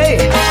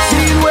qué?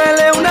 Si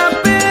duele una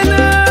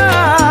pena,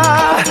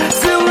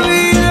 se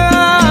olvida.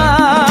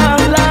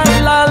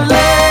 La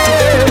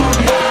ley.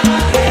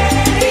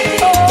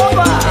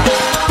 Opa.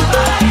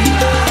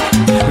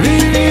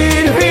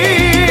 Vivir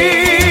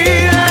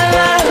vida,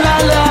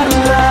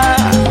 la.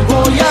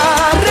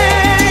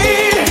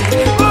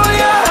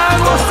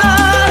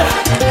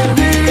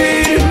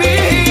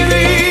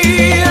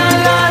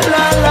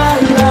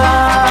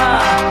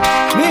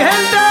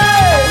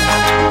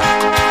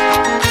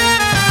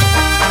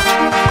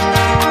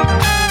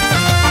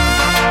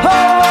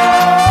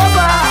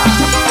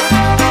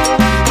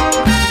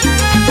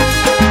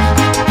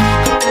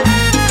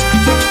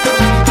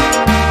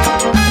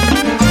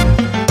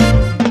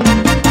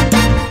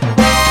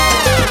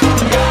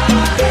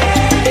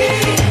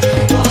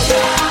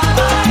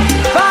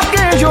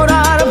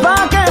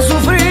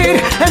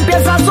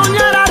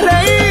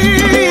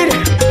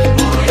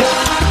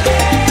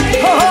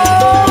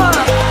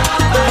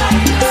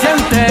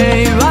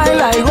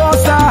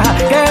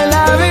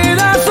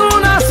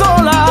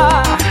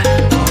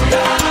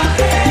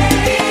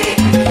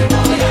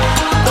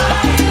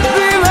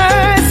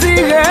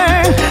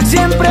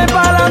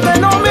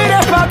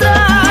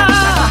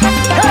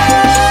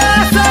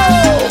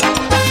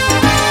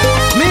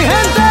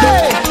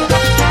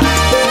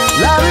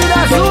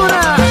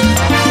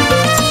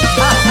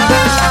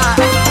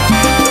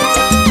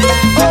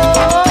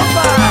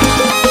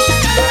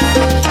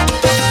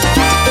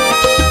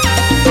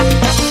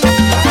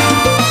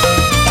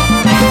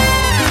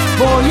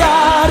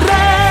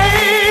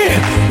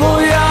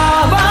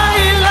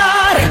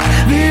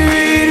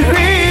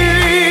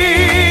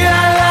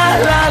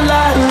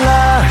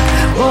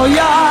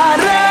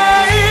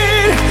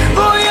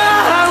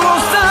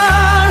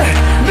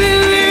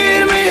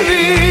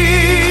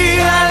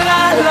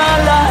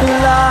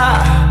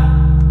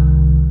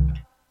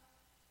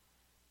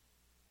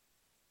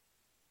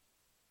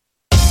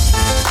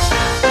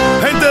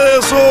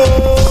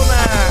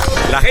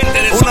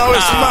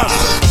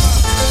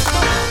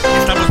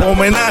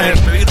 homenaje.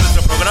 Despedir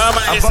nuestro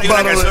programa. Es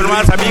una canción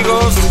más,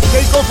 amigos.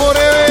 Keiko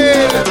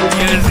Forever.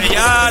 Y desde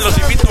ya los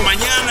invito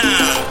mañana.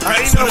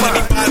 Canciones de mi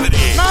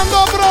padre.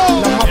 Nando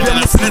Bro. A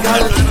las 3 de la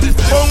tarde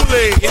estaremos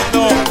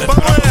viendo.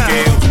 Esperamos que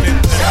usted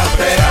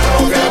Castellano,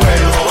 qué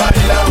bueno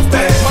baila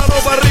usted. Mano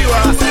para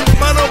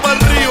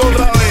arriba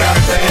otra vez.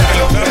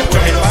 Castellano, qué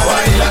bueno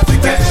baila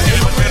usted.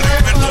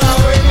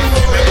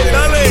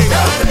 Dale.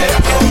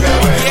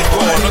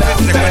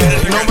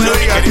 No me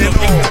digas que no,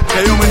 que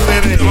yo me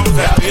enteré. Que yo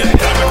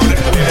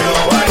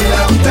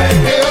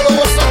lo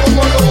gozo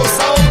como lo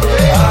goza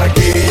usted.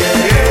 Aquí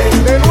llegué,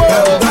 De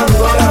nuevo.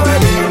 cantando la de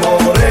mi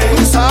more.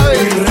 Tú sabes.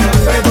 Mi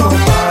respeto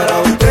para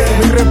usted.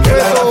 Mi respeto. Que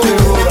era la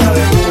figura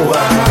de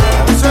Cuba.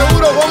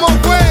 Seguro, ¿cómo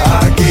fue?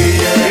 Aquí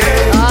llegué,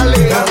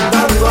 Dale.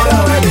 cantando la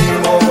de mi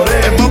more.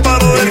 El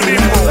paparo del Mi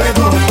ritmo.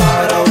 respeto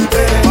para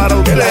usted. Para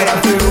Que era usted. la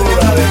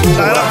figura de La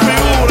Cuba. gran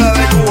figura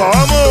de Cuba.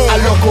 Vamos. A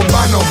los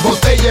cubanos,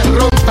 botella,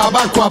 ron,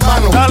 tabaco,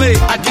 habano. Dale.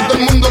 Aquí todo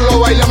el mundo lo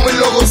bailamos y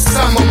lo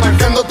gozamos,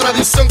 marcando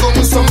tradición con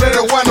un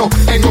sombrero guano.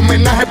 En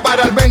homenaje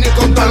para el Beni,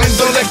 con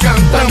talento le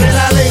cantamos. De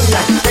la leña,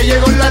 que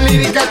llegó la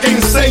lírica que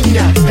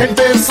enseña.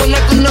 Gente de zona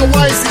con una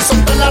guay, si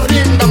solta la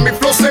rienda, mi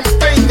flow se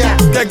empeña.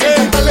 ¿Qué, qué? Que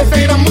cantarle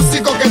este gran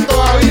músico que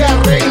todavía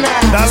reina.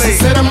 Dale.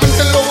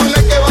 Sinceramente lo bueno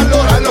es que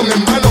valorarlo, mi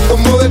hermano.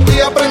 Como de ti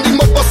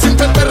aprendimos, pues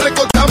siempre te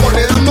recordamos.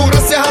 Le damos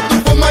gracias a tu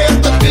forma y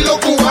a tu estilo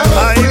cubano.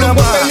 Ahí Por lo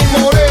nomás. que Beni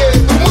More,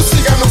 tu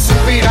música nos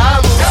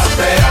inspiramos.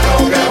 Castellano,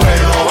 qué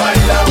bueno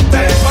baila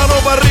usted. Mano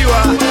para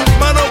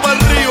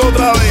arriba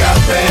otra vez.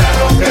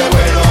 Castellano, qué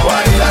bueno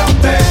baila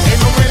usted. En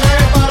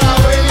homenaje para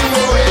Beni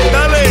More.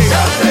 Dale.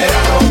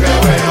 Castellano, qué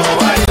bueno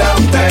baila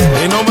usted.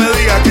 Y no me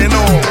diga que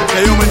no, que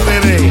yo me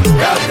enteré.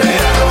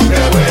 Castellano,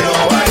 qué bueno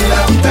baila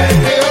usted.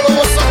 Que yo lo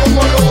gozo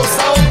como lo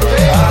goza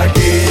usted.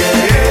 Aquí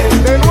llegué,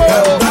 De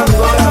nuevo.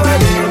 cantando la de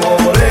mi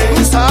more.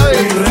 Tú sabes.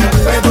 Mi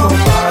respeto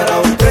para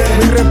usted.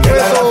 Mi respeto. Que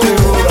era la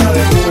figura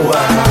de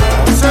Cuba.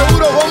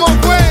 Seguro, ¿cómo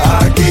fue?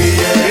 Aquí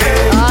llegué,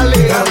 Dale.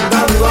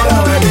 cantando la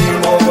de mi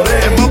more.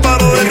 El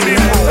paparo del Mi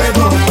ritmo.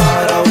 respeto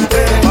para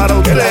usted. Para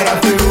Que era usted. la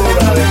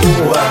figura de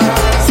Cuba.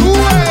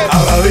 Sube.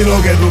 Ahora di lo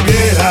que tú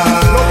quieras.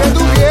 Lo que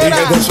tú quieras. Y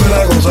que te suena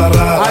cosa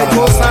rara. Hay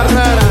cosas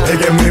raras. Es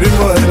que mi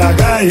ritmo es de la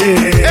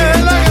calle.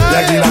 Es la calle. Y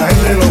aquí la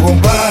gente lo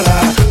compara,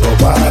 lo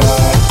para.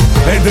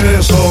 Gente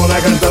de zona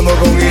cantando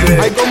con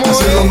Irene. Ay, ¿cómo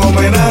haciendo es? un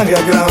homenaje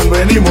a gran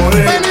Beni More.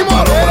 Beni More.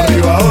 Mano para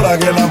arriba ahora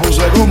que la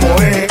puse como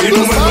es. Y Tú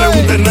no me sabes.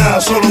 preguntes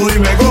nada, solo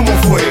dime cómo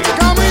fue.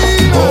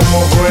 Camino. ¿Cómo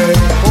fue?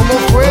 ¿Cómo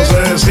fue? No sé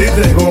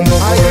decirte cómo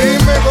Ay, fue.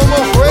 dime cómo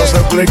fue. No sé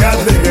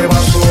explicarte qué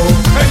pasó.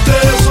 Gente de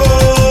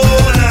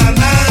zona,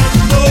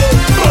 Nando,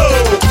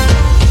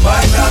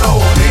 baila lo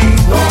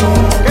bonito.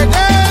 ¿Qué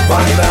qué?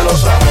 Baila lo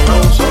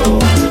sabroso.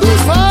 Tú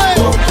sabes.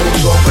 Con tu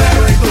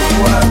sombrero y tu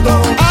cuarto.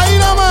 Ahí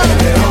nomás.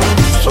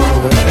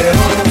 Sube.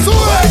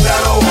 Baila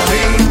lo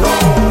bonito.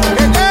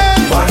 ¿Qué qué?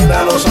 Baila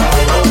lo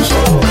sabroso.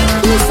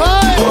 Tú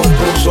sabes. Con tu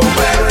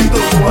sombrero y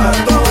tu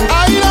cuarto.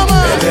 Ahí nomás.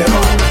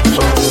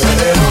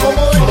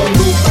 Como de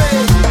costumbre,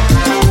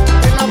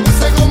 en la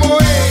puse como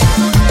es.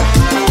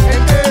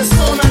 Gente de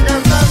zona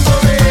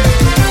cantándole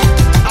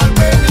al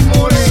Beni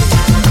More.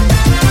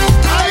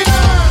 Ahí va.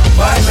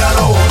 Baila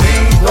lo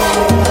bonito.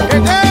 ¿Qué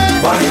qué?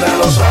 Baila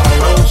lo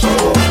sabroso.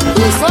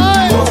 Tú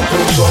sabes. Con tu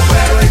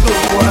sombrero y tu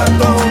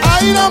cuarto.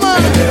 Ahí nomás.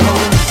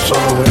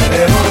 Sube.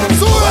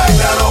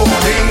 Baila lo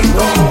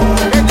bonito.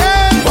 ¿Qué qué?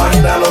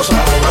 Baila lo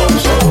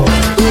sabroso.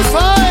 Tú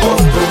sabes. Con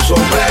tu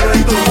sombrero y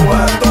tu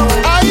cuarto.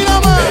 Ahí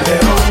nomás.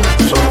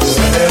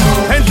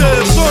 Gente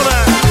de zona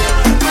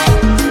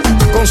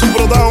con su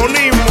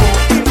protagonismo,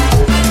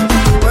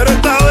 pero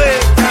esta vez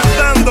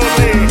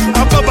cantándole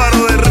a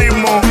paparo del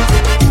ritmo.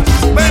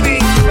 Beni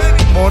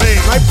More.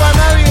 No hay pa'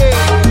 nadie.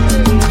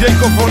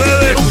 Jacob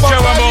Forever.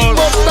 Escuchábamos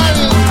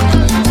Mortal.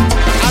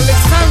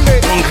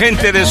 Alexander. con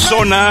gente de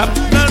zona.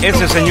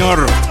 Ese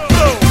señor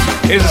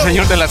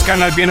de las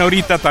canas viene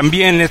ahorita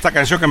también. Esta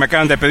canción que me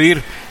acaban de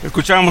pedir.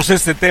 Escuchábamos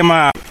este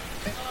tema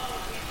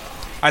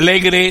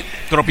alegre,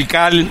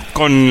 tropical,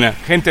 con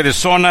gente de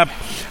zona.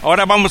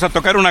 Ahora vamos a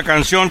tocar una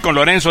canción con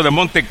Lorenzo de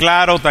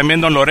Monteclaro,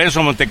 también don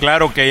Lorenzo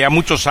Monteclaro, que ya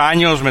muchos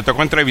años me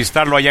tocó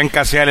entrevistarlo allá en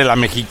Caseale, La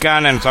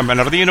Mexicana, en San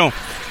Bernardino.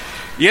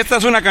 Y esta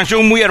es una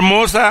canción muy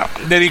hermosa,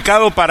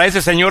 dedicado para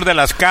ese señor de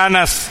las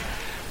canas,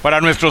 para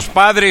nuestros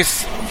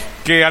padres,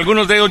 que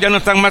algunos de ellos ya no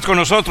están más con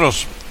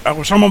nosotros.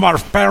 Some of our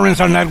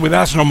parents are not with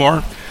us no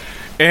more,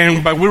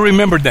 but we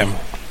remember them,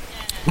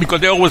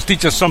 because they always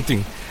teach us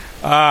something.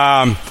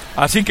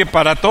 Así que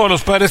para todos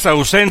los padres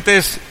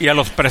ausentes y a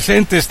los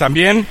presentes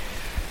también,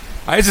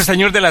 a ese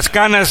señor de las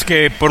canas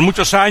que por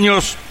muchos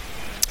años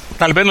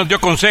tal vez nos dio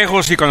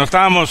consejos y cuando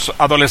estábamos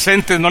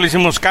adolescentes no le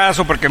hicimos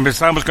caso porque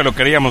pensábamos que lo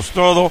queríamos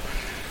todo,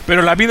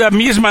 pero la vida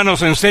misma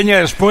nos enseña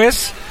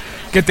después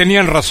que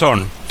tenían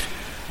razón.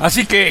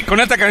 Así que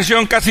con esta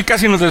canción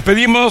casi nos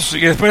despedimos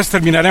y después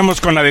terminaremos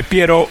con la de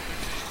Piero,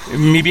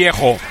 mi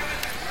viejo.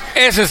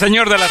 Ese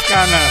señor de las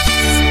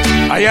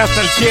canas, allá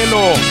hasta el cielo,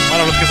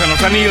 para los que se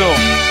nos han ido,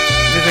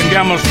 les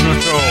enviamos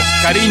nuestro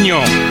cariño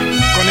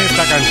con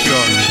esta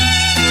canción.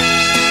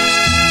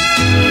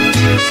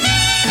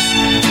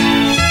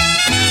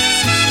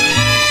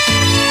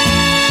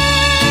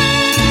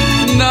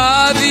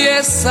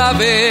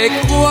 sabe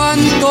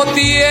cuánto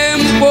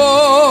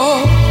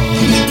tiempo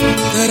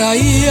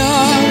traía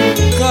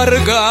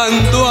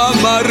cargando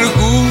amarguras.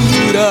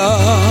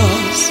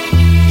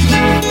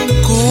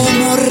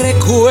 Como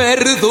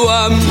recuerdo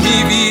a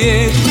mi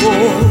viejo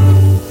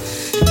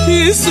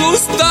y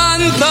sus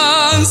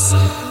tantas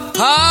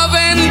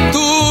aventuras.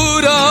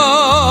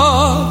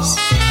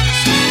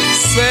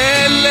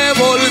 Se le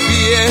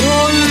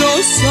volvieron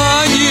los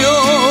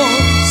años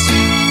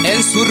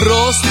en su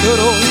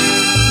rostro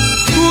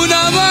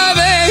una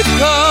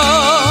madeja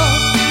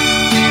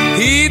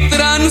y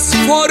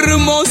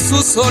transformó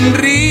su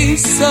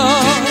sonrisa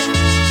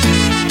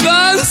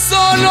tan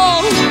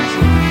solo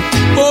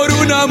por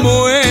una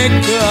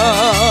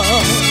mueca.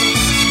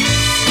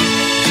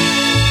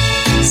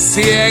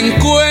 Si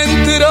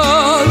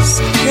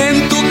encuentras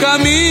en tu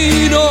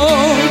camino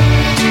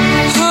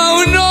a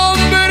un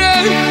hombre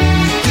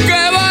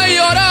que va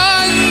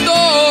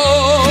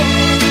llorando,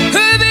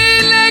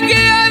 dile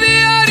que a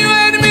diario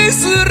en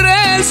mis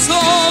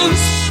rezos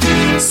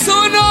su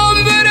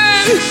nombre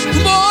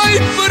voy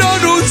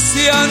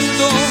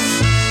pronunciando.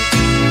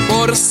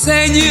 Por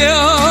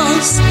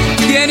señas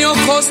tiene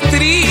ojos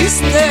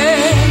tristes,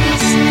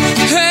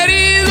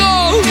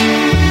 herido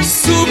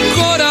su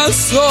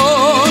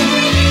corazón.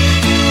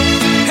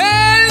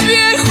 El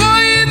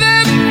viejo y de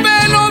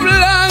pelo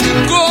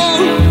blanco,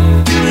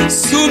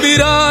 su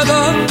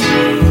mirada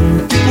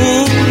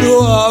puro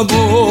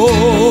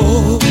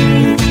amor.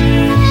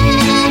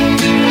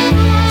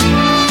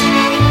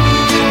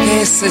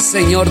 Ese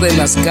señor de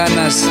las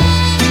canas,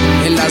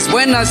 en las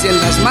buenas y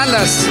en las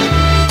malas,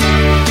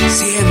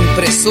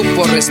 siempre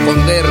supo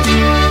responder.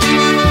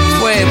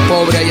 Fue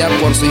pobre allá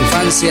por su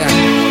infancia,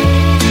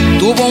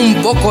 tuvo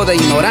un poco de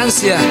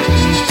ignorancia,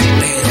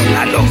 pero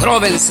la logró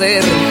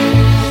vencer.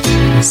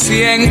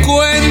 Si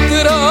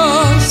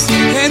encuentras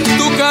en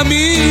tu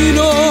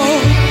camino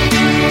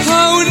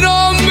a un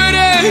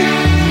hombre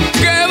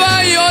que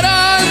va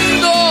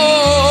llorando,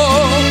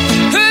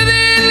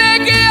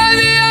 dile que a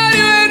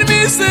diario en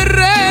mis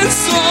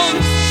rezos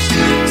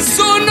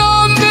su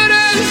nombre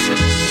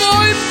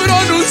voy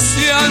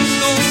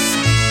pronunciando.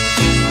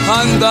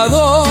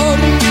 Andador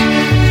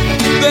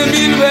de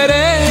mil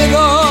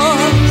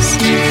veredas,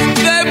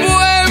 de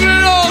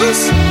pueblos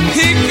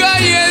y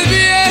calles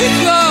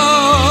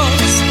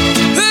viejas,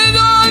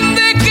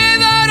 ¿dónde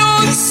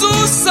quedaron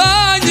sus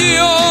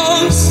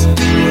años?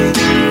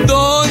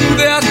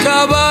 ¿Dónde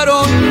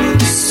acabaron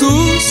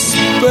sus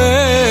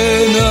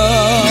penas?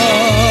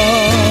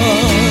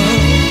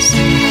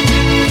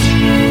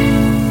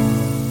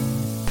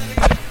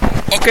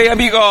 Ok,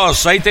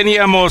 amigos, ahí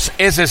teníamos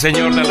ese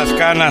señor de las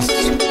canas.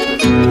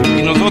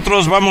 Y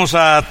nosotros vamos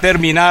a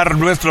terminar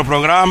nuestro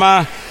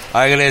programa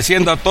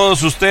agradeciendo a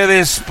todos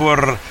ustedes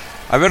por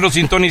habernos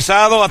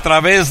sintonizado a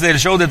través del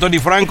show de Tony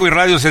Franco y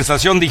Radio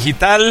Sensación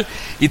Digital,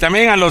 y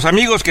también a los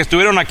amigos que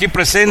estuvieron aquí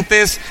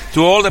presentes.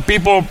 To all the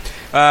people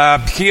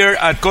here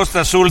at Costa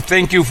Azul,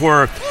 thank you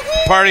for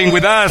partying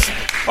with us.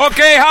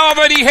 Okay, how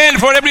about a hand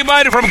for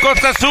everybody from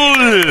Costa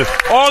Azul,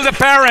 all the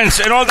parents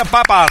and all the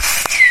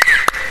papas.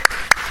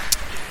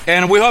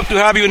 And we hope to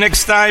have you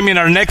next time in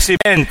our next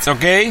event,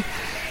 okay?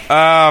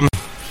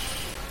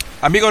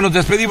 Amigos, nos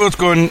despedimos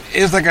con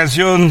esta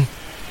canción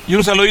y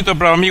un saludito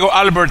para mi amigo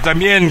Albert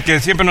también, que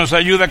siempre nos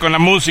ayuda con la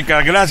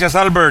música. Gracias,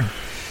 Albert,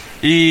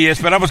 y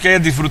esperamos que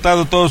hayan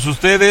disfrutado todos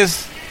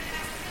ustedes.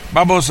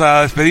 Vamos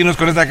a despedirnos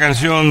con esta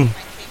canción,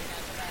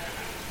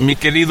 Mi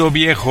querido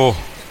viejo.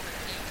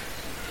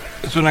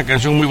 Es una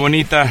canción muy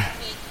bonita,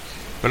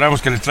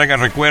 esperamos que les traiga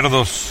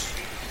recuerdos.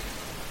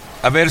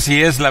 A ver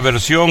si es la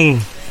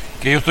versión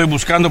que yo estoy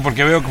buscando,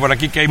 porque veo que por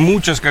aquí que hay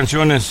muchas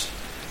canciones,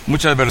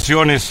 muchas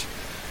versiones.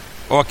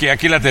 Ok,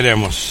 aquí la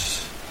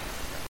tenemos.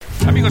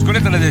 Amigos, con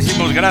esta les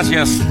decimos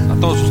gracias a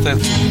todos ustedes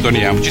por su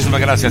sintonía.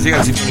 Muchísimas gracias.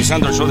 Sigan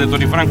sintonizando el show de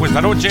Tony Franco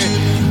esta noche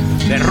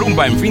de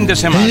rumba en fin de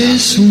semana.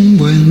 Es un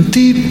buen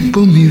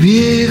tipo, mi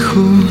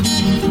viejo,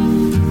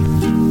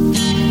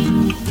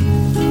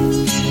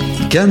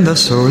 que anda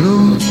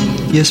solo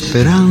y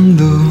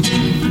esperando.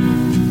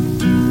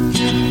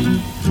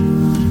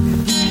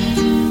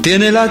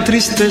 Tiene la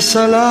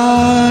tristeza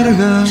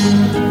larga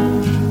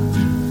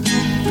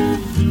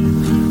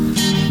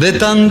de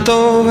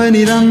tanto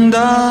venir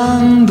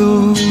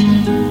andando.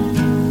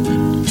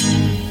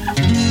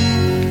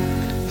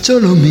 Yo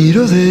lo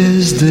miro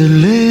desde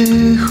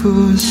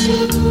lejos,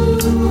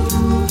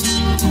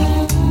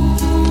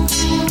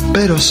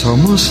 pero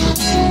somos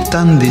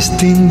tan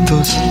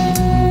distintos.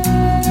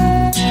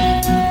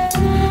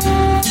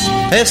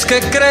 Es que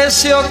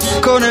creció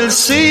con el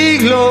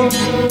siglo,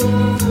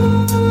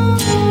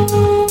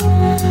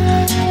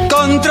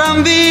 con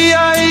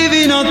tranvía y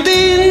vino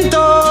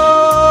tinto.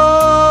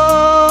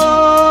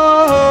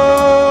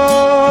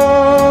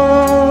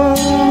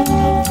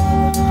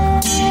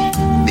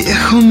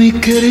 Mi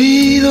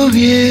querido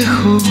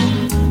viejo,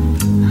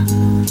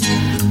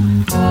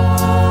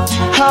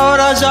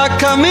 ahora ya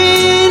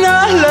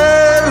caminas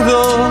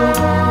lerdo,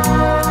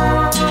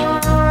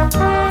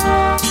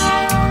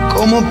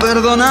 como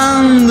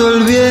perdonando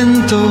el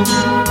viento.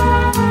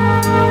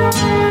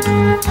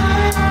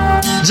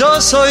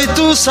 Yo soy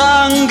tu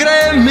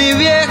sangre, mi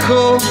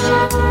viejo.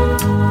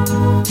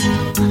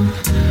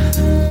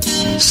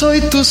 Soy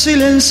tu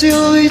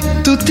silencio y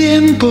tu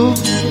tiempo.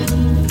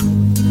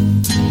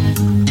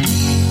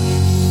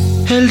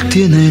 Él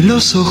tiene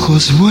los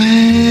ojos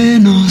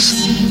buenos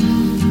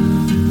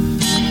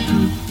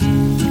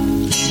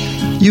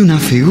y una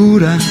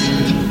figura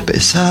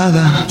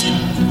pesada.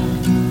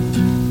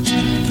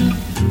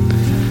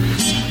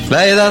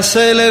 La edad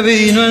se le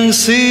vino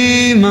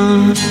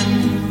encima,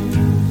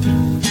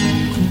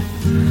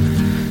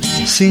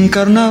 sin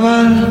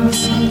carnaval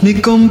ni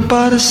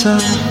comparsa.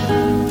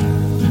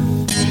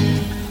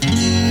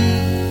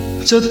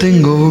 Yo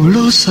tengo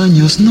los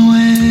años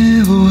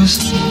nuevos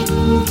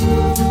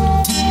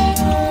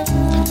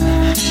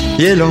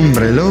y el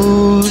hombre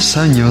los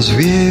años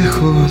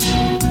viejos.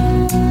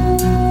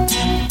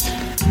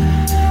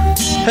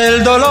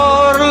 El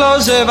dolor lo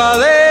lleva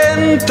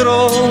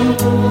adentro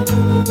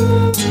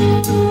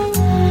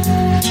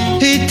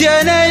y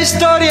tiene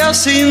historia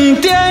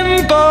sin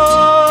tiempo.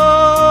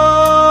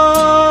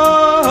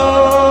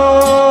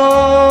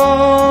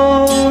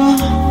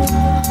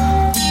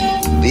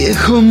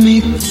 Viejo,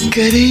 mi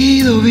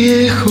querido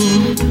viejo,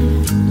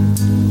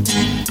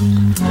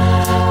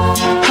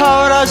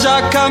 ahora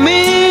ya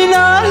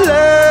camina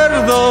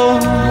lerdo,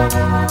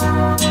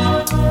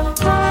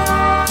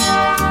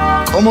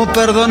 como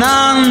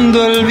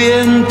perdonando el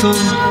viento.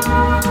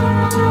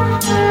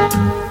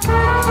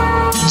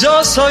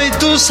 Yo soy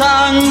tu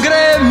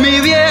sangre,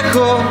 mi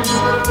viejo.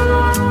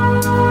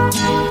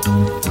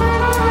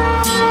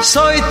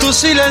 Soy tu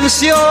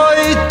silencio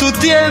y tu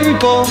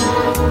tiempo.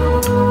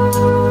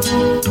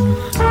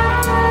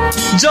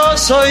 Yo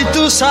soy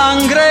tu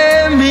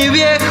sangre, mi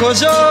viejo.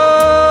 Yo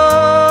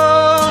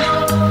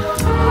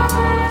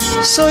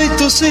soy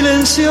tu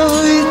silencio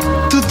y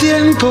tu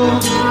tiempo.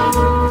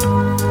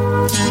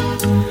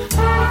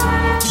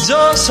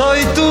 Yo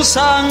soy tu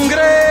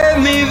sangre,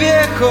 mi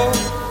viejo.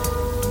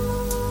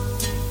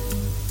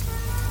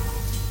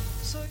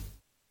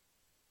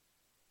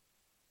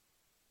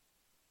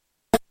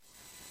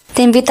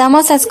 Te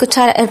invitamos a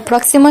escuchar el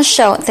próximo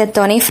show de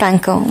Tony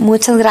Franco.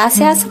 Muchas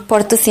gracias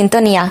por tu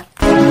sintonía.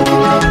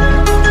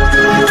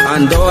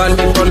 Ando al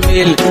 1000 por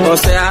 1000, o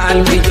sea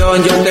al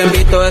millón. Yo te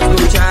invito a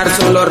escuchar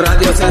solo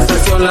Radio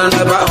Sensación, la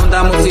nueva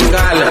onda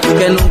musical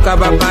que nunca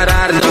va a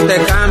parar. No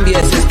te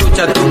cambies,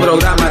 escucha tu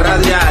programa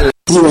radial.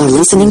 You are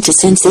listening to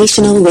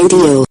Sensational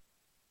Radio.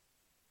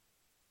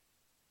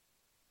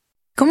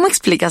 ¿Cómo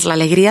explicas la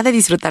alegría de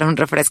disfrutar un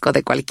refresco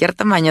de cualquier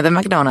tamaño de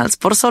McDonald's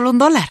por solo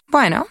 $1?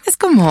 Bueno, es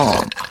como...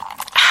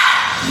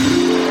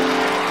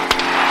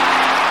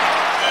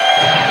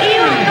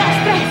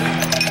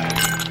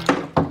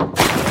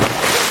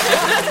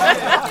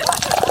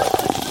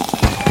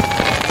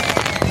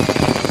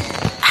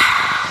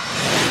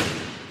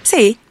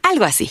 Sí,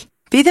 algo así.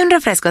 Pide un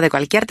refresco de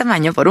cualquier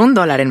tamaño por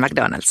 $1 en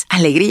McDonald's.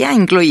 Alegría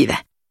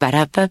incluida.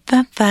 Para pa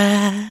pa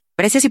pa.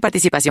 Precios y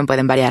participación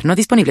pueden variar. No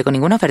disponible con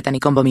ninguna oferta ni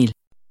combo 1000.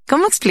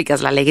 ¿Cómo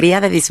explicas la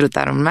alegría de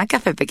disfrutar un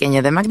McCafé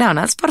pequeño de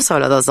McDonald's por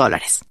solo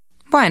 $2?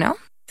 Bueno,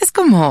 es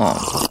como...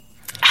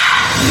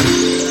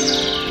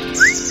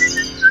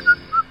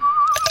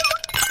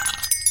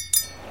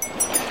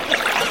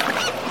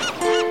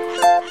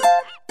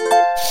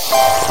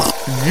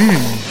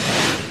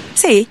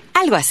 Sí,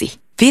 algo así.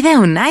 Pide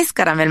un Ice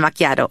Caramel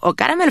Macchiato o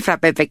Caramel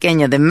Frappé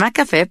pequeño de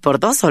McCafé por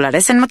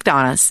 $2 en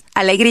McDonald's.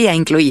 Alegría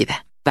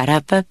incluida.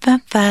 Para pa pa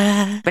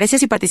pa.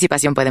 Precios y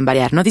participación pueden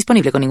variar. No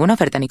disponible con ninguna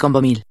oferta ni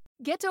combo 1000.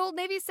 Get to Old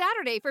Navy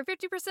Saturday for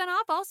 50%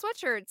 off all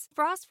sweatshirts.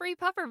 Frost-free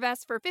puffer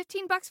vests for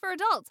 $15 for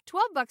adults,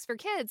 $12 for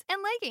kids,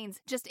 and leggings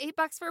just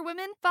 $8 for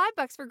women,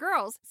 $5 for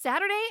girls.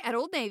 Saturday at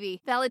Old Navy.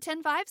 Valid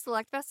 10/5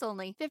 select vests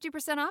only.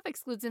 50% off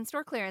excludes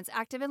in-store clearance.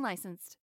 Active and licensed.